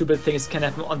 so many stupid things can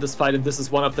happen on this fight, and this is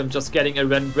one of them. Just getting a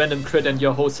random crit and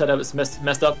your whole setup is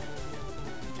messed up.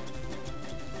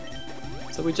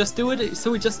 So we just do it.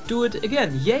 So we just do it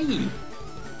again. Yay!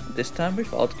 This time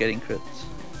without getting crits.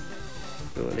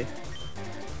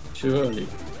 Surely.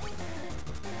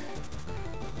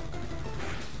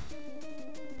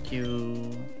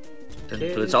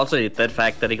 It's also that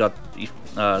fact that he got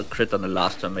crit on the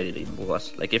last turn made it even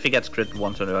worse. Like if he gets crit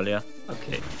 1 turn earlier,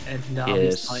 okay, and now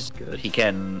he's fine. Good. He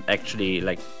can actually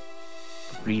like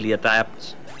really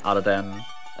adapt, other than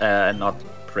and not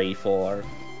pray for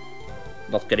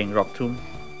not getting Rock Tomb.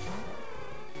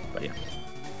 But yeah.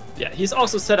 Yeah, he's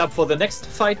also set up for the next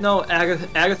fight now,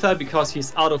 Agatha, because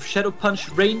he's out of Shadow Punch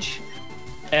range.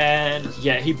 And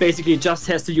yeah, he basically just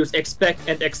has to use X-Back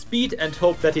and X-Speed and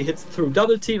hope that he hits through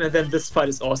Double Team, and then this fight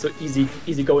is also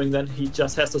easy going then. He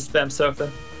just has to spam Surf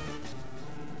then.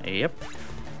 Yep.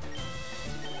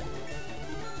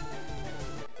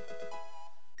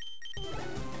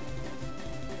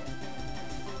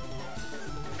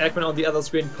 Eggman on the other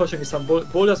screen pushing some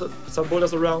boulders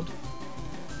around.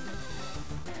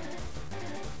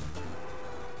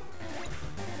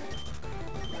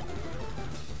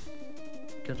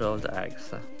 Good old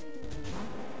Agatha.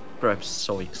 Bro, I'm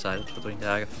so excited for doing the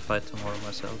Agatha fight tomorrow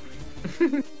myself.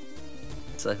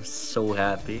 So I'm so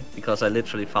happy because I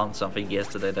literally found something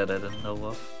yesterday that I didn't know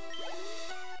of.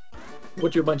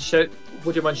 Would you mind sharing?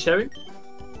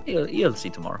 You'll see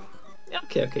tomorrow. Yeah,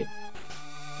 okay.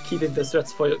 Keeping the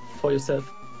threats for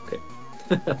yourself. Okay.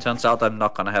 Turns out I'm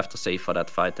not gonna have to save for that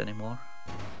fight anymore.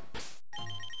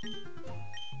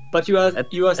 But you are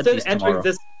still least entering tomorrow.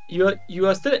 this. You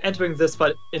are still entering this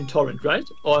fight in torrent, right?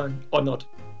 Or not?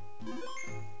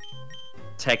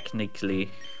 Technically.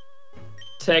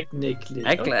 Technically.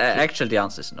 Okay. Actually, the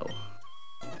answer is no.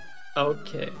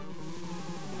 Okay.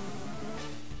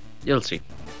 You'll see.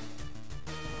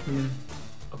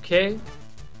 Okay.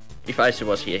 If Icy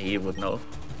was here, he would know.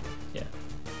 Yeah.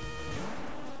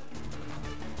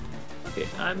 Okay,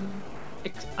 I'm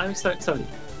excited.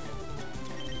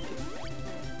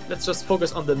 Let's just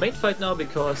focus on the main fight now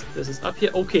because this is up here.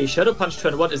 Okay, Shadow Punch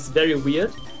turn 1 is very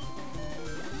weird.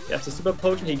 He has a super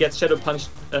potion. He gets Shadow Punch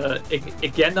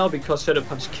again now because Shadow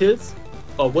Punch kills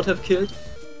or would have killed.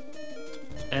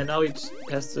 And now he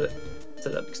has to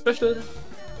set up special.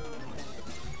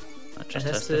 I just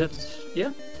And has to hit.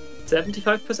 Yeah,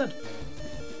 75%.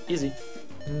 Easy.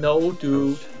 No,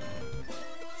 dude.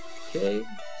 Okay,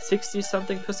 60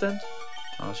 something percent.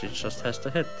 Oh, she just has to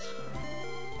hit.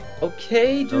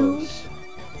 Okay, dude.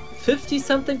 50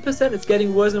 something percent. It's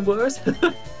getting worse and worse.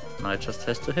 Now it just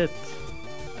has to hit.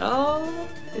 Oh,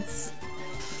 it's.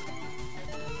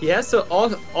 Yeah, so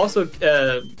also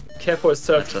care for his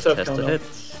surf Just has to counter. hit.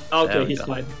 Okay, There we he's go.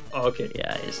 fine. Oh, okay.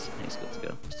 Yeah, he's good to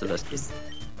go. Still has He's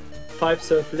 5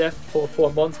 surf left for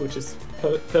 4 months, which is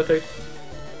perfect.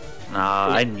 Nah,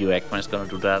 I knew Eggman is gonna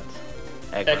do that.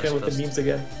 Acting with just the memes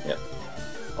again. Yeah.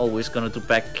 always gonna do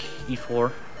back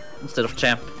E4 instead of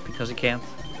champ because he can't.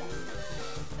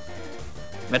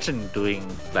 Imagine doing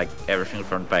like everything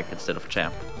front back instead of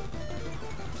champ.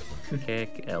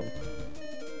 Kick L.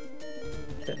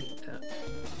 Okay.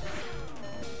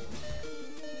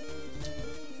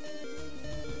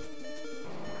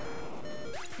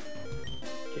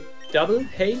 Double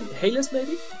Hayless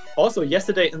maybe? Also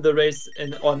yesterday in the race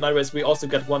on my race we also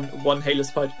got one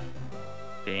Hayless fight.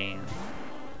 Damn.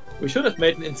 We should have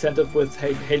made an incentive with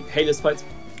Hayless fights.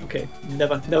 Okay,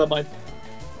 never mind.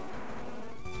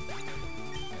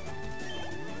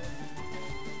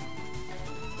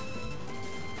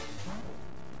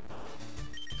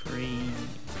 Three.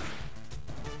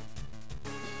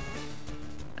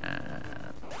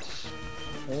 And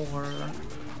 4.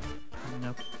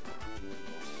 Nope.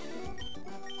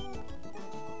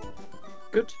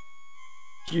 Good.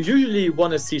 You usually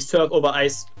want to see Surf over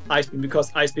Ice Beam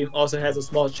because Ice Beam also has a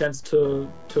small chance to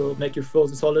make you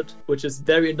frozen solid, which is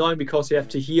very annoying because you have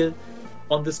to heal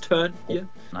on this turn here.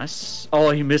 Nice.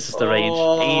 Oh, he misses the range.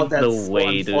 Ain't that's no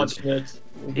way, dude. unfortunate.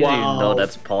 You didn't even know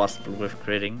that's possible with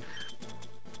critting.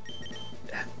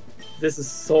 This is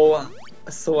so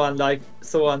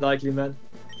unlikely, man.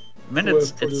 I mean,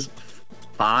 it's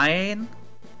fine.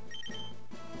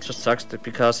 It just sucks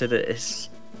because it is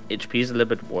HP is a little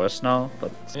bit worse now,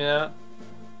 but Yeah.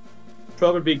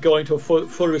 Probably going to a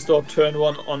full restore turn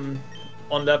 1 on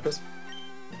Lapras.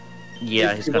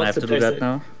 yeah, If he's he gonna wants have to to do play that safe.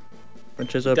 now,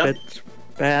 which is a Does- bit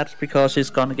bad because he's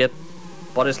gonna get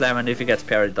body slam, and if he gets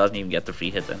parried, he doesn't even get the free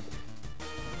hit in.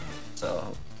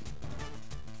 So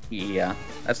yeah,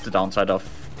 that's the downside of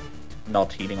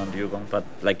not healing on Dugong, but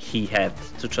like he had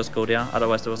to just go there,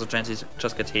 otherwise there was a chance he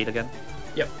just gets hit again.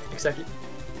 Yep, exactly.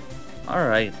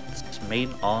 Alright,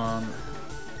 main on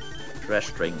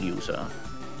Trash Drain user.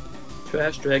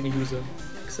 Trash Dragon user.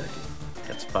 Exactly.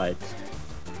 Gets bite.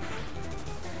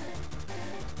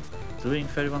 Doing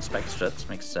 31 spec strats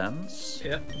makes sense.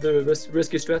 Yeah, the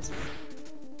risky strats.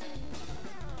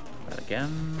 But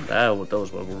again, oh,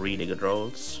 those were really good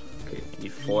rolls. Okay.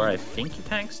 E4, I think he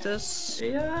tanks this.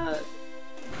 Yeah.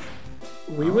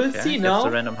 We will Okay, see gets now.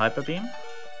 the random hyper beam.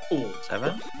 Oh.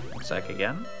 7. Sack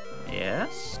again.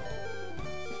 Yes.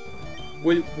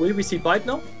 Will we see bite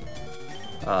now?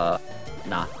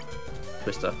 Nah.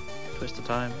 Twister. Twister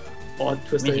time. Or I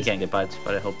Twister mean, he is can get bites,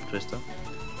 but I hope Twister.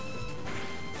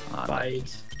 Ah, no.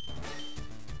 bite.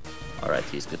 Alright,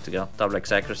 he's good to go. Double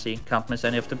X accuracy. Can't miss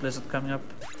any of the Blizzard coming up.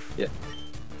 Yeah.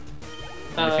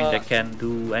 Only thing that can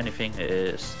do anything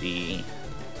is the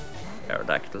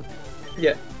Aerodactyl.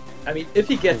 Yeah. I mean, if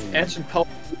he gets Ooh. ancient power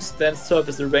boost, then Surf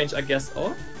is the range, I guess.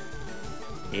 Or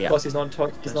Yeah. because he's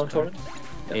non-torrent.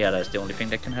 Yeah, that's the only thing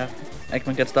that can happen.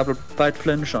 Eggman gets double bite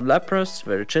flinch on Lapras,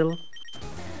 very chill.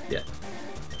 Yeah.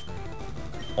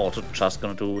 Also just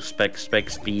gonna do spec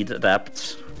speed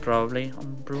adapt probably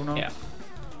on Bruno. Yeah.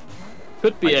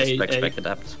 Could be Spec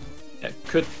adapt. yeah,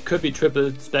 could be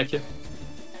triple stack here.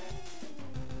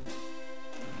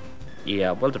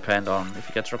 Yeah, will depend on if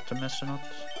he gets Optimus or not.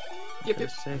 Yep.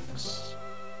 6.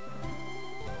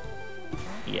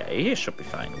 Yeah, he should be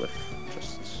fine with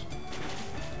just...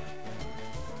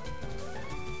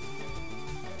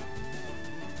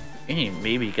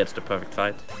 Maybe he gets the perfect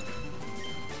fight.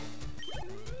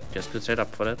 Just good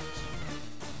setup for that.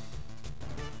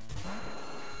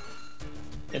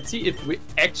 Let's see if we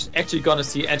actually gonna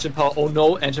see engine power. Oh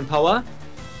no, engine power.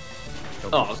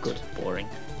 Oh, good. Boring.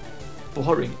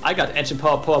 Boring. I got engine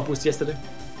power boost yesterday.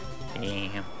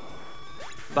 Damn.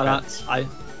 But I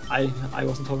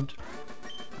wasn't told.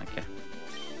 Okay.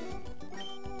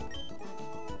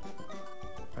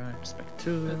 Right, Spec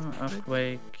 2,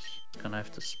 Earthquake. Gonna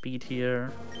have to speed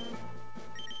here.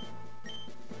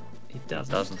 It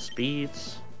doesn't. Doesn't speed.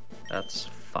 That's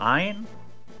fine.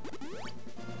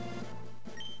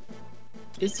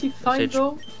 Is he fine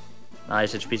though?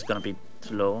 His HP is gonna be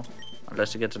too low.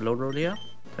 Unless you get a low roll here.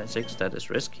 26, that is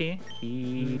risky.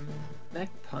 He Mech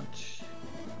Punch.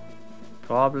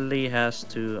 probably has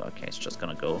to... Okay, it's just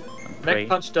gonna go and pray. Mech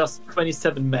Punch does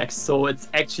 27 max, so it's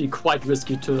actually quite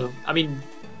risky to... I mean...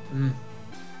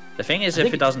 The thing is, if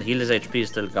he doesn't heal his HP, he's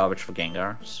still garbage for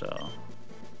Gengar, so...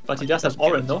 But he does have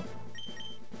Oran, though.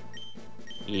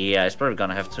 Yeah, he's probably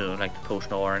gonna have to, like,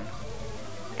 Potion Oran.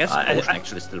 I guess Potion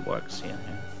actually still works, yeah.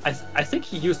 I think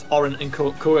he used Oran in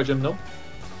Kora Gym, no?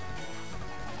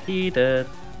 He did...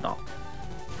 No.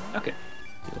 Okay.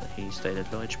 He stayed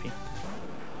at low HP.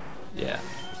 Yeah.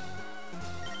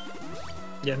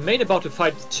 Yeah, main about to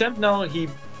fight the champ now. He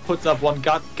puts up one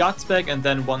guard spec and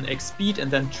then one X speed and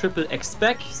then triple X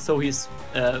spec, so he's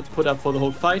put up for the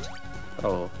whole fight.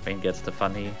 Oh, Bane gets the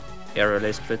funny air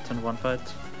relay crit in one fight.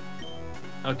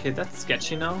 Okay, that's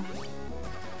sketchy now.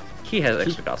 He has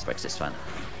extra guard specs this one.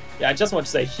 Yeah, I just want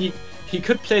to say he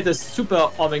could play the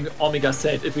super Omega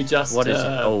set if we just what is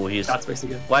oh he's guard specs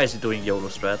again. Why is he doing YOLO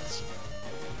strats?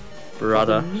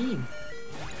 Brother. What do you mean?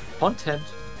 Content.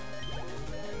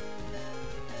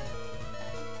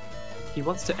 He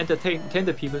wants to entertain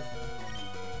the people.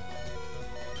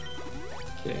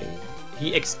 Okay.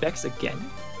 He expects again.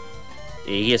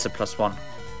 He has a +1.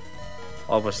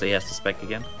 Obviously he has to spec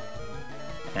again.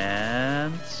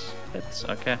 And it's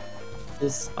okay.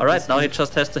 Alright, now he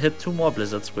just has to hit 2 more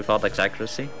blizzards without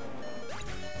accuracy.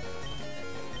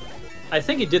 I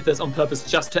think he did this on purpose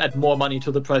just to add more money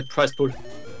to the prize pool.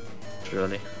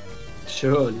 Surely.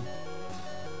 Surely.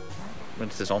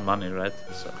 It's his own money, right?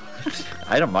 So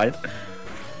I don't mind.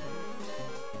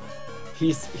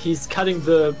 He's cutting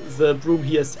the broom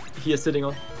he is sitting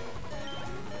on.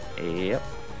 Yep.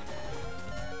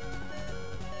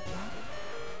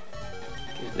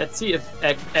 Okay, let's see if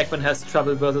Eggman has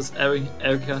trouble versus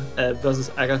Erica versus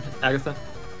Agatha.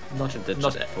 Not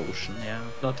potion, yeah.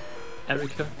 Not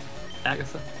Erica.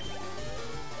 Agatha.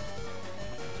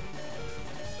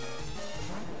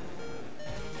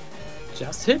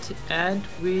 Just hit, and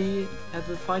we have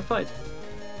a fine fight.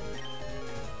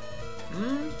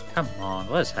 Come on,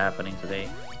 what is happening today?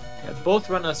 Yeah, both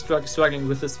runners struggling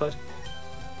with this fight.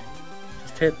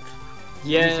 Just hit.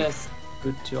 Yes,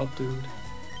 good job, dude.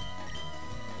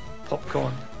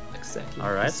 Popcorn, exactly.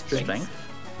 Alright, strength.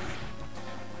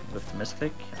 With the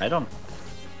misclick. I don't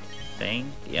think...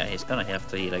 Yeah, he's gonna have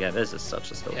to heal again. This is such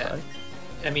a slow fight.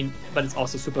 I mean, but it's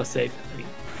also super safe. I mean...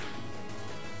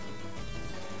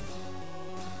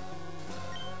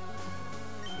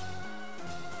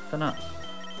 Dunno.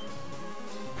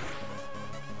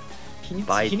 He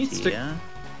needs to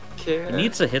care. He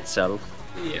needs a hit self.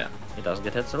 Yeah. He doesn't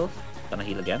get hit self. Gonna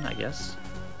heal again, I guess.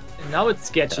 And now it's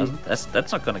sketchy.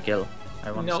 That's not gonna kill,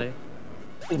 I want to say.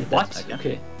 What?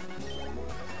 Okay.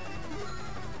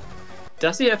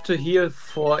 Does he have to heal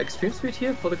for extreme speed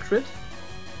here for the crit?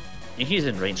 He's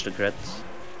in range to crit.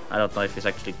 I don't know if he's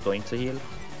actually going to heal.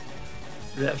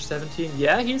 Rash 17.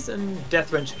 Yeah, he's in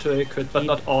death range to a crit, but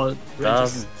not all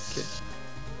ranges.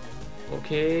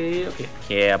 Okay.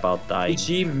 Care about dying.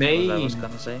 GG main. I was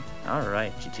gonna say.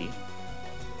 Alright, GG.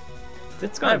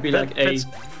 That's gonna be like a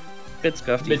bit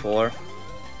scuffed 4.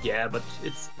 Yeah, but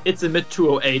it's a mid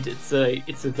 208.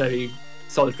 It's a very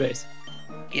solid race.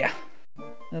 Yeah.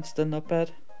 That's still not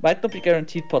bad. Might not be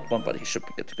guaranteed pot 1, but he should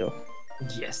be good to go.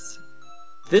 Yes.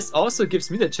 This also gives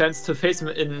me the chance to face him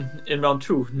in round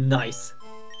 2. Nice.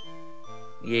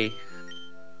 Yay.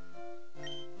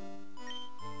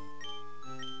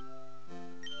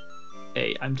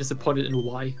 Hey, I'm disappointed in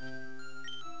Y.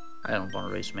 I don't want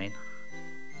to race main.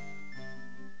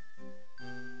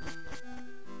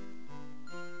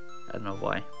 I don't know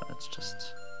why, but it's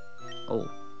just... Oh,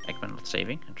 Eggman not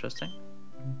saving. Interesting.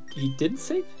 He didn't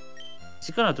save? Is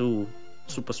he gonna do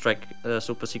Super Strike,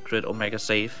 Super Secret, Omega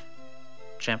Save,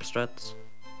 Champ strats?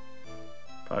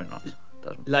 Probably not.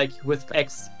 Doesn't. Like with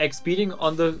X speeding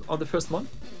on the first one?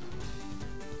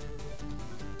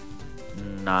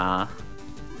 Nah.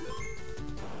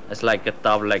 It's like a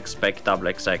double X spec, double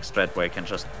XX threat where you can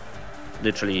just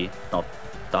literally not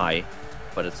die,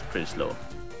 but it's pretty slow.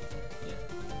 Yeah.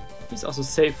 He's also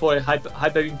safe for a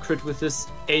hyper beam crit with this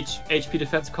HP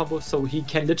defense combo, so he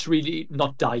can literally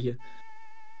not die here.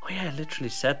 Oh yeah, I literally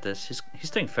said this. He's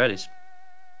doing fairly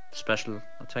special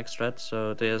attack strat,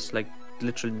 so there's like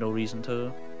literally no reason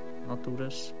to not do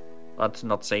this, but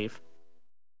not save.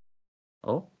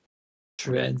 Oh.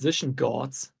 Transition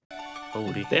gods.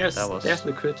 Holy, there's that was...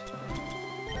 the crit.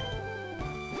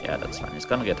 Yeah, that's fine. He's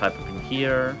gonna get hyper beam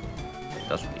here.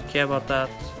 Doesn't really care about that.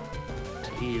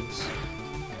 Heals.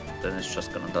 Then it's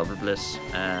just gonna double bliss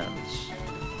and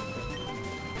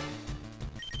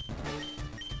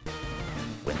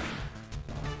win.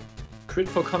 Crit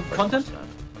for content?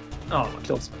 Oh,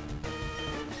 close.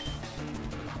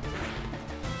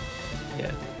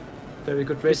 Yeah. Very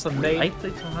good race on main.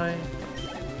 Slightly too high.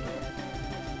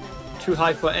 Too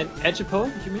high for an edge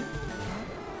power, you mean?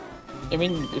 I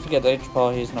mean, if you get edge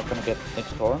power, he's not gonna get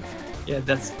next torrent. Yeah,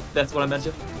 that's what I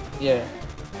meant. Yeah.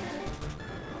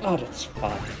 Oh, that's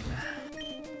fine.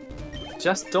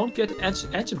 Just don't get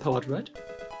edge empowered, right?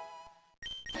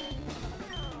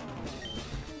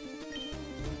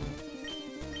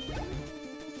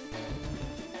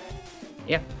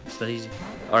 Yeah, it's that easy.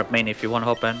 Or main if you want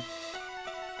to hop in.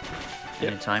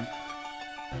 Anytime.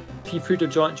 Feel free to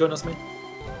join us, mate.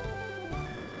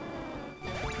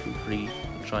 Feel free.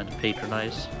 I'm trying to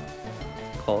patronize.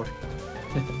 Call.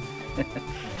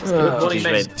 Morning,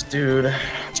 mate. Dude.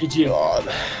 GG. God.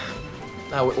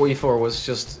 That E4 was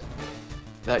just...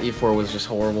 That E4 was just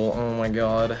horrible. Oh my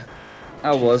god.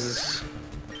 It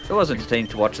was entertaining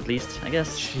to watch at least, I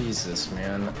guess. Jesus,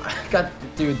 man.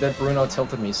 Dude, that Bruno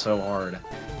tilted me so hard.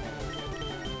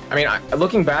 I mean,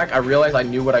 looking back, I realized I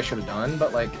knew what I should have done,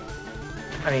 but like...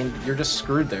 I mean, you're just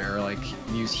screwed there. Like,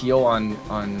 use heal on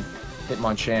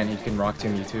Hitmonchan, he can Rock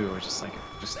Tomb you too. It's just like...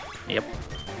 Yep.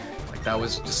 Like, that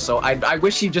was just so... I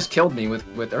wish he just killed me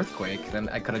with Earthquake, then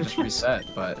I could have just reset,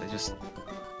 but I just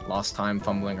lost time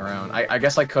fumbling around. I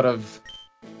guess I could have,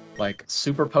 like,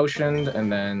 Super Potioned, and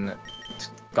then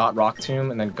got Rock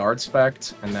Tomb, and then Guard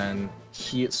Spect, and then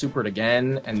he Supered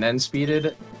again, and then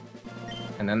Speeded,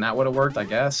 and then that would have worked, I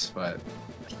guess, but...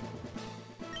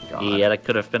 God. Yeah, that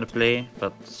could have been a play,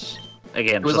 but...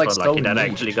 Again, it was just like not so lucky that I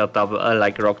neat. actually got double,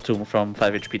 like Rock Tomb from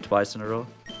 5 HP twice in a row.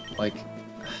 Like...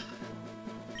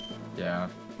 Yeah.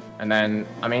 And then,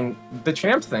 I mean, the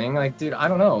champ thing, like, dude, I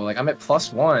don't know. Like, I'm at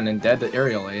 +1 and dead to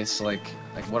Aerial Ace. Like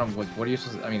what are you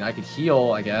supposed to... I mean, I could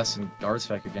heal, I guess, and Guard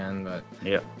Spec again, but...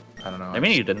 Yeah. I don't know. I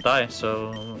mean, you didn't die,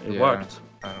 so it worked.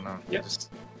 I don't know. Yeah.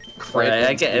 Just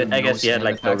I guess you had,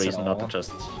 like, no attacks at reason not to all.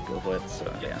 just go for it,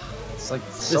 so yeah. It's, like,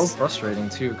 so frustrating,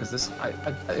 too, because this...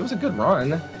 it was a good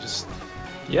run. I just...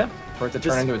 Yeah. For it to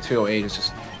turn into a 208, it's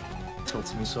just...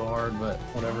 tilts me so hard, but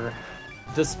whatever.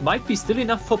 This might be still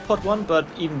enough for pot 1, but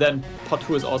even then, pot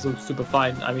 2 is also super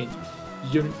fine. I mean,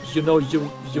 you know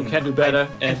you can do better.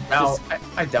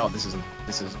 I doubt this is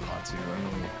pot 2. I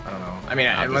mean, I don't know. I mean,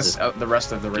 unless the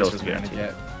rest of the race was going to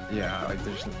get... Yeah, like,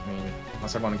 there's... I mean,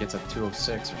 unless I want to get to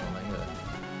 206 or something, but...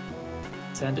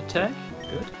 Sand attack,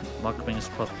 good. Machwing is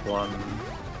pot 1,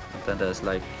 then there's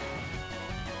like...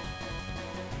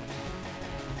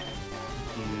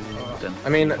 I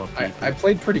mean, I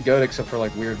played pretty good except for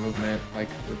like weird movement, like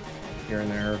here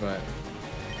and there, but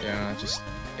yeah,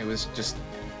 it was just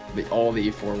all the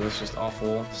E4 was just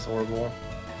awful, just horrible.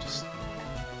 Just,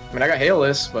 I mean, I got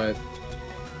hailless, but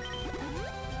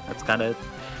that's kind of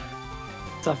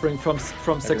suffering from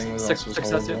success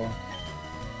here. horrible.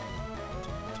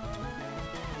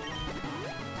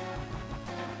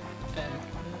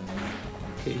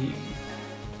 Okay.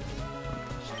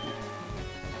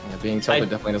 Being tilted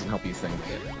definitely doesn't help you think,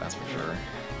 that's for sure.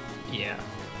 Yeah.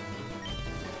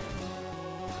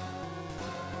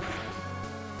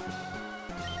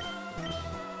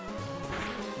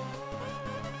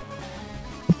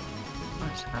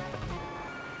 What's happening?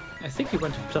 I think he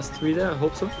went to +3 there, I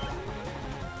hope so.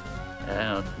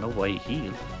 No way he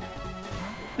healed.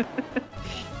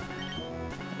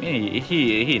 I mean,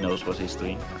 he knows what he's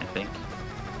doing, I think.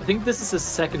 I think this is his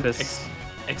second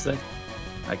exit.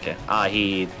 Okay.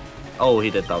 He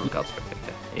did double Guard Spec.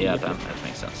 Okay. Yeah, that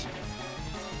makes sense.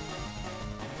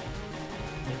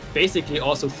 Basically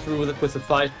also through with the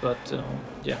fight, but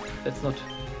yeah, that's not...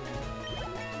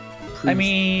 I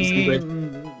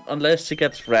mean, unless he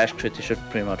gets Rash Crit, he should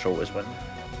pretty much always win.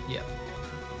 Yeah.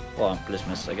 Or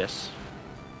Blissmiss, I guess.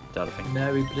 The other thing.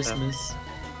 Mary Blissmiss.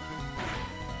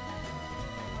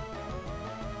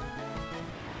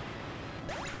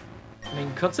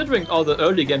 considering all the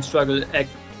early game struggle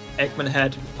Eggman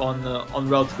had on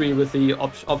Route 3 with the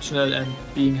optional and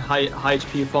being high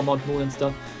HP for Mount Moon and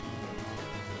stuff.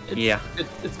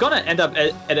 It's gonna end up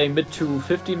at a mid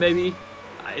 250 maybe.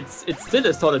 It's still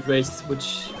a solid race,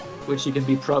 which he can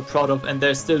be proud of, and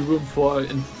there's still room for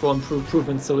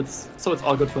improvement. So it's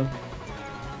all good for him.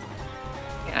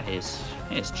 Yeah,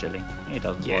 he's chilling. He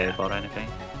doesn't worry about anything.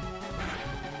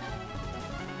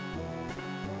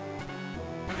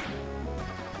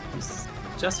 He's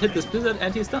just hit this blizzard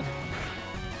and he's done.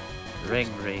 Ring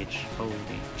Rage. Holy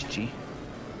GG.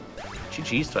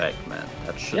 GG's to Eggman.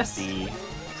 That should be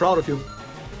proud of you.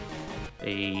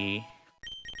 A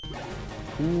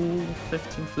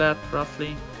 215 flat,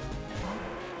 roughly.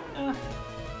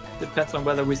 Depends on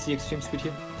whether we see extreme speed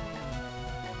here.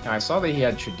 I saw that he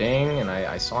had Chudang, and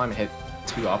I saw him hit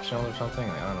 2 optional or something.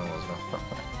 I don't know what was wrong.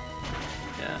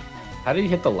 Yeah. How did he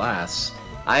hit the last?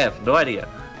 I have no idea.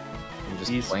 He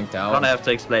just blanked out. I'm gonna have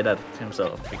to explain that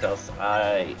himself because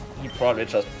he probably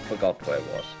just forgot where it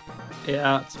was.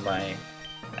 Yeah. That's my.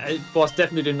 It was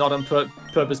definitely not on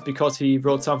purpose because he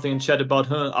wrote something in chat about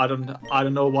her. I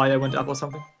don't know why I went up or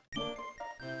something.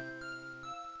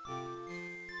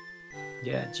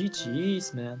 Yeah,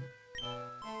 GG's, man.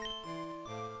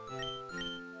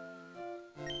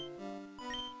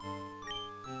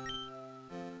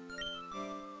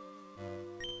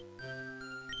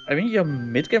 I mean, your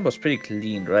mid game was pretty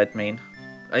clean, right, main?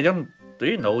 Do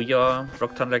you know your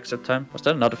Rock Thunder exit time? Was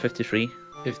that another 53?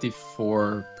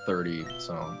 54:30.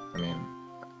 So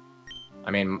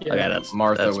I mean, yeah,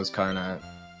 Martha was kind of.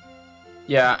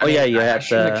 Yeah. I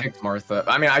shouldn't have kicked Martha.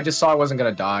 I mean, I just saw I wasn't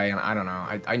gonna die, and I don't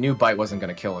know. I knew Bite wasn't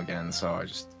gonna kill again, so I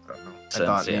don't know. I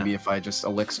thought maybe if I just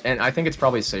elixir, and I think it's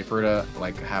probably safer to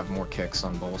like have more kicks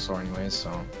on Bulbasaur anyways. So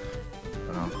I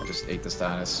don't know. I just ate the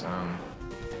status.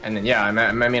 And then I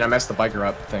messed the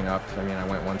biker thing up. I mean, I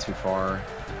went one too far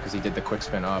because he did the quick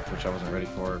spin up, which I wasn't ready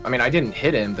for. I mean, I didn't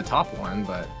hit him the top one,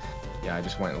 but yeah, I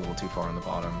just went a little too far on the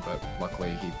bottom. But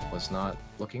luckily, he was not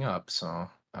looking up. So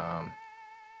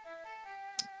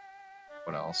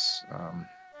what else?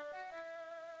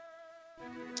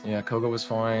 Yeah, Koga was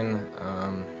fine.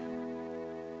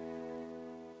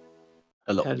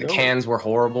 Hello. The cans were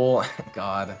horrible.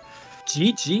 God.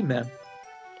 GG, man.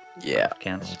 Yeah.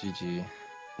 Cans. GG.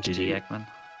 GG, Eggman.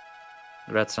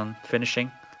 Congrats on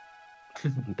finishing.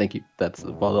 Thank you. That's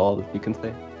about all that you can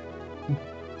say.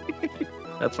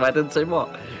 That's why I didn't say more.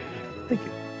 Thank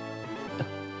you.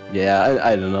 Yeah,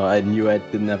 I don't know. I knew I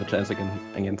didn't have a chance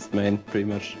against main, pretty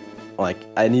much. Like,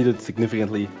 I needed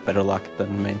significantly better luck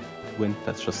than main to win.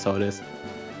 That's just how it is.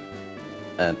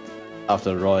 And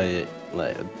after Roy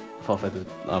forfeited,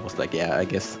 I was like, yeah, I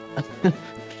guess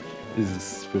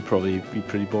will probably be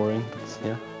pretty boring. But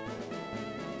yeah.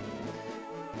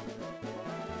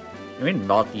 I mean,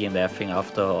 not DNFing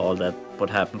after all that, what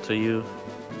happened to you?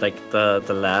 Like the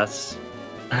last.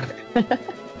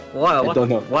 Wow, I don't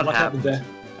know. What happened there?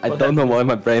 I don't know why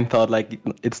my brain thought like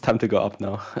it's time to go up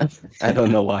now. I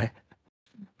don't know why,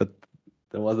 but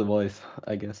there was a voice,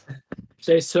 I guess.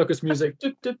 Say circus music.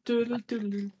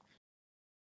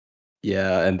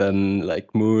 Yeah, and then like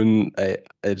Moon, I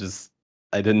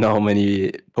didn't know how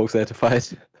many pokes I had to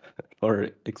fight for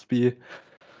XP.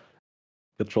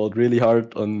 Got really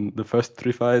hard on the first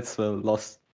 3 fights. Well,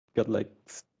 got like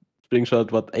string shot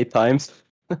 8 times.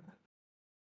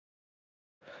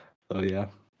 So yeah.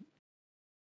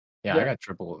 Yeah, I got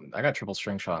triple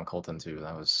string shot on Colton too.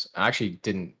 That was I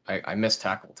missed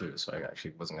tackle too, so I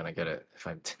actually wasn't gonna get it if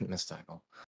I didn't miss tackle.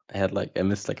 I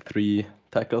missed like 3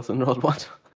 tackles in round 1.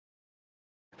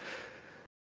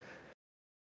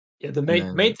 Yeah, the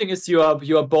main thing is you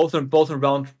are both in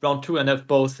round 2 and have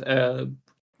both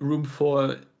room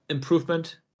for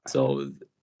improvement. So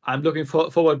I'm looking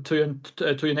forward to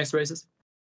your next races.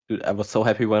 Dude, I was so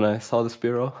happy when I saw the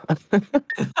Spearow.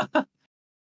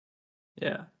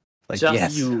 Yeah. Like,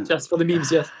 just for the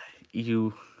memes, yes.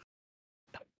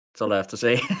 That's all I have to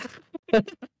say.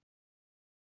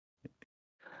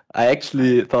 I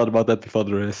actually thought about that before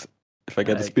the race. If I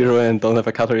get a Spearow and don't have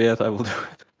a cutter yet, I will do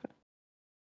it.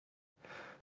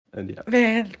 And yeah.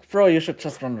 Man, bro, you should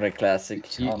just run Red Classic.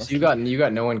 So you got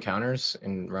no encounters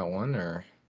in round 1 or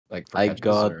like? I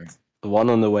got one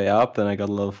on the way up, then I got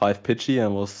a level 5 Pidgey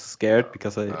and was scared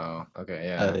because that's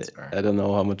fair. I don't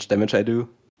know how much damage I do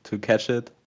to catch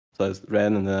it. So I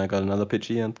ran and then I got another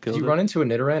Pidgey and killed it. Did you run into a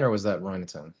Nidoran or was that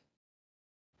Roinatan?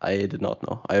 I did not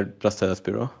know. I just had a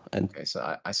Spearow. Okay,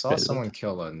 so I saw someone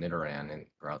kill a Nidoran in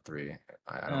Route 3.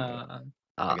 I don't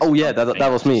know. Oh yeah,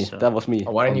 that was me. That was me.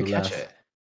 Oh, why didn't you catch it?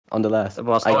 On the last. It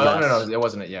was no, it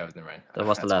wasn't it. Yeah, it was Nidoran. That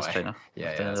was the last trainer.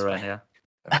 Yeah, Nidoran, yeah.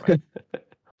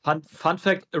 Fun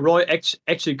fact: Roy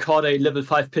actually caught a level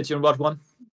 5 Pidgey on Route 1.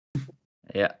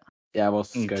 Yeah. Yeah, I was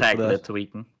scared for Tackle that. it to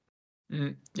weaken.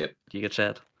 Yep. Giga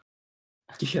Chat.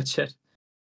 Yeah, chat.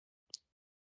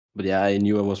 But yeah, I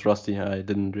knew I was rusty. I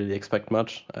didn't really expect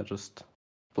much. I just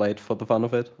played for the fun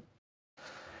of it.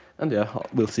 And yeah,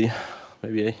 we'll see.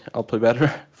 Maybe I'll play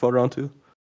better for round 2.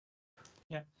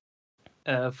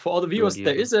 For all the viewers,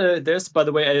 there's by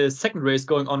the way a second race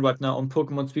going on right now on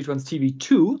Pokemon Speedruns TV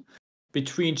 2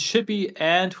 between Chippy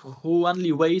and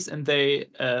Huanli Ways, and they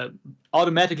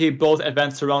automatically both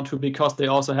advance to round 2 because they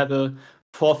also have a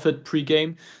forfeit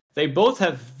pre-game. They both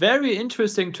have very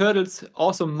interesting turtles,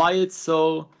 also mild,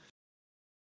 so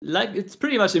like it's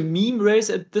pretty much a meme race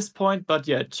at this point. But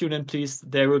yeah, tune in please.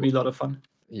 There will be a lot of fun.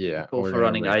 Yeah, Both we're are gonna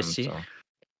running rig 'em, icy. so.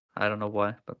 I don't know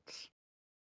why, but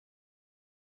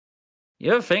the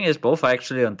other thing is both are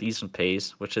actually on decent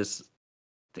pace, which is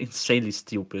insanely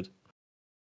stupid.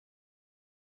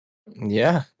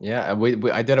 Yeah.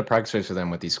 I did a practice race with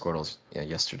them with these Squirtles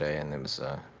yesterday, and it was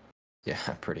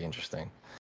pretty interesting.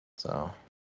 So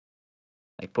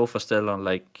Like both are still on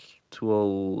like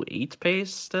 208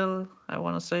 pace still, I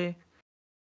want to say.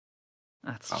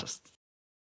 That's just...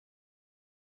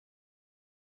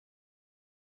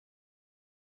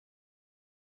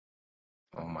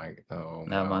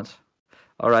 Never mind.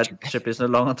 All right, Chip is no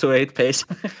longer 208 pace.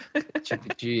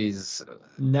 Jeez.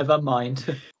 Never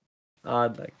mind.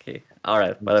 Okay. All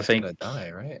right, but I think gonna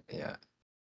die, right? Yeah.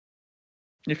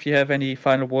 if you have any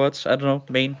final words, I don't know,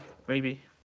 main maybe.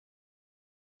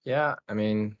 Yeah, I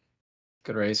mean,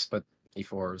 good race, but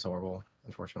E4 is horrible,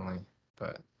 unfortunately.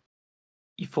 But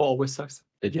E4 always sucks.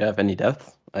 Did you have any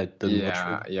deaths? I didn't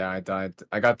watch it. yeah, I died.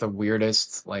 I got the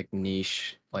weirdest, like,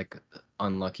 niche, like,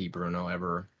 unlucky Bruno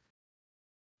ever.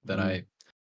 That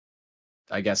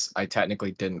I guess I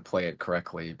technically didn't play it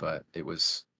correctly, but it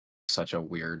was such a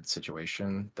weird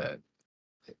situation that,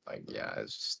 like, yeah,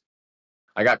 it's just...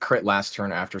 I got crit last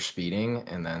turn after speeding,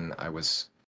 and then I was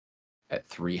at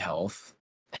 3 health.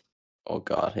 Oh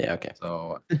god, yeah, okay.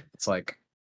 So it's like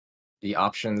the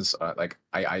options, like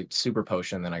I super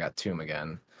potion, then I got tomb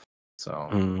again.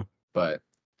 So, but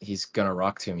he's gonna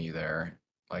rock tomb you there.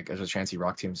 Like there's a chance he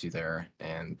rock tombs you there,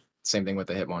 and same thing with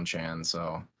the Hitmonchan.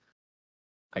 So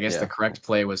I guess the correct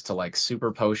play was to like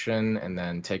super potion and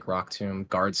then take rock tomb,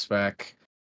 guard spec,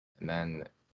 and then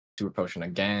super potion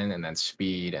again, and then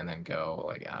speed, and then go.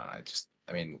 Like I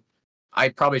mean, I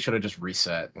probably should have just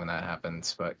reset when that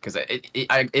happens, but because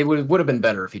it would have been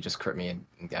better if he just crit me and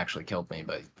actually killed me.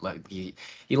 But like he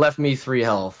left me 3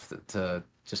 health to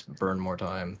just burn more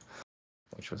time,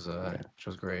 which was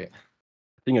great.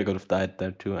 I think I could have died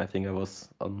there too. I think I was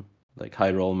on like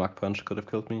high roll. Mach Punch could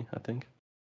have killed me, I think.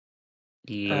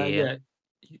 Yeah.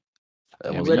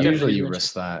 Usually you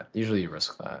risk that.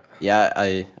 Yeah,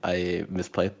 I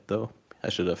misplayed though. I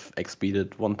should have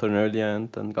expeded 1 turn earlier and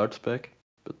then guard spec,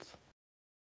 but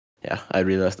yeah, I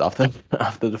realized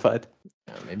after the fight.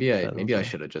 Yeah, maybe I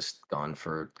should have just gone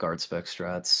for guard spec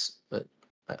strats, but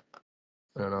I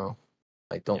don't know.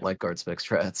 I don't like guard spec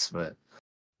strats, but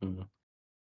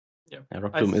yeah,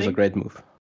 Rock Tomb is a great move.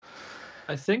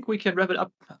 I think we can wrap it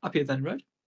up here then, right?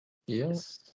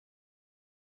 Yes.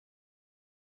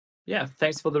 Yeah,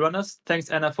 thanks for the runners.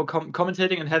 Thanks Anna for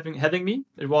commentating and having me.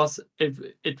 It was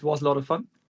a lot of fun.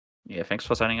 Yeah, thanks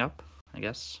for signing up, I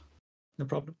guess. No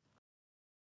problem.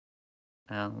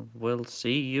 And we'll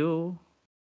see you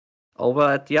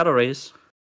over at the other race,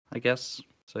 I guess.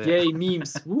 So, yeah. Yay,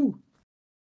 memes. Woo.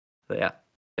 So, yeah,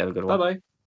 have a good one. Bye-bye.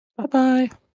 Bye-bye.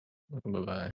 Bye-bye.